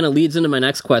that kind of leads into my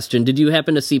next question. Did you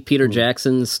happen to see Peter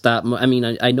Jackson's I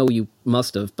mean, I know you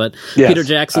must have, but Peter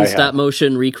Jackson's stop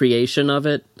motion recreation of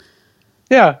it?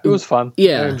 Yeah, it was fun.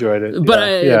 Yeah, I enjoyed it. But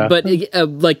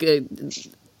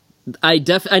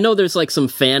I know there's like some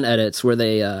fan edits where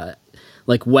they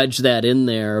wedge that in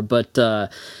there, but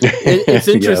it's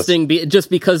interesting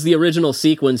just because the original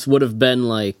sequence would have been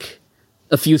like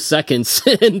a few seconds,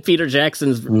 and Peter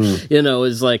Jackson's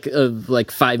is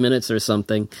like 5 minutes or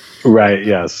something. Right.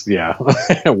 Yes. Yeah.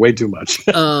 Way too much.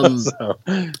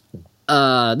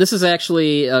 This is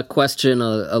actually a question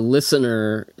a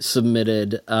listener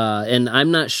submitted, and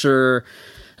I'm not sure.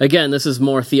 Again, this is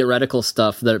more theoretical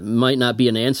stuff that might not be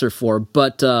an answer for,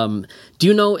 but do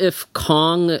you know if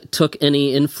Kong took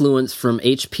any influence from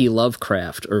H.P.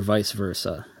 Lovecraft or vice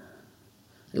versa?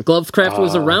 Lovecraft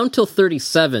was around till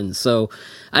 37, so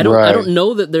I don't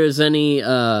know that there's any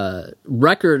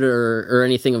record or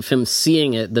anything of him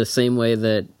seeing it the same way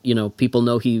that, you know, people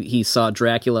know he saw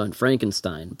Dracula and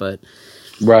Frankenstein, but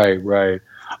Right.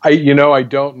 I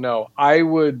don't know. I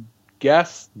would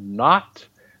guess not,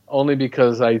 only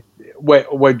because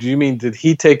what do you mean? Did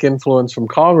he take influence from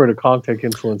Kong, or did Kong take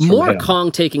influence from him? More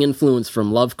Kong taking influence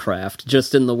from Lovecraft,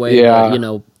 just in the way that, you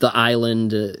know, the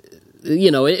island,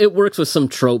 you know, it works with some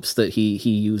tropes that he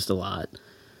used a lot.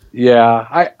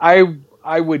 Yeah,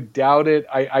 I would doubt it.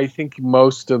 I think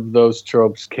most of those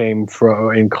tropes in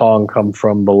Kong come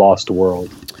from The Lost World.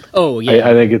 Oh yeah,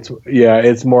 I think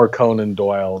it's more Conan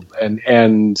Doyle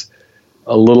and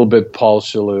a little bit Paul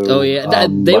Chalou. Oh yeah,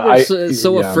 they were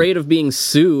so afraid of being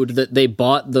sued that they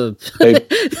bought the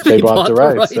they bought the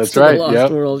rights. That's right. The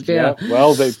Lost World. Yeah.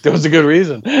 Well, there was a good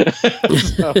reason.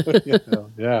 So,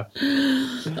 yeah.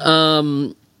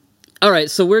 All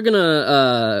right, so we're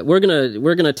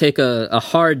gonna take a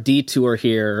hard detour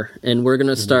here, and we're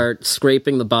gonna start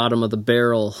scraping the bottom of the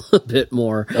barrel a bit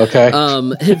more. Okay.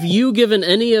 Have you given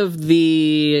any of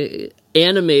the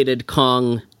animated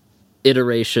Kong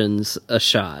iterations a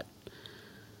shot?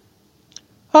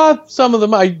 Some of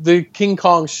them. The King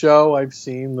Kong show I've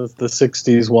seen, the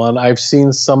 60s one. I've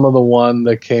seen some of the one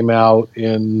that came out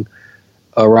in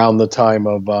around the time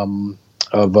of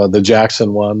the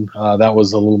Jackson one. That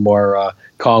was a little more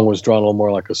Kong was drawn a little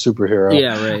more like a superhero.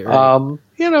 Yeah, right.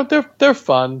 You know, they're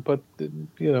fun, but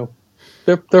you know,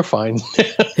 they're fine.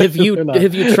 Have you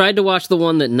tried to watch the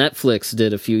one that Netflix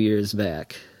did a few years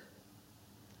back?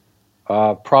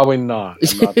 Probably not.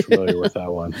 I'm not familiar with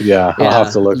that one. Yeah, I'll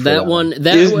have to look for that one.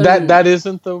 That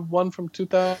isn't the one from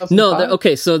 2000. No,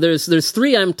 okay. So there's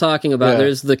three I'm talking about. Yeah.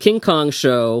 There's the King Kong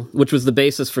show, which was the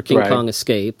basis for King Kong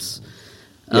Escapes.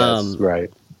 Yes, right.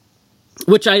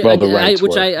 Which I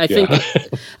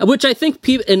think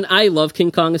people, and I love King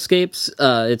Kong Escapes.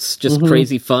 It's just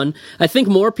crazy fun. I think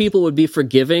more people would be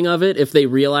forgiving of it if they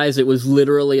realized it was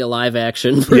literally a live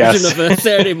action version of a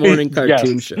Saturday morning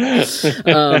cartoon show.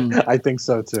 I think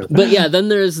so too. But yeah, then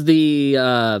there's the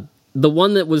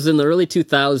one that was in the early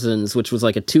 2000s, which was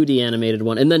like a 2D animated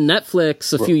one, and then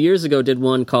Netflix a few years ago did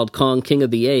one called Kong King of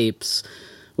the Apes,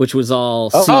 which was all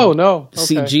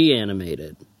CG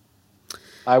animated.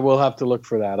 I will have to look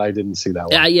for that. I didn't see that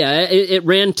one. Yeah, it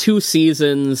ran 2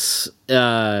 seasons.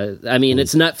 I mean,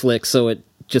 it's Netflix, so it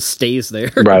just stays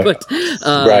there. Right. But,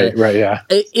 right, yeah.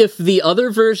 If the other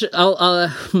version...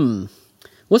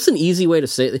 what's an easy way to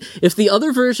say it? If the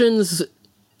other version's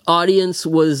audience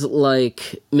was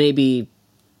like maybe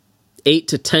 8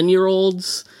 to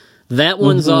 10-year-olds, that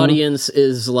one's audience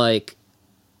is like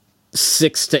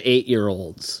 6 to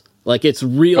 8-year-olds. Like, it's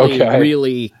really,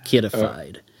 really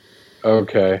kidified.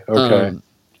 Okay. But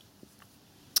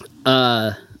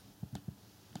have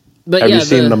you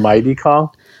seen the Mighty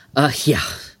Kong? Yeah.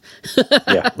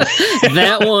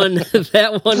 that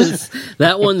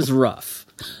one's rough.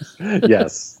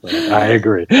 Yes, I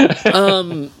agree.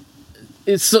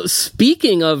 So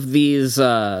speaking of these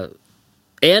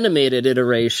animated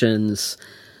iterations,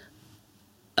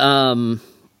 not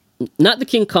the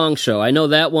King Kong show. I know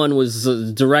that one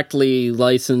was directly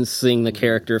licensing the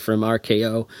character from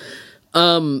RKO.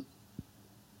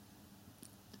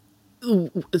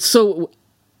 So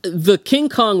the King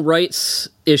Kong rights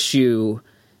issue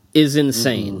is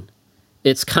insane.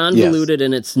 It's convoluted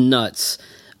and it's nuts.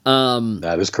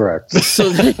 That is correct. So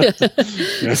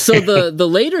the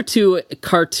later 2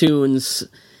 cartoons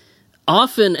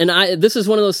often, and this is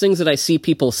one of those things that I see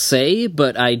people say,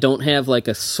 but I don't have like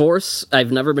a source.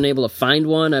 I've never been able to find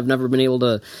one. I've never been able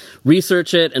to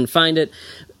research it and find it.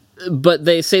 But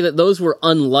they say that those were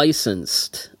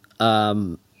unlicensed.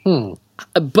 But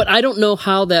I don't know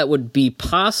how that would be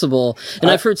possible.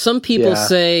 And I've heard some people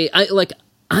say, I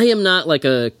am not like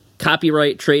a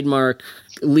copyright, trademark,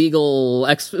 legal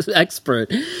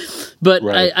expert, but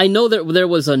I know that there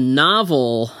was a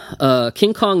novel,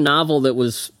 King Kong novel that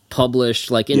was published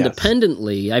like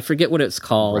independently. I forget what it's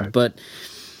called, but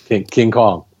King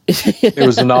Kong. It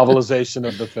was a novelization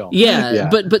of the film. Yeah.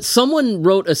 But someone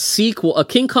wrote a sequel, a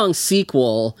King Kong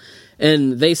sequel,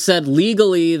 and they said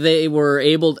legally they were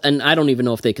able, and I don't even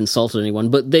know if they consulted anyone,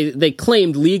 but they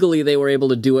claimed legally they were able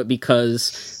to do it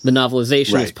because the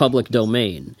novelization is public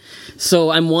domain.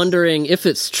 So I'm wondering if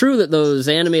it's true that those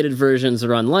animated versions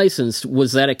are unlicensed.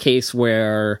 Was that a case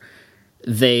where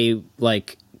they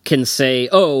like can say,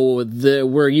 "Oh,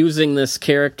 we're using this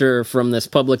character from this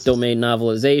public domain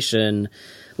novelization"?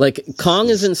 Like, Kong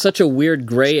is in such a weird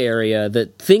gray area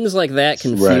that things like that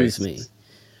confuse me.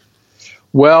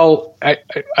 Well,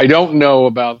 I don't know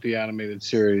about the animated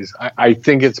series. I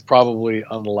think it's probably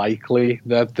unlikely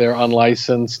that they're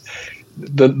unlicensed.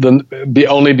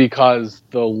 Only because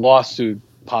the lawsuit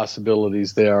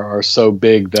possibilities there are so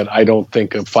big that I don't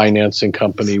think a financing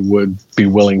company would be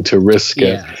willing to risk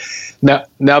it.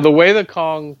 Now, the way the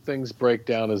Kong things break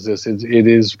down is this: it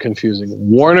is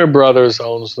confusing. Warner Brothers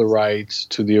owns the rights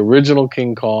to the original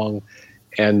King Kong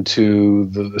and to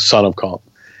the Son of Kong.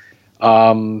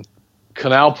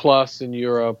 Canal Plus in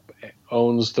Europe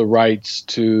owns the rights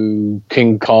to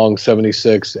King Kong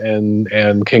 76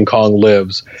 and King Kong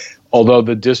Lives, although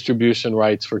the distribution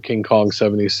rights for King Kong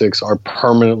 76 are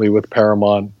permanently with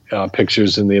Paramount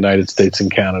Pictures in the United States and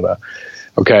Canada.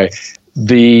 Okay.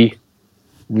 The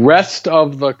rest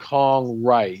of the Kong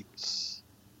rights,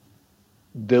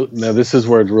 now this is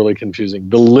where it's really confusing.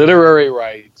 The literary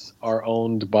rights are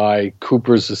owned by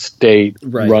Cooper's estate,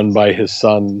 run by his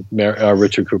son,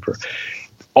 Richard Cooper.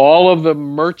 All of the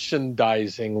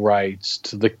merchandising rights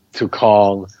to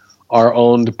Kong are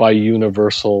owned by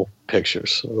Universal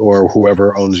Pictures, or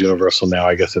whoever owns Universal now.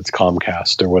 I guess it's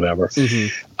Comcast or whatever.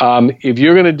 If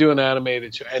you're going to do an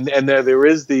animated show, and there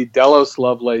is the Delos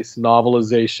Lovelace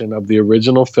novelization of the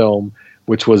original film,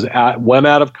 which went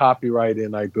out of copyright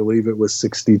in, I believe it was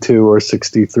 62 or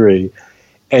 63,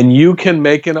 and you can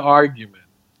make an argument.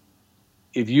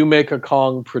 If you make a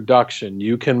Kong production,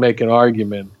 you can make an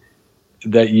argument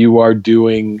that you are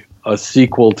doing a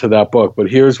sequel to that book. But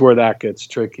here's where that gets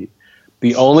tricky.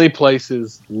 The only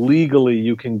places legally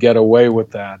you can get away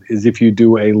with that is if you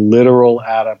do a literal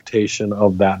adaptation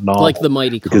of that novel. Like The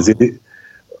Mighty Kong. Because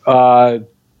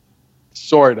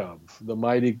sort of. The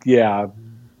Mighty, yeah.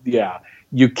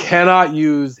 You cannot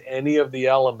use any of the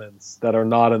elements that are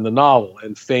not in the novel.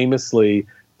 And famously,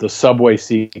 the subway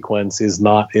sequence is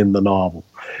not in the novel.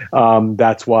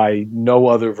 That's why no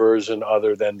other version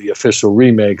other than the official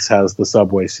remakes has the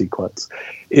subway sequence.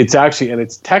 It's actually, and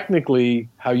it's technically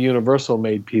how Universal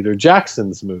made Peter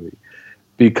Jackson's movie,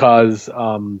 because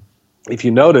if you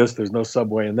notice, there's no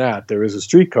subway in that. There is a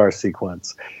streetcar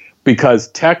sequence, because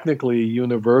technically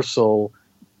Universal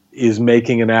is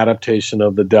making an adaptation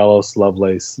of the Delos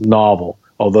Lovelace novel,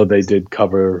 although they did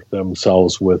cover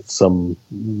themselves with some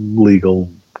legal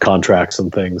contracts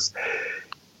and things.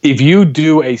 If you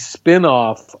do a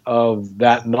spin-off of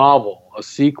that novel, a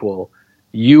sequel,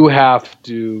 you have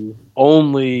to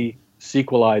only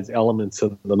sequelize elements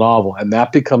of the novel, and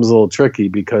that becomes a little tricky,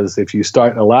 because if you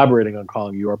start elaborating on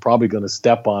Kong, you are probably going to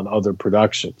step on other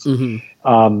productions.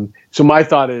 So my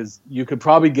thought is you could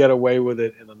probably get away with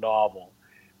it in a novel,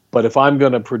 but if I'm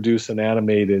going to produce an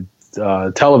animated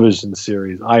television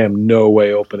series, I am no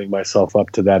way opening myself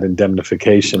up to that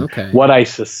indemnification. What I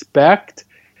suspect,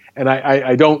 and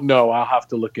I don't know, I'll have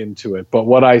to look into it, but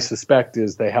what I suspect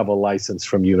is they have a license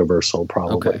from Universal,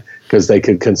 probably, because they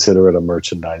could consider it a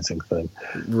merchandising thing.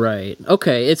 Right.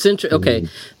 Okay. It's interesting. Okay.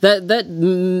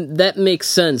 That makes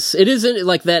sense. It isn't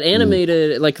like that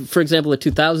animated, like, for example, the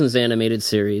 2000s animated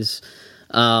series,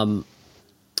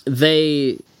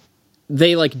 they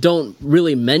like don't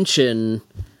really mention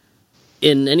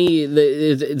in any,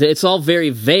 it's all very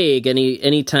vague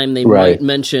anytime they might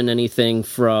mention anything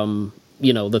from,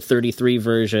 the 33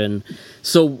 version.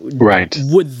 So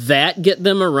would that get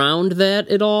them around that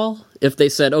at all? If they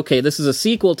said, okay, this is a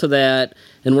sequel to that,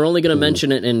 and we're only going to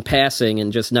mention it in passing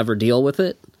and just never deal with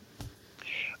it?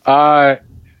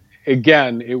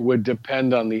 Again, it would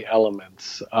depend on the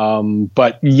elements.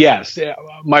 But yes,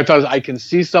 my thought is I can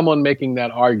see someone making that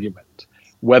argument.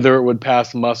 Whether it would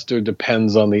pass muster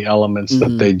depends on the elements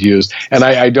that they'd use. And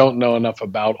I don't know enough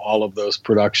about all of those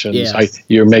productions. Yeah.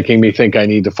 You're making me think I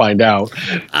need to find out.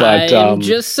 But, I'm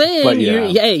just saying,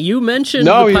 you mentioned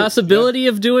the possibility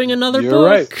of doing another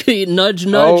book. Right. Nudge,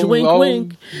 nudge, wink,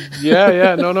 wink.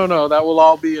 Yeah. No. That will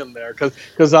all be in there.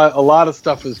 Because a lot of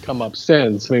stuff has come up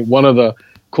since. I mean, one of the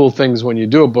cool things when you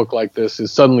do a book like this is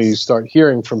suddenly you start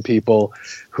hearing from people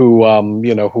who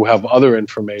who have other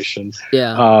information,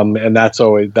 and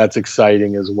that's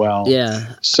exciting as well.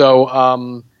 So I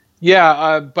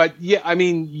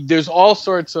mean, there's all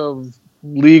sorts of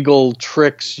legal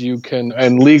tricks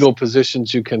and legal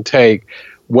positions you can take.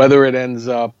 Whether it ends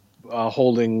up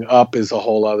holding up is a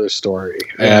whole other story,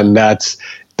 and that's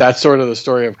sort of the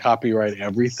story of copyright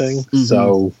everything.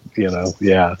 So,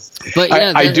 But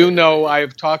I do know,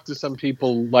 I've talked to some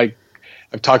people,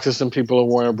 I've talked to some people at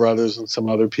Warner Brothers and some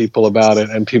other people about it,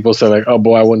 and people say, like, oh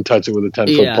boy, I wouldn't touch it with a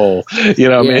 10-foot pole. I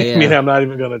mean, I'm not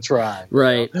even going to try.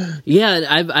 Right. Yeah,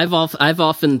 I've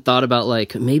often thought about,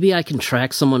 like, maybe I can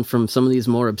track someone from some of these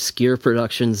more obscure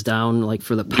productions down, like,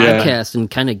 for the podcast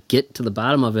and kind of get to the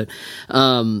bottom of it.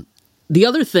 the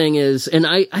other thing is, and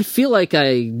I feel like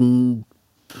I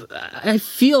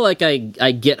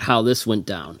get how this went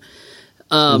down.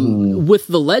 With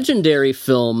the Legendary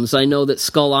films, I know that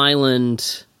Skull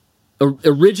Island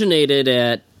originated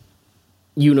at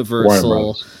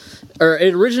Universal. Or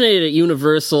it originated at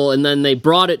Universal, and then they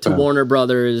brought it to Warner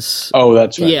Brothers. Oh,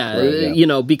 that's right. Yeah, right,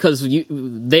 yeah. Because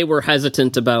they were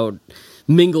hesitant about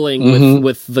mingling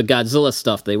with the Godzilla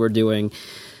stuff they were doing.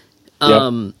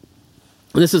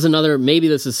 This is another, maybe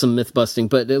this is some myth busting,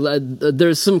 but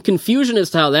there's some confusion as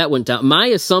to how that went down. My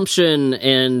assumption,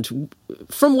 and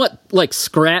from what like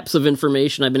scraps of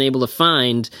information I've been able to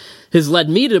find, has led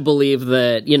me to believe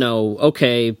that,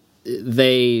 okay,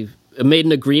 they made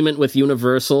an agreement with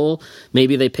Universal.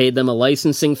 Maybe they paid them a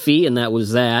licensing fee, and that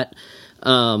was that.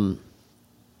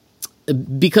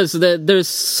 Because there's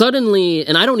suddenly,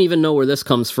 and I don't even know where this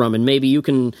comes from, and maybe you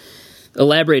can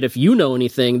elaborate if you know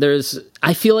anything.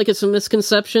 I feel like it's a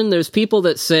misconception. There's people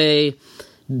that say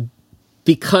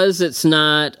because it's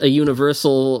not a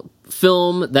Universal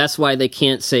film, that's why they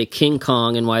can't say King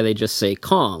Kong and why they just say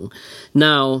Kong.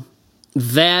 Now,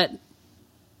 that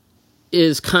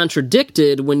is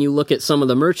contradicted when you look at some of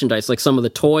the merchandise, like some of the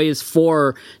toys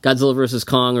for Godzilla vs.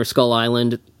 Kong or Skull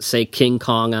Island say King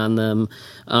Kong on them.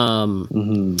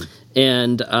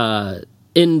 And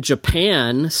in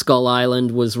Japan, Skull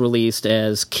Island was released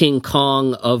as King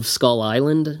Kong of Skull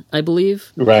Island, I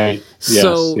believe. Right.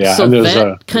 So, yes. so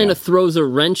that kind of throws a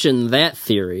wrench in that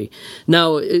theory.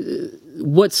 Now,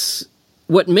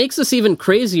 what makes this even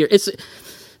crazier,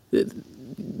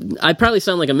 I probably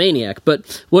sound like a maniac,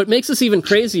 but what makes this even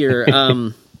crazier,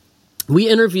 we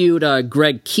interviewed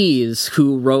Greg Keyes,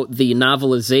 who wrote the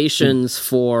novelizations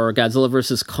for Godzilla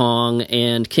vs. Kong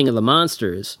and King of the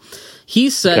Monsters. He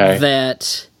said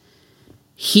that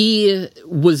he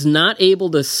was not able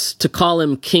to call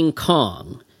him King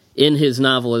Kong in his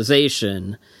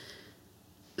novelization.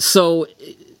 So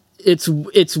it's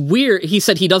weird. He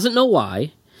said he doesn't know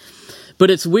why, but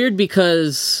it's weird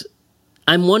because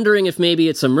I'm wondering if maybe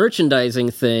it's a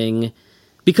merchandising thing,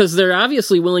 because they're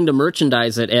obviously willing to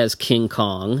merchandise it as King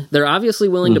Kong. They're obviously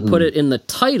willing to put it in the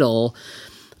title,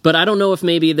 but I don't know if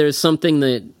maybe there's something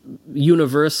that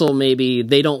Universal, maybe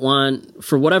they don't want,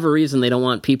 for whatever reason, they don't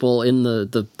want people in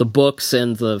the books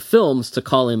and the films to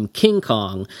call him King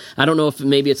Kong. I don't know if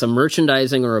maybe it's a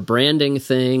merchandising or a branding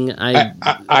thing. I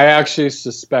actually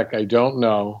suspect, I don't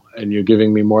know, and you're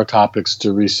giving me more topics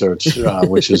to research,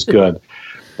 which is good.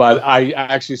 But I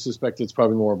actually suspect it's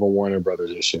probably more of a Warner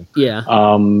Brothers issue.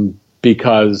 Yeah.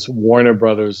 Because Warner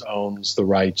Brothers owns the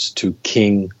rights to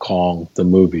King Kong, the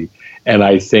movie. And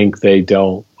I think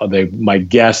my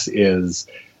guess is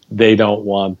they don't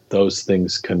want those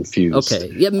things confused.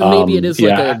 Okay. Yeah, maybe it is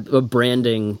like a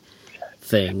branding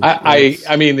thing. I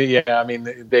mean,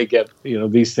 they get,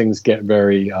 these things get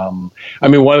very, one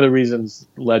of the reasons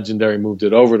Legendary moved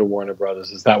it over to Warner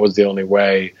Brothers is that was the only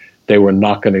way they were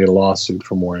not going to get a lawsuit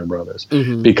from Warner Brothers.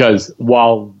 Because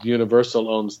while Universal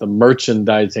owns the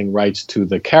merchandising rights to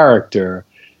the character,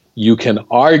 you can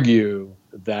argue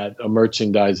that a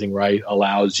merchandising right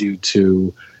allows you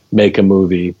to make a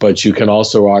movie, but you can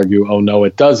also argue, oh no,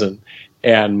 it doesn't.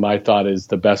 And my thought is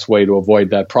the best way to avoid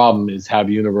that problem is have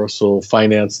Universal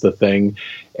finance the thing,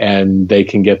 and they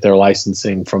can get their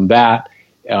licensing from that.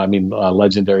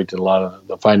 Legendary did a lot of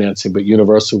the financing, but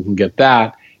Universal can get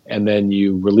that, and then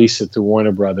you release it to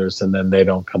Warner Brothers, and then they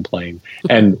don't complain.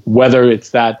 And whether it's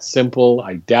that simple,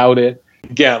 I doubt it.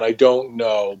 Again, I don't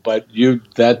know, but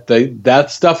that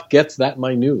stuff gets that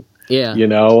minute. Yeah.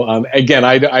 Again,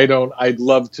 I'd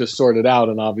love to sort it out.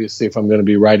 And obviously, if I'm going to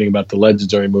be writing about the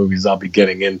Legendary movies, I'll be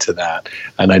getting into that.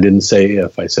 And I didn't say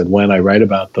if, I said when I write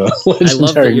about the Legendary movies. I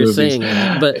love that you're saying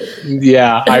that, but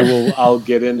yeah, I'll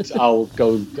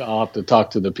have to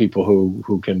talk to the people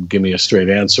who can give me a straight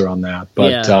answer on that.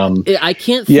 But I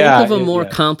can't think of a more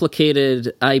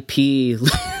complicated IP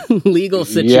legal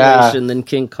situation than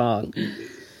King Kong.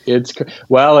 It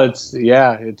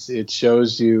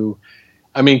shows you.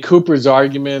 Cooper's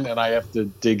argument, and I have to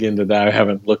dig into that. I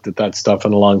haven't looked at that stuff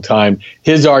in a long time.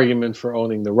 His argument for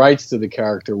owning the rights to the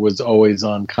character was always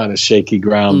on kind of shaky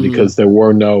ground because there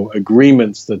were no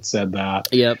agreements that said that.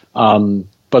 Yep.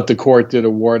 But the court did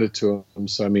award it to him,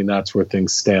 so that's where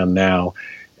things stand now.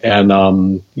 And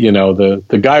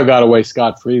the guy who got away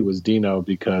scot-free was Dino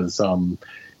because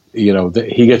he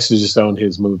gets to just own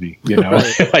his movie,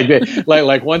 right.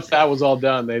 like once that was all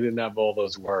done, they didn't have all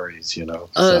those worries,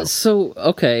 So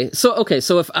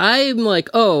if I'm like,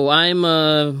 I'm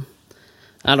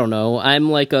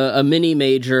like a mini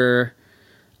major,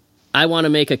 I want to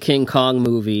make a King Kong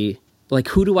movie. Like,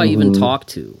 who do I even talk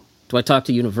to? Do I talk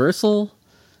to Universal?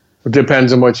 It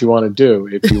depends on what you want to do.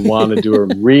 If you want to do a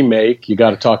remake, you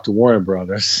got to talk to Warner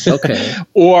Brothers. Okay.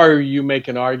 Or you make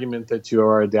an argument that you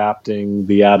are adapting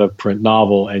the out-of-print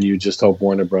novel, and you just hope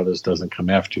Warner Brothers doesn't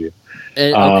come after you.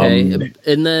 Okay.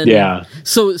 And then, yeah.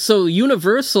 So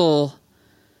Universal,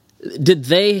 did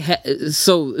they?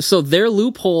 So their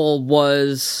loophole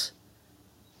was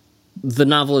the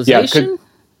novelization.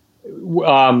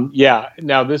 Yeah.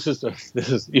 Now this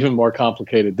is even more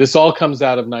complicated. This all comes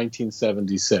out of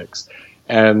 1976,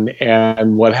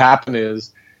 and what happened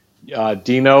is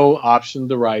Dino optioned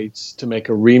the rights to make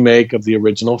a remake of the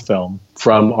original film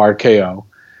from RKO,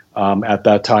 at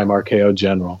that time RKO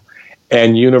General,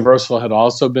 and Universal had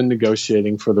also been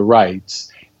negotiating for the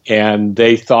rights, and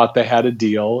they thought they had a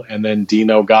deal, and then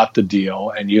Dino got the deal,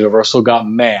 and Universal got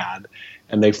mad,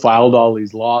 and they filed all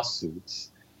these lawsuits,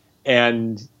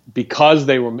 and because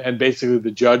they were, and basically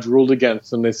the judge ruled against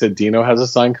them. They said, Dino has a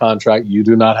signed contract. You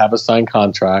do not have a signed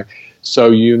contract. So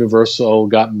Universal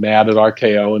got mad at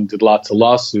RKO and did lots of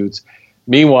lawsuits.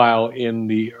 Meanwhile,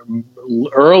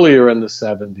 earlier in the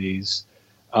 70s,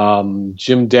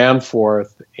 Jim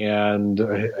Danforth and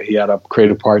he had a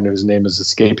creative partner whose name is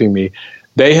escaping me.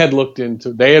 They had wanted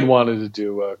to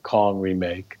do a Kong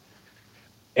remake.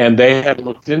 And they had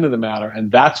looked into the matter, and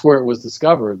that's where it was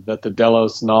discovered that the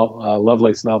Delos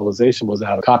Lovelace novelization was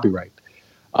out of copyright.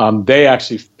 They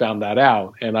actually found that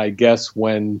out, and I guess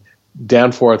when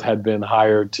Danforth had been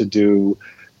hired to do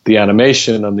the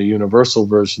animation on the Universal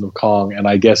version of Kong, and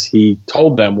I guess he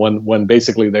told them when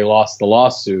basically they lost the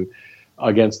lawsuit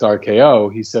against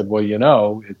RKO, he said, "Well,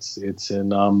 it's in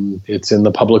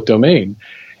the public domain,"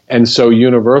 and so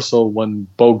Universal, when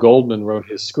Bo Goldman wrote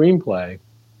his screenplay.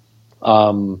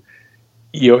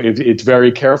 It's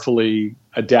very carefully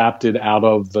adapted out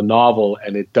of the novel,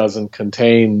 and it doesn't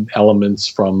contain elements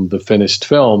from the finished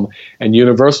film. And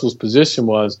Universal's position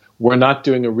was, we're not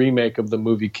doing a remake of the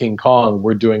movie King Kong.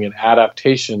 We're doing an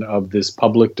adaptation of this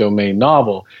public domain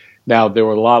novel. Now, there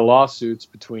were a lot of lawsuits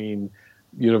between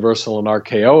Universal and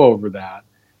RKO over that.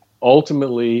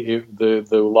 Ultimately, the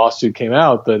lawsuit came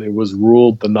out that it was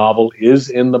ruled the novel is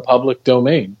in the public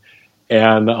domain.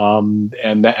 And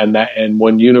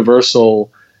when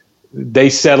Universal, they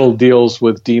settled deals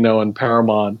with Dino and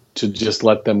Paramount to just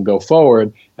let them go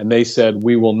forward, and they said,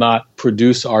 we will not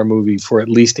produce our movie for at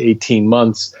least 18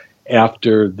 months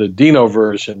after the Dino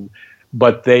version,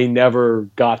 but they never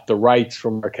got the rights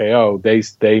from RKO.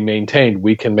 They maintained,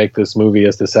 we can make this movie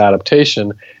as this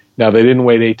adaptation. Now, they didn't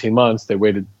wait 18 months, they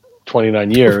waited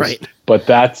 29 years, right. But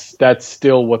that's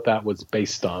still what that was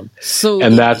based on.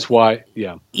 And that's why,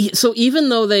 yeah. So even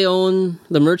though they own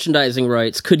the merchandising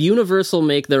rights, could Universal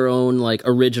make their own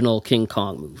original King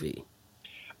Kong movie?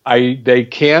 They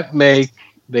can't make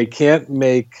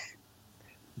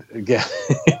again.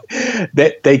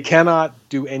 They cannot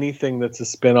do anything that's a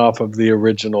spin-off of the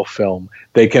original film.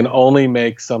 They can only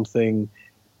make something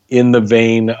in the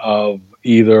vein of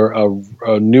either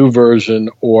a new version,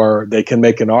 or they can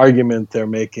make an argument they're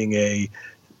making a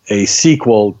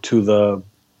sequel to the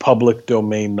public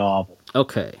domain novel.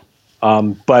 Okay.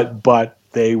 But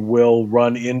they will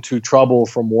run into trouble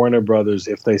from Warner Brothers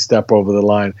if they step over the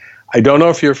line. I don't know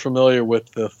if you're familiar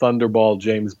with the Thunderball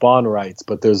James Bond rights,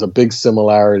 but there's a big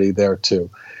similarity there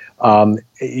too.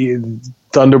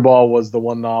 Thunderball was the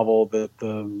one novel that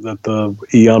the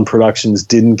Eon Productions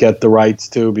didn't get the rights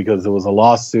to because there was a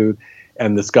lawsuit.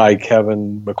 And this guy,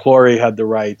 Kevin McClory, had the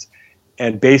rights.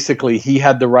 And basically, he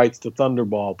had the rights to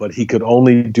Thunderball, but he could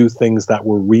only do things that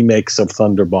were remakes of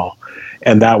Thunderball.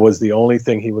 And that was the only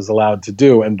thing he was allowed to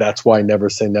do. And that's why Never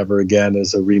Say Never Again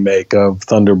is a remake of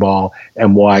Thunderball.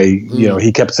 And why,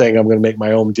 he kept saying, I'm going to make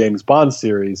my own James Bond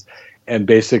series. And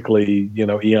basically,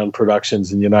 Eon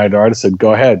Productions and United Artists said,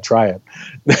 go ahead, try it,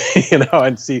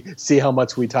 and see how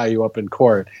much we tie you up in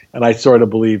court. And I sort of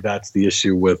believe that's the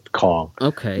issue with Kong.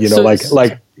 Okay.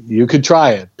 Like you could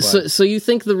try it. But. So you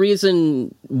think the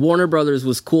reason Warner Brothers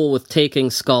was cool with taking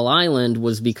Skull Island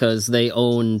was because they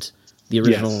owned the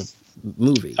original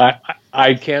movie?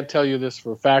 I can't tell you this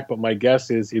for a fact, but my guess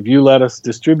is if you let us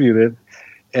distribute it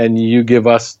and you give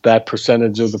us that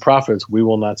percentage of the profits, we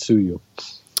will not sue you.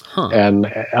 Huh. And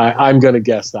I'm going to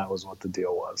guess that was what the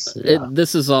deal was. Yeah.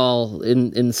 This is all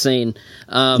insane.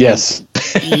 Yes.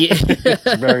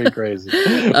 It's very crazy.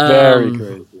 Very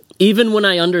crazy. Even when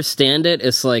I understand it,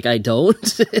 it's like I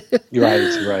don't.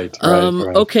 Right.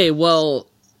 Okay, well,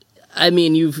 I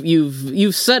mean,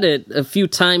 you've said it a few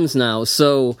times now,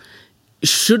 so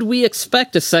should we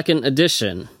expect a second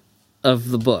edition of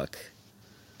the book?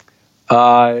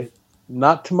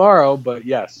 Not tomorrow, but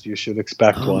yes, you should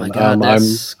expect one. Oh my God,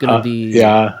 that's gonna be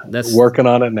that's working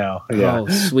on it now. Yeah. Oh,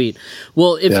 sweet.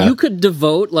 Well, if you could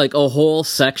devote like a whole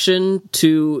section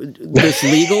to this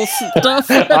legal stuff,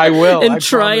 I will, and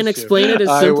try and explain it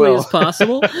as simply as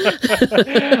possible.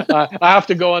 I have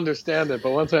to go understand it,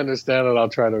 but once I understand it, I'll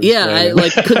try to.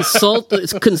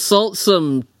 Consult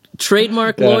some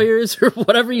trademark lawyers or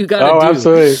whatever you got to do. Oh,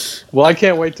 absolutely. Well, I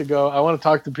can't wait to go. I want to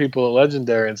talk to people at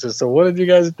Legendary and say, so what did you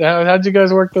guys, how'd you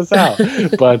guys work this out?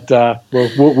 But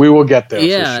we will get there.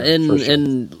 Yeah. For sure.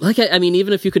 And like, I mean,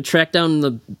 even if you could track down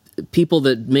the people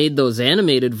that made those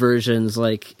animated versions,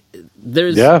 like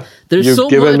there's so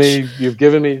much. You've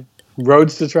given me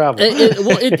roads to travel.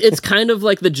 It's kind of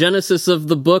like the genesis of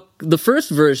the book. The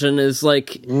first version is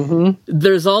like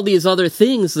there's all these other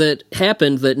things that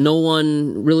happened that no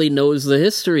one really knows the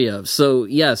history of. So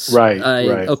yes, right.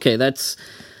 Okay, that's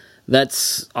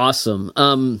awesome.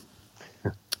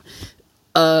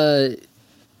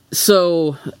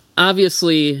 So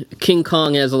obviously King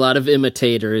Kong has a lot of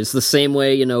imitators. The same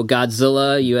way,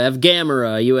 Godzilla, you have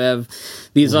Gamera, you have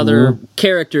these other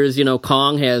characters,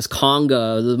 Kong has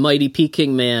Konga, the mighty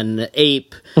Peking Man,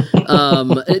 Ape. Are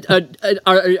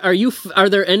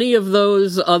there any of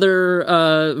those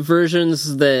other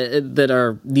versions that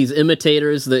are these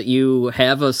imitators that you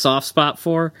have a soft spot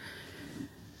for?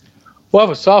 Well, I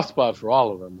have a soft spot for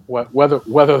all of them. Whether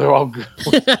they're all good,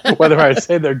 whether I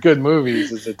say they're good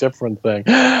movies is a different thing.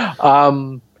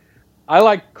 I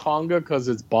like Konga because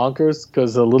it's bonkers,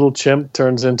 because a little chimp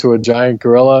turns into a giant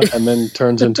gorilla and then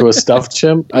turns into a stuffed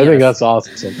chimp. I think that's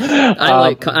awesome. I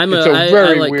like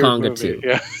Konga too.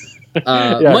 Yeah.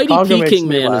 Mighty Konga Peking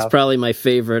Man is probably my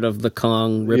favorite of the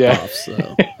Kong ripoffs.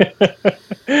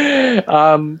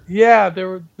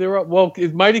 There were. Well,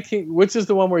 is Mighty King? Which is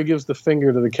the one where he gives the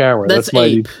finger to the camera? That's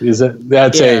Mighty. Ape. Is it?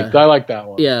 That's Ape. I like that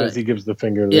one. Yeah, because he gives the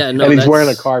finger. And he's wearing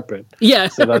a carpet. Yeah,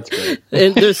 so that's great.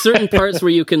 And there's certain parts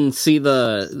where you can see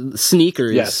the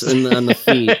sneakers on the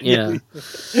feet. Yeah.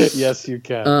 Yes, you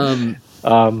can.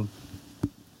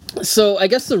 So I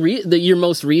guess your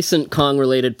most recent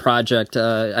Kong-related project,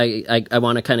 I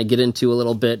want to kind of get into a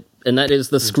little bit, and that is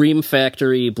the Scream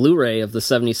Factory Blu-ray of the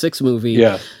 '76 movie.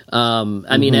 Yeah.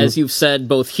 I mean, as you've said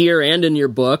both here and in your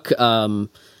book, the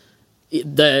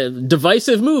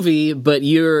divisive movie, but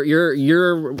you're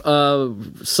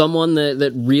someone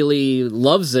that really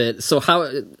loves it. So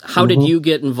how did you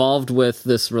get involved with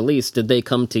this release? Did they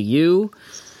come to you?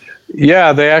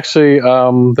 Yeah, they actually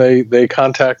they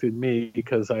contacted me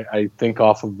because I think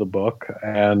off of the book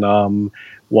and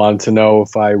wanted to know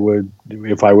if I would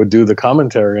do the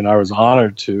commentary, and I was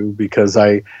honored to, because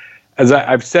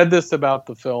I've said this about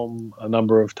the film a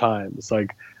number of times.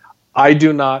 Like, I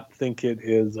do not think it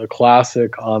is a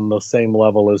classic on the same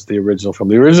level as the original film.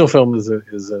 The original film is an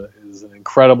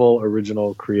incredible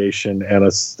original creation and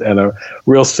a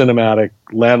real cinematic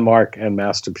landmark and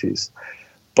masterpiece.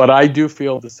 But I do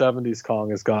feel the 70s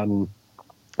Kong has gotten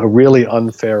a really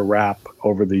unfair rap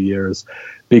over the years,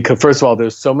 because first of all,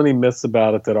 there's so many myths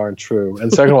about it that aren't true.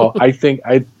 And second of all, it's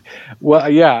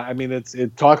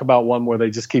talk about one where they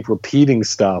just keep repeating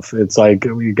stuff. It's like,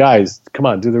 you guys, come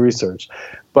on, do the research.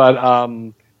 But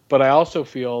I also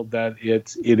feel that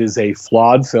it is a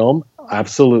flawed film.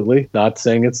 Absolutely. Not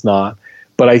saying it's not,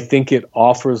 but I think it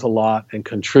offers a lot and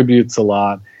contributes a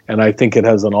lot. And I think it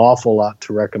has an awful lot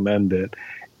to recommend it.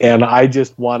 And I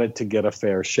just wanted to get a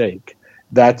fair shake.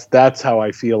 That's how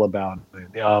I feel about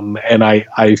it. And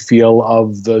I feel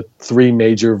of the three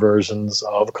major versions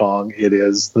of Kong, it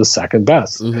is the second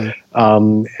best. So I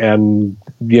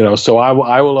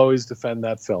will always defend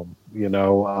that film,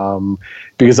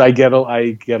 because I get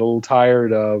a little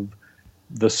tired of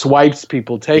the swipes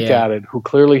people take at it who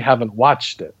clearly haven't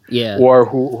watched it, or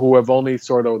who have only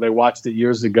they watched it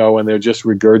years ago and they're just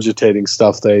regurgitating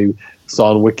stuff they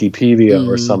saw on Wikipedia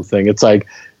or something. It's like,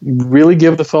 really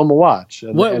give the film a watch.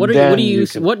 What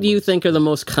do you think are the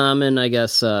most common, I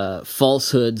guess,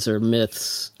 falsehoods or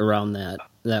myths around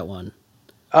that one?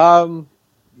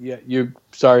 You're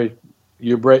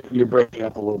breaking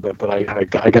up a little bit, but I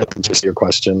got the gist of your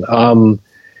question.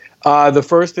 The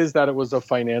first is that it was a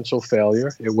financial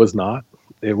failure. It was not.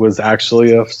 It was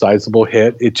actually a sizable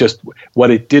hit.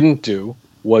 What it didn't do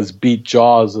was beat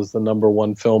Jaws as the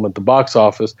 #1 film at the box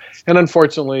office. And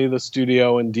unfortunately, the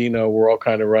studio and Dino were all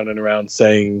kind of running around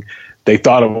saying they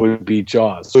thought it would beat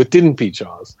Jaws. So it didn't beat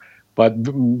Jaws. But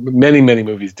many, many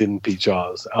movies didn't beat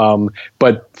Jaws.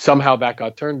 But somehow that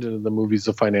got turned into the movie's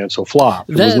a financial flop.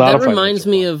 That reminds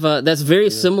me of, that's very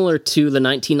similar to the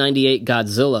 1998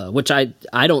 Godzilla, which I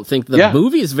don't think the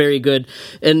movie is very good.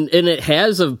 And it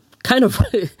has a kind of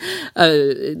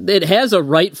it has a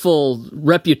rightful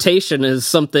reputation as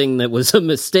something that was a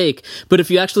mistake. But if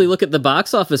you actually look at the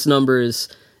box office numbers,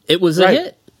 it was a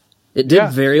hit. It did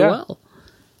very well.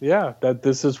 Yeah, that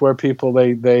this is where people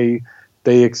they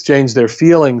exchange their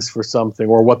feelings for something,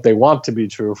 or what they want to be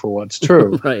true for what's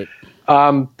true. Right.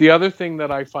 The other thing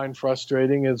that I find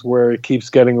frustrating is where it keeps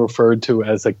getting referred to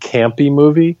as a campy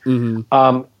movie.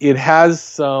 Mm-hmm. It has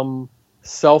some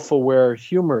self-aware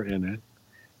humor in it,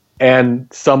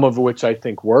 and some of which I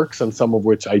think works and some of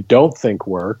which I don't think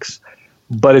works,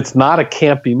 but it's not a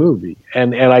campy movie.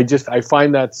 And I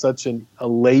find that such a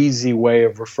lazy way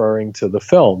of referring to the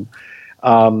film.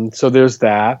 So there's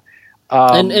that.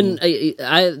 And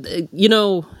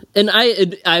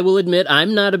I will admit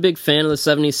I'm not a big fan of the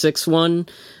 76 one.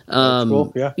 That's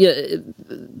cool. Yeah.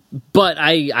 But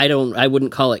I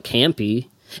wouldn't call it campy.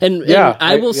 And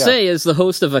I will say, as the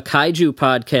host of a kaiju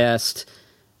podcast,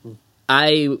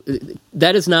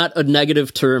 that is not a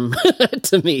negative term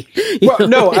to me.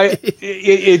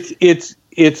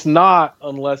 It's not,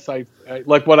 unless I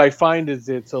like, what I find is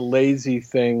it's a lazy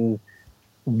thing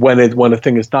when a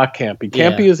thing is not campy.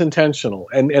 Campy is intentional,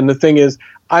 and the thing is,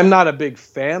 I'm not a big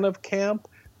fan of camp,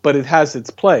 but it has its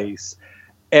place.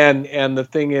 And the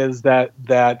thing is that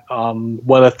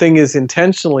when a thing is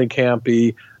intentionally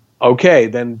campy, okay,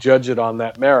 then judge it on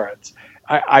that merit.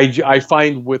 I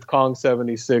find with Kong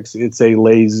 76, it's a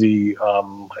lazy,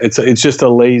 it's just a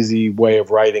lazy way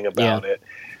of writing about it.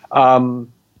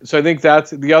 So I think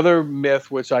that's the other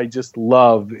myth, which I just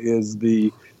love, is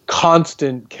the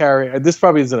constant carry. This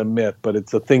probably isn't a myth, but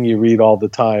it's a thing you read all the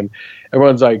time.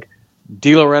 Everyone's like,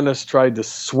 De Laurentiis tried to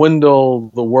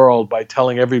swindle the world by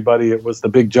telling everybody it was the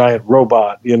big giant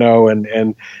robot,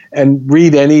 and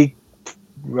read any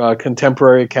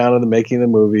contemporary account of the making of the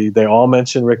movie. They all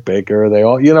mention Rick Baker. They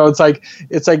all, it's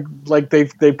like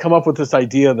they've come up with this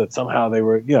idea that somehow they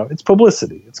were, it's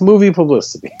publicity. It's movie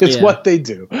publicity. It's what they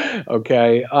do.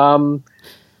 Okay.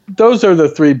 Those are the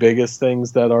three biggest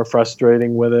things that are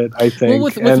frustrating with it, I think.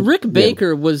 Well, with Rick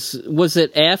Baker, was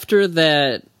it after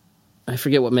that? I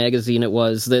forget what magazine it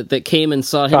was that came and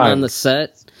saw him on the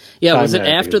set. Yeah, Time was it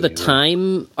after the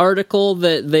Time article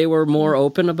that they were more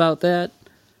open about that?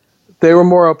 They were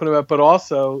more open about it, but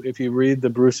also if you read the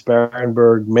Bruce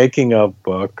Barenberg making of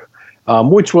book,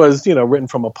 which was written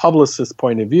from a publicist's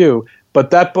point of view,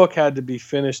 but that book had to be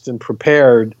finished and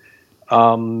prepared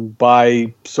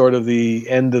by sort of the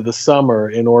end of the summer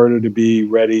in order to be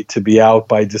ready to be out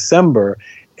by December.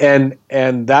 And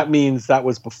that means that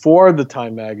was before the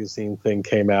Time magazine thing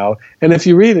came out. And if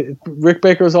you read it, Rick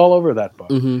Baker's all over that book.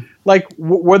 Mm-hmm. Like,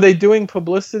 were they doing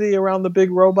publicity around the big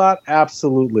robot?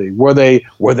 Absolutely. Were they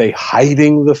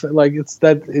hiding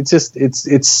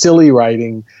it's silly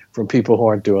writing from people who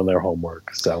aren't doing their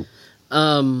homework. So,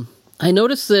 I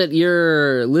noticed that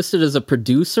you're listed as a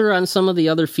producer on some of the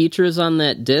other features on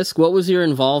that disc. What was your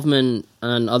involvement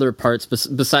on other parts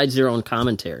besides your own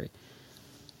commentary?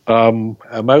 Am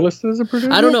I listed as a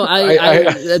producer? I don't know.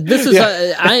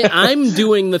 I'm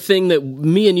doing the thing that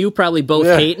me and you probably both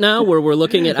hate now, where we're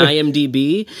looking at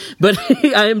IMDb, but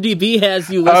IMDb has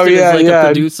you listed as a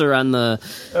producer on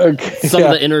some of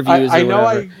the interviews. I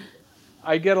know.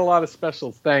 I get a lot of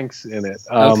special thanks in it.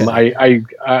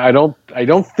 I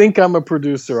don't think I'm a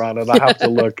producer on it. I have to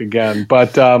look again,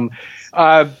 but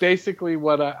basically,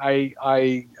 what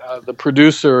the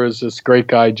producer is this great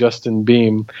guy, Justin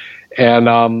Beam. And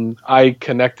I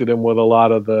connected him with a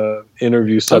lot of the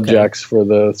interview subjects for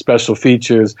the special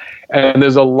features. And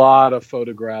there's a lot of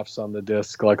photographs on the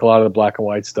disc. Like, a lot of the black and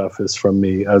white stuff is from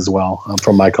me as well,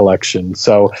 from my collection.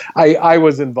 So I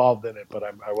was involved in it, but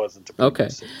I wasn't a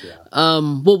producer. Okay. Yeah.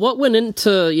 Well, what went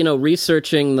into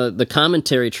researching the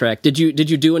commentary track? Did you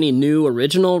do any new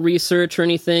original research or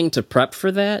anything to prep for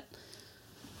that?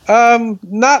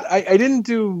 I didn't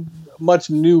do much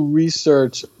new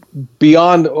research.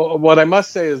 Beyond what I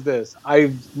must say is this: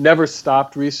 I've never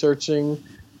stopped researching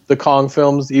the Kong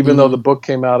films, even though the book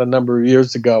came out a number of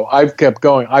years ago. I've kept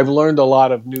going. I've learned a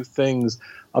lot of new things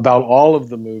about all of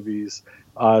the movies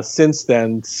since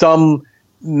then. Some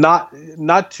not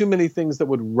too many things that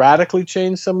would radically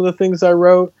change some of the things I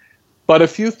wrote, but a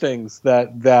few things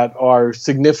that are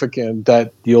significant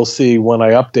that you'll see when I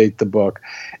update the book.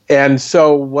 And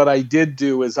so what I did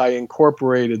do is I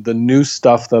incorporated the new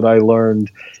stuff that I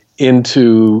learned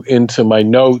into my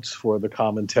notes for the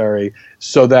commentary,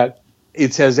 so that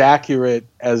it's as accurate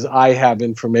as I have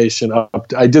information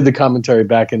I did the commentary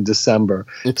back in December.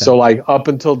 Okay. So like up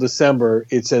until December,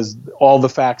 it says all the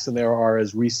facts in there are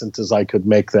as recent as I could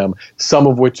make them, some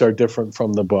of which are different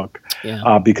from the book,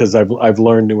 because I've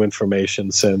learned new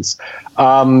information since.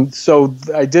 So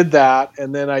I did that.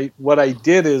 And then what I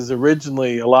did is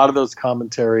originally a lot of those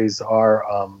commentaries are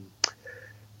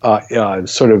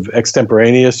sort of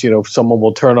extemporaneous. Someone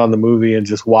will turn on the movie and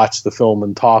just watch the film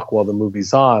and talk while the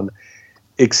movie's on.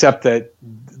 Except that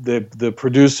the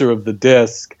producer of the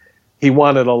disc, he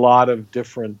wanted a lot of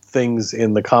different things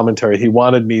in the commentary. He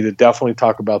wanted me to definitely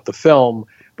talk about the film,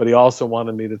 but he also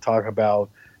wanted me to talk about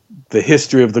the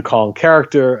history of the Kong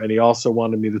character, and he also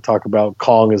wanted me to talk about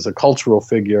Kong as a cultural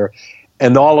figure.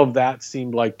 And all of that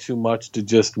seemed like too much to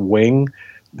just wing.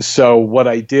 So what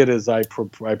I did is I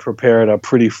prepared a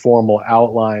pretty formal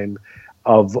outline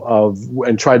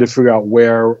and try to figure out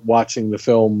where, watching the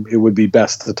film, it would be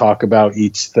best to talk about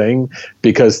each thing,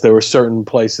 because there were certain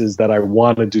places that I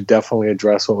wanted to definitely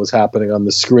address what was happening on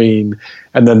the screen,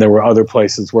 and then there were other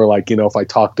places where, like, if I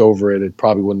talked over it, it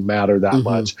probably wouldn't matter that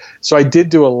much. So I did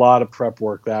do a lot of prep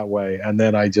work that way, and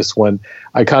then I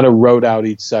kind of wrote out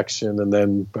each section, and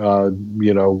then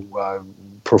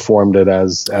performed it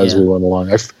as we went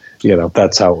along.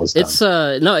 That's how it was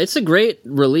done. It's a great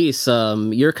release.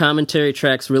 Your commentary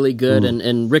track's really good,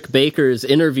 and Rick Baker's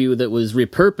interview that was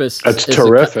repurposed. It's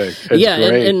terrific. It's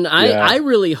great. And I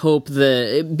really hope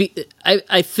that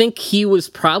I think he was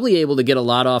probably able to get a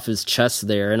lot off his chest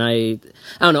there, and I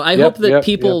don't know. I hope that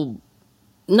people.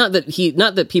 Not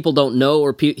that people don't know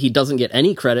or he doesn't get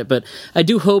any credit, but I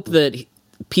do hope that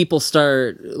people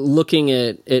start looking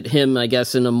at him, I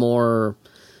guess, in a more,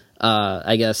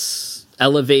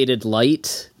 elevated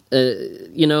light,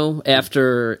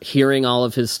 after hearing all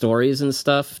of his stories and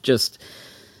stuff. Just,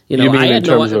 you mean I had in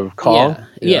terms of Kong?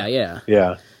 Yeah.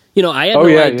 I had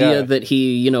no idea that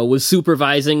he, was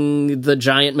supervising the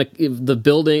giant, the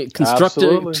building,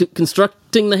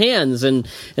 constructing the hands and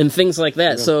things like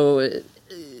that. Yeah. So,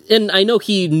 and I know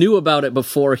he knew about it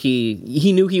before he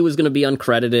knew he was going to be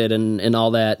uncredited and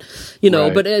all that,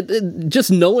 right. But just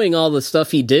knowing all the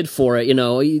stuff he did for it,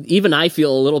 even I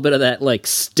feel a little bit of that like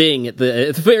sting at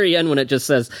the very end when it just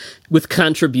says with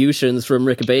contributions from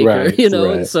Rick Baker, right,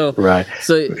 and so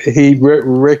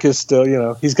Rick is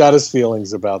still, he's got his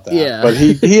feelings about that, but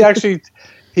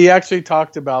he actually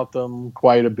talked about them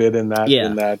quite a bit in that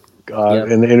in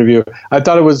the interview. I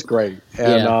thought it was great,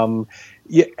 and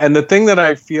and the thing that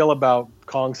I feel about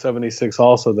Kong 76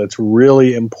 also that's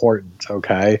really important,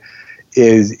 okay,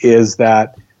 is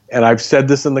that, and I've said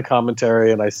this in the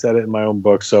commentary and I said it in my own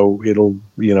book, so it'll,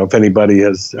 if anybody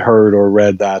has heard or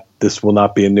read that, this will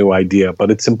not be a new idea, but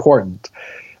it's important.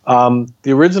 The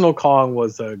original Kong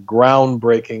was a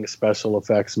groundbreaking special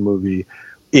effects movie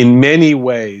in many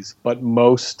ways, but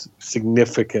most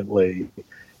significantly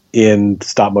in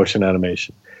stop motion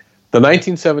animation. The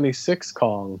 1976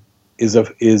 Kong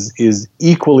is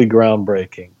equally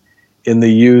groundbreaking in the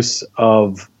use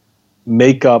of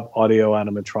makeup audio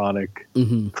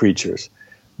animatronic creatures.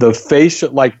 The facial,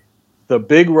 like the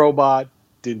big robot,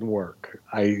 didn't work.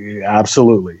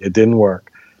 It didn't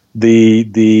work.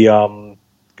 The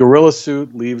gorilla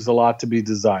suit leaves a lot to be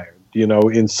desired.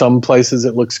 In some places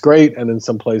it looks great, and in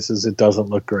some places it doesn't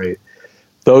look great.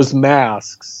 Those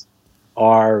masks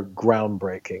are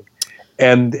groundbreaking.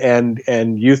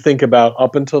 And you think about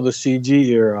up until the CG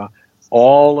era,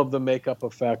 all of the makeup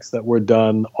effects that were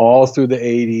done all through the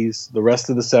 80s, the rest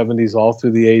of the 70s, all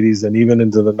through the 80s, and even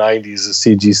into the 90s as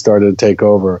CG started to take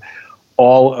over,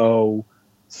 all owe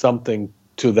something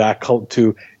to that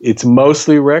to it's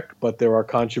mostly Rick, but there are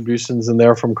contributions in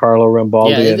there from Carlo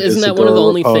Rambaldi. Yeah, isn't that one of the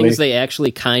only things they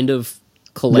actually kind of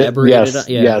collaborated on?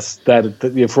 Yes,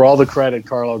 that for all the credit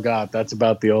Carlo got, that's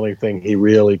about the only thing he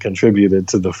really contributed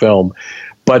to the film.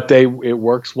 But it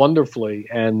works wonderfully,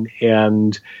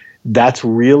 and that's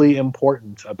really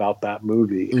important about that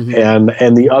movie.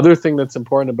 And the other thing that's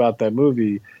important about that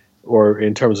movie, or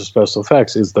in terms of special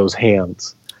effects, is those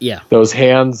hands. Yeah, those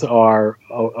hands are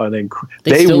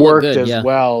they worked good, as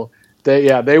well.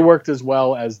 They worked as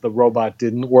well as the robot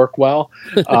didn't work well.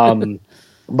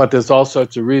 But there's all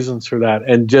sorts of reasons for that.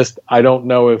 And just, I don't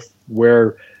know if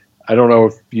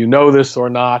you know this or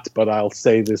not, but I'll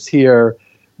say this here.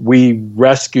 We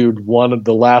rescued one of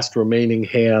the last remaining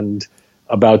hand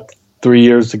about 3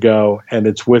 years ago, and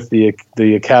it's with the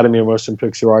Academy of Motion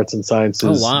Picture Arts and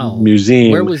Sciences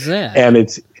Museum. Where was that? And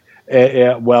it's,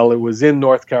 it was in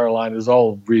North Carolina. There's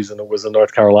all reason it was in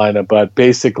North Carolina, but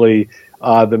basically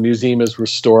the museum is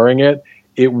restoring it.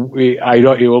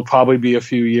 It will probably be a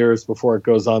few years before it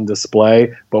goes on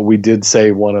display, but we did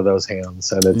save one of those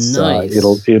hands, and it's nice.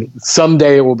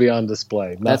 Someday it will be on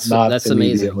display. Not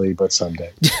immediately, amazing. But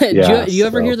someday. Do you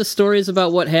ever hear the stories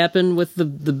about what happened with the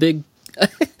big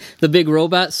the big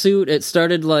robot suit? It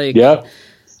started like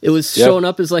it was showing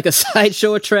up as like a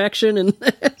sideshow attraction in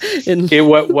third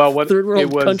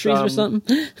world countries or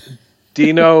something.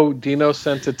 Dino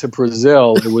sent it to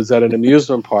Brazil. It was at an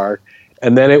amusement park,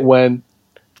 and then it went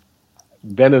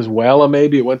Venezuela.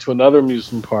 Maybe it went to another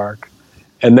amusement park,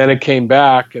 and then it came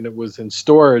back, and it was in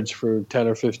storage for 10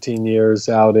 or 15 years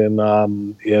out in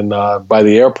by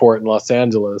the airport in Los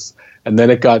Angeles. And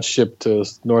then it got shipped to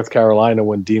North Carolina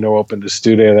when Dino opened a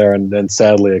studio there, and then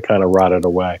sadly it kind of rotted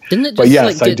away. Didn't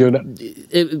it? I do know.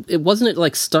 It wasn't it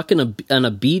like stuck on a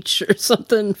beach or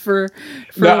something for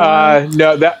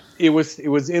no, that it was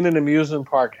in an amusement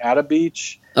park at a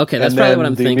beach. Okay, that's probably what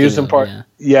I'm thinking. Amusement park,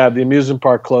 the amusement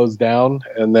park closed down,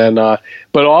 and then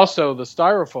but also the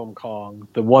styrofoam Kong,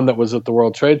 the one that was at the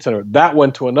World Trade Center, that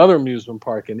went to another amusement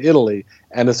park in Italy,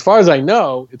 and as far as I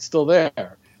know, it's still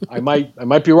there. I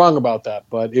might be wrong about that,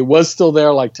 but it was still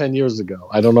there like 10 years ago.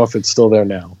 I don't know if it's still there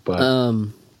now. But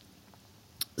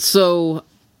so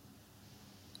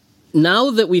now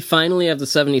that we finally have the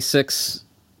 76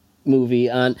 movie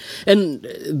on, and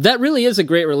that really is a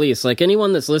great release. Like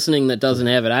anyone that's listening that doesn't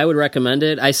have it, I would recommend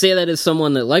it. I say that as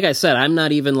someone that, like I said, I'm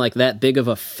not even like that big of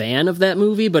a fan of that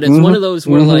movie, but it's one of those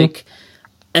where like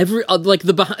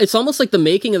it's almost like the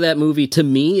making of that movie to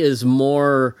me is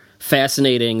more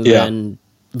fascinating than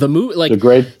the movie. Like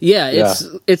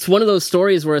it's one of those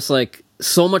stories where it's like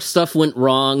so much stuff went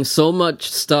wrong, so much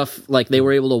stuff like they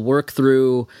were able to work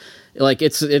through. Like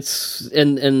it's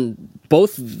and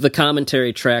both the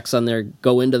commentary tracks on there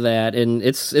go into that, and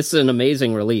it's an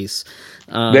amazing release.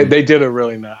 They did a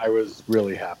really nice. I was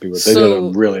really happy with. They did a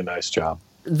really nice job.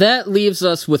 That leaves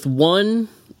us with one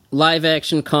live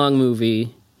action Kong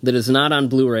movie that is not on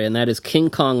Blu-ray, and that is King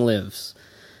Kong Lives.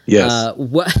 Yes.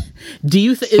 What do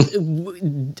you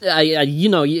think? I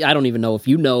don't even know if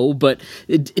you know, but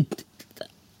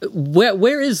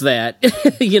where is that?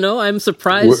 I'm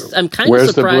surprised. I'm kind of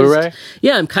surprised. The Blu-ray?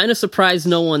 Yeah, I'm kind of surprised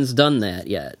no one's done that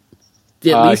yet.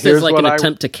 At least as like an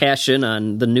attempt to cash in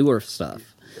on the newer stuff.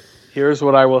 Here's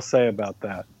what I will say about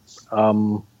that.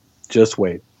 Just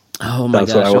wait. Oh my gosh!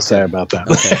 That's what I will say about that.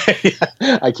 Okay.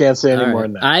 I can't say any more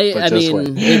than that. I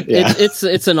mean,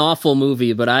 it's an awful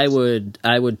movie, but I would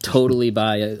totally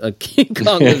buy a King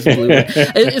Kong Lives Blu-ray.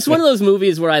 It's one of those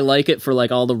movies where I like it for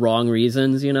like all the wrong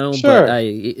reasons, Sure.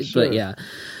 But yeah.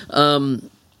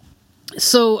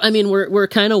 So I mean, we're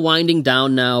kind of winding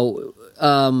down now.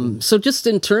 So just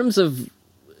in terms of,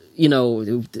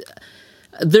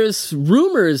 there's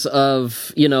rumors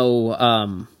of,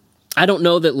 I don't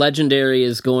know that Legendary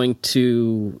is going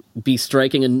to be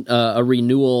striking a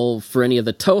renewal for any of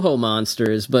the Toho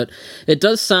monsters, but it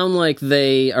does sound like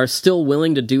they are still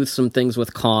willing to do some things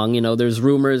with Kong. There's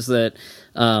rumors that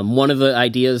one of the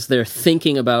ideas they're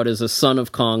thinking about is a Son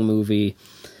of Kong movie.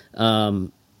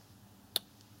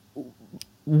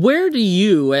 Where do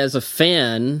you, as a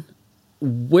fan,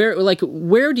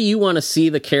 where do you want to see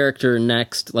the character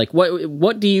next? Like,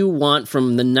 what do you want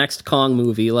from the next Kong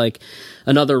movie? Like,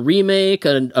 another remake,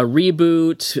 a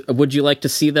reboot? Would you like to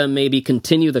see them maybe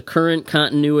continue the current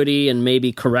continuity and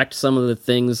maybe correct some of the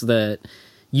things that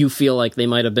you feel like they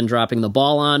might have been dropping the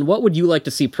ball on? What would you like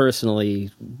to see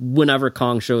personally whenever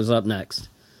Kong shows up next?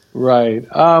 Right.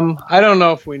 I don't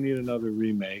know if we need another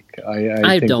remake.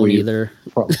 I think don't either.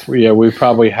 We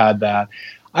probably had that.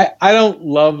 I don't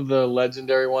love the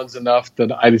Legendary ones enough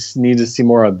that I just need to see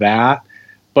more of that.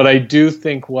 But I do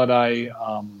think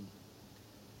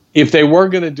if they were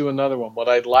going to do another one, what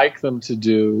I'd like them to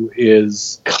do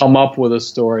is come up with a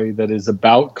story that is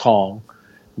about Kong,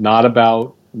 not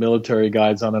about military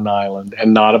guys on an island,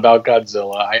 and not about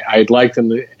Godzilla. I'd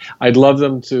love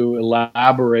them to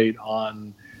elaborate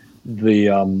on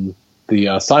the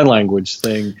sign language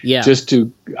thing. Yeah.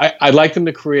 I'd like them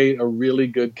to create a really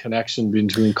good connection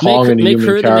between Kong and a human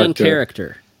character. Make her the main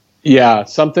character. Yeah,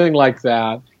 something like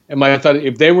that. And my thought,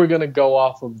 if they were going to go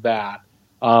off of that,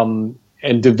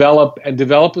 and develop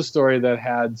a story that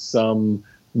had some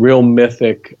real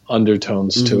mythic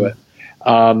undertones to it,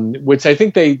 which I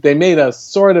think they made a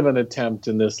sort of an attempt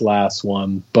in this last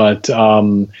one, but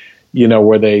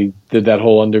where they did that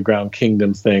whole underground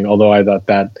kingdom thing. Although I thought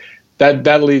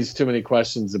that leaves too many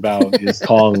questions about is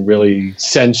Kong really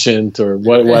sentient or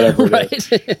whatever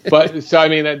it is. But so I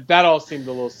mean that all seemed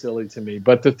a little silly to me.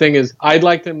 But the thing is, I'd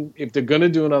like them, if they're going to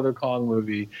do another Kong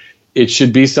movie, it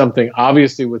should be something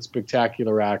obviously with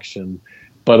spectacular action,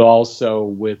 but also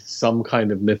with some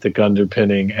kind of mythic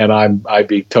underpinning. And I'd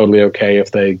be totally okay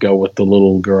if they go with the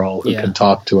little girl who can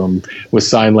talk to him with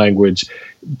sign language.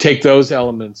 Take those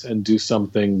elements and do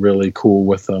something really cool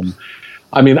with them.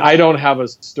 I mean, I don't have a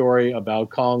story about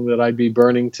Kong that I'd be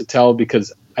burning to tell,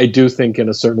 because I do think in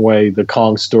a certain way the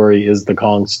Kong story is the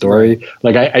Kong story.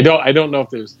 Like I don't know if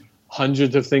there's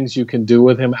hundreds of things you can do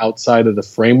with him outside of the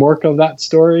framework of that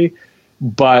story,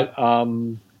 but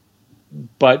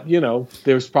you know,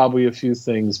 there's probably a few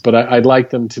things, but I'd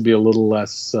like them to be a little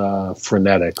less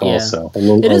frenetic. Also,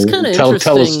 it is kind of interesting.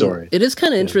 Tell a story. It is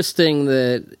kind of interesting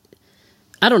that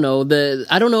I don't know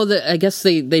that I guess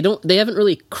they haven't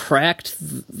really cracked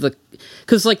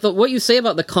because like what you say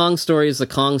about the Kong story is the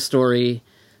Kong story.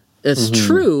 It's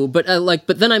true, but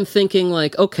but then I'm thinking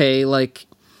like, okay, like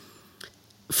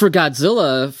for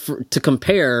Godzilla to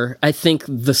compare, I think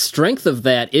the strength of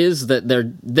that is that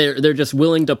they're just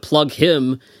willing to plug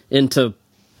him into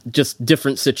just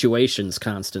different situations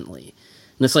constantly,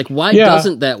 and it's like, why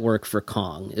doesn't that work for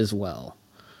Kong as well?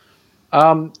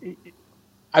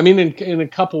 I mean, in a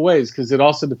couple ways, because it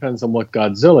also depends on what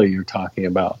Godzilla you're talking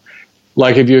about.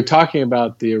 Like if you're talking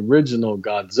about the original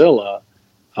Godzilla,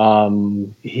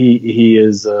 he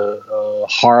is a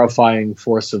horrifying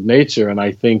force of nature, and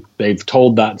I think they've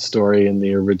told that story in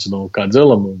the original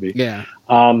Godzilla movie. Yeah.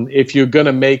 If you're going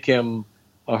to make him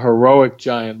a heroic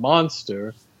giant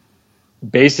monster,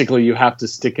 basically you have to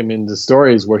stick him into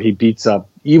stories where he beats up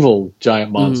evil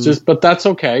giant monsters, but that's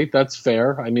okay. That's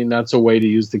fair. I mean, that's a way to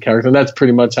use the character, and that's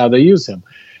pretty much how they use him.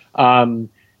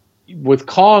 With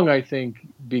Kong, I think,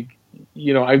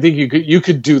 I think you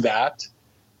could do that,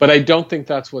 but I don't think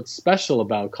that's what's special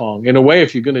about Kong. In a way,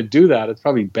 if you're going to do that, it's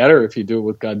probably better if you do it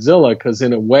with Godzilla, because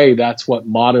in a way, that's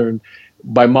what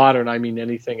by modern, I mean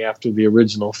anything after the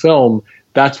original film,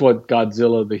 that's what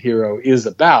Godzilla the hero is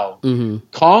about.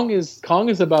 Kong is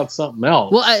about something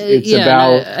else. Well, I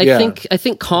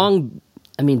think Kong,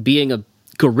 I mean, being a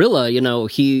gorilla,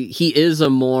 he is a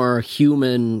more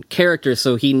human character,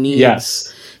 so he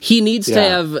needs to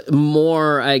have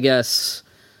more, I guess.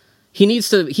 He needs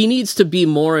to be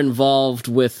more involved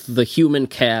with the human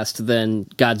cast than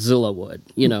Godzilla would,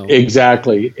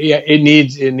 Exactly. Yeah, it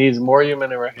needs more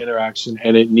human interaction,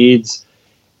 and it needs,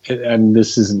 and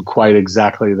this isn't quite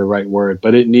exactly the right word,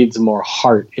 but it needs more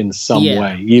heart in some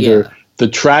way, either the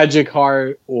tragic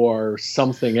heart or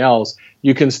something else.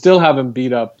 You can still have him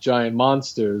beat up giant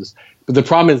monsters, but the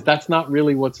problem is that's not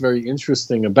really what's very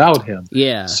interesting about him.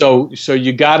 Yeah. So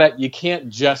you can't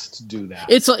just do that.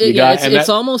 It's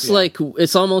almost like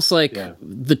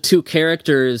the two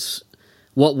characters,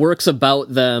 what works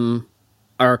about them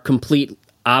are complete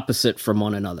opposite from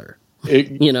one another.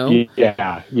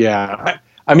 Yeah.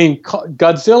 I mean,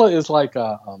 Godzilla is like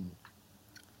a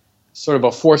sort of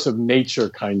a force of nature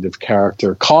kind of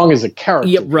character. Kong is a character.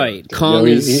 Yeah, right. Kong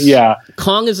is a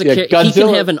character. He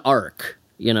can have an arc,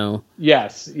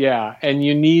 Yes, yeah, and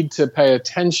you need to pay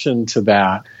attention to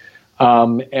that,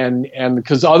 and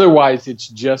because otherwise it's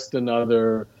just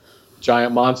another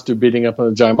giant monster beating up on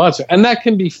a giant monster, and that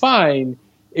can be fine.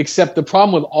 Except the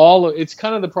problem with it's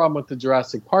kind of the problem with the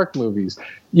Jurassic Park movies.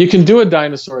 You can do a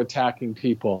dinosaur attacking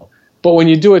people, but when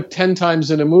you do it 10 times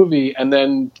in a movie and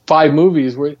then 5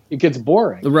 movies, where it gets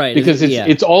boring, right? Because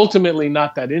it's ultimately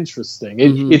not that interesting.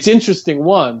 It's interesting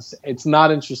once, it's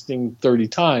not interesting 30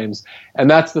 times, and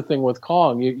that's the thing with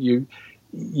Kong. You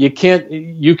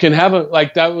can have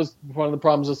that was one of the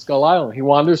problems with Skull Island. He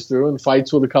wanders through and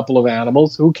fights with a couple of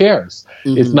animals. Who cares?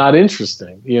 It's not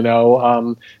interesting,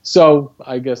 So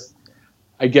I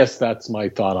guess that's my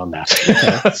thought on that.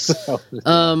 Okay.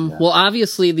 Well,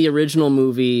 obviously, the original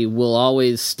movie will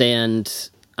always stand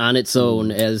on its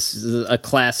own as a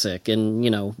classic, and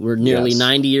we're nearly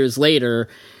 90 years later,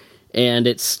 and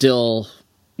it's still,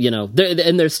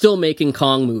 they're still making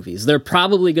Kong movies. They're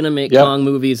probably going to make Kong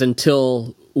movies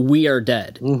until we are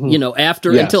dead. Until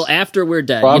after we're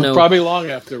dead. Probably long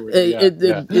after we're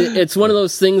dead. It's one of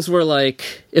those things where,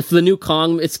 like, if the new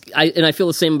Kong, I feel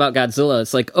the same about Godzilla.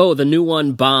 It's like, oh, the new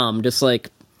one bombed. It's like,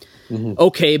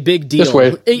 okay, big deal. Just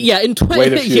wait. In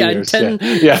 10,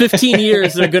 15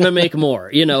 years, they're gonna make more.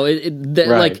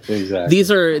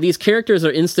 Exactly. These characters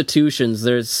are institutions.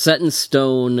 They're set in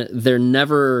stone. They're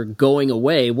never going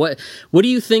away. What do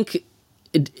you think?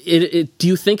 Do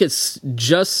you think it's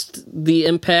just the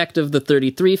impact of the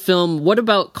 33 film? What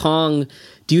about Kong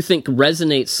do you think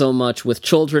resonates so much with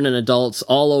children and adults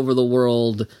all over the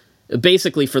world,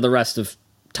 basically for the rest of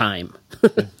time?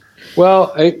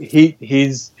 Well,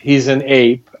 he's an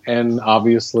ape, and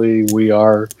obviously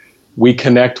we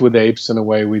connect with apes in a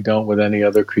way we don't with any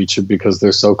other creature because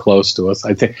they're so close to us.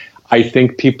 I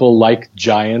think people like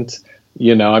giant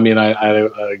I mean,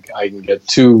 I can get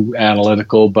too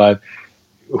analytical, but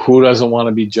who doesn't want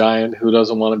to be giant? Who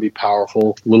doesn't want to be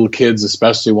powerful? Little kids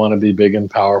especially want to be big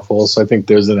and powerful. So I think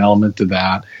there's an element to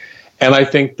that. And I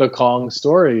think the Kong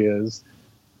story is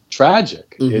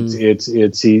tragic.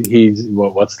 He's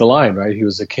what's the line, right? He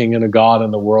was a king and a god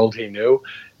in the world he knew,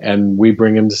 and we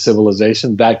bring him to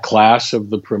civilization. That clash of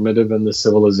the primitive and the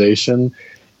civilization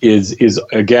is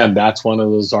again, that's one of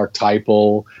those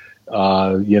archetypal,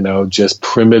 just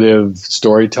primitive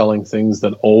storytelling things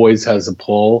that always has a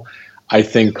pull. I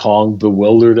think Kong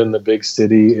bewildered in the big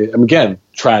city. Again,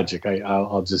 tragic.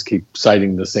 I'll just keep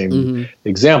citing the same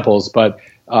examples, but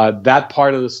that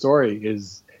part of the story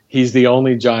is he's the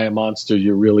only giant monster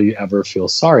you really ever feel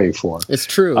sorry for. It's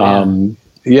true.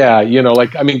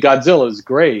 Godzilla is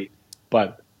great,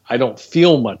 but I don't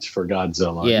feel much for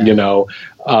Godzilla.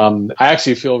 I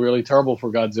actually feel really terrible for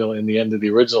Godzilla in the end of the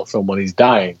original film when he's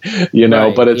dying.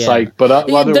 But it's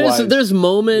otherwise, there's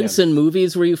moments in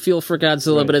movies where you feel for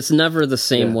Godzilla, but it's never the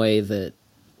same way that.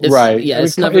 It's, right. Yeah,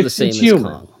 it's never the same as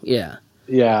Kong. Yeah.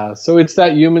 Yeah. So it's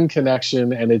that human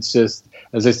connection, and it's just,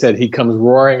 as I said, he comes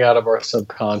roaring out of our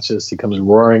subconscious. He comes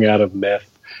roaring out of myth,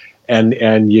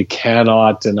 and you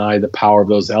cannot deny the power of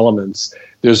those elements.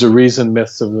 There's a reason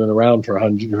myths have been around for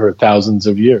hundreds or thousands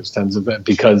of years,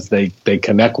 because they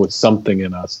connect with something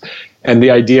in us. And the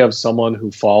idea of someone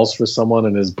who falls for someone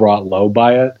and is brought low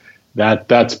by it,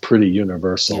 that's pretty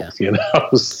universal,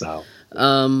 So.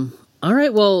 All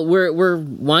right. Well, we're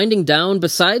winding down.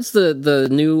 Besides the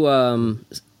new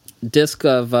disc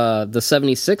of the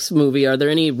 76 movie, are there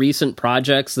any recent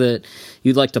projects that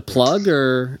you'd like to plug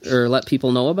or let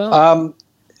people know about?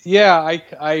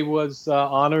 I was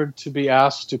honored to be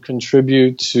asked to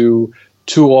contribute to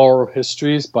 2 oral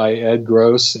histories by Ed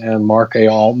Gross and Mark A.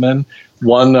 Altman.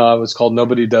 One was called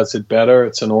Nobody Does It Better.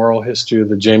 It's an oral history of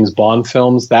the James Bond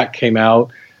films. That came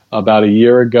out about a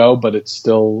year ago, but it's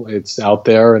out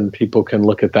there, and people can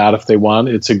look at that if they want.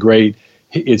 It's a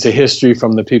history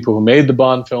from the people who made the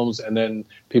Bond films, and then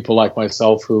people like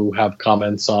myself who have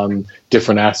comments on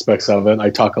different aspects of it. I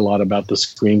talk a lot about the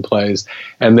screenplays.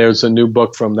 And there's a new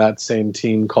book from that same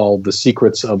team called The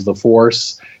Secrets of the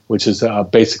Force, which is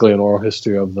basically an oral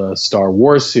history of the Star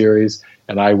Wars series.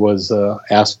 And I was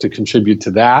asked to contribute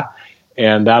to that.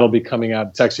 And that'll be coming out.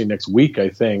 It's actually next week, I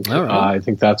think. All right. I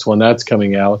think that's when that's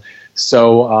coming out.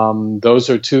 So those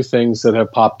are 2 things that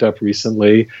have popped up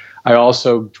recently. I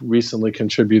also recently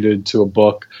contributed to a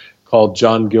book called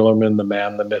John Guillermin, The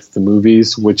Man, the Myth, the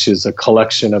Movies, which is a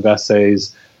collection of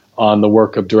essays on the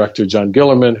work of director John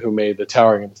Guillermin, who made The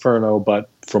Towering Inferno, but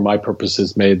for my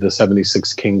purposes made the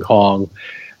 76 King Kong.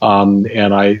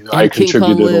 And I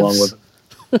contributed along with it.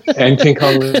 And King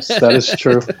Kong lives. That is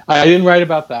true. I didn't write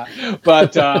about that,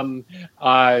 but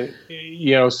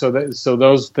so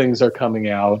those things are coming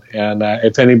out. And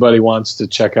if anybody wants to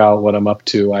check out what I'm up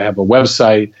to, I have a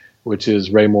website, which is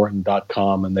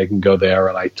raymorton.com, and they can go there.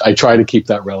 And I try to keep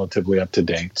that relatively up to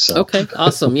date. So. Okay,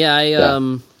 awesome. Yeah,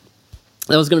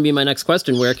 that was going to be my next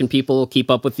question. Where can people keep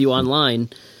up with you online?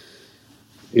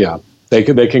 Yeah. They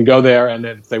can go there, and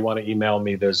then if they want to email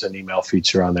me, there's an email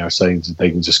feature on there, so they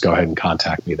can just go ahead and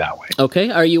contact me that way. Okay.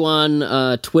 Are you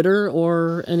on Twitter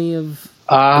or any of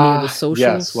the socials?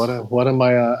 Yes. What am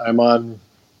I? I'm on.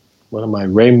 What am I?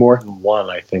 Ray Morton 1,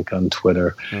 I think, on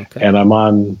Twitter, and I'm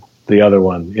on the other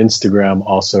one, Instagram,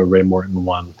 also Ray Morton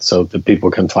 1, so that people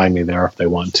can find me there if they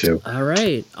want to. All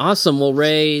right. Awesome. Well,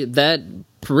 Ray, that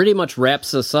pretty much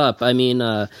wraps us up. I mean,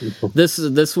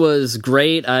 this was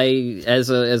great. As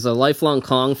a lifelong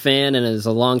Kong fan and as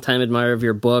a longtime admirer of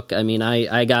your book, I mean,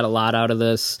 I got a lot out of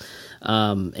this.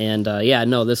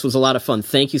 This was a lot of fun.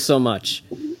 Thank you so much.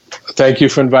 Thank you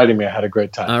for inviting me. I had a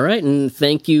great time. All right, and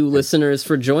thank you, listeners,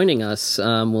 for joining us.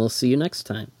 We'll see you next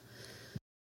time.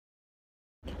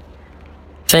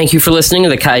 Thank you for listening to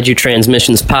the Kaiju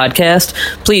Transmissions podcast.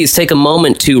 Please take a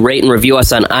moment to rate and review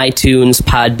us on iTunes,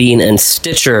 Podbean, and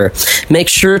Stitcher. Make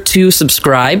sure to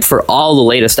subscribe for all the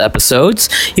latest episodes.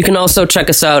 You can also check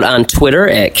us out on Twitter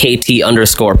at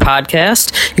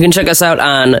KT_podcast. You can check us out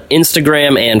on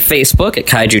Instagram and Facebook at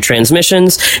Kaiju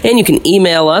Transmissions. And you can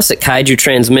email us at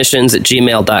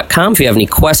kaijutransmissions@gmail.com if you have any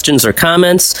questions or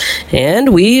comments. And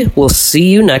we will see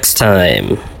you next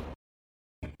time.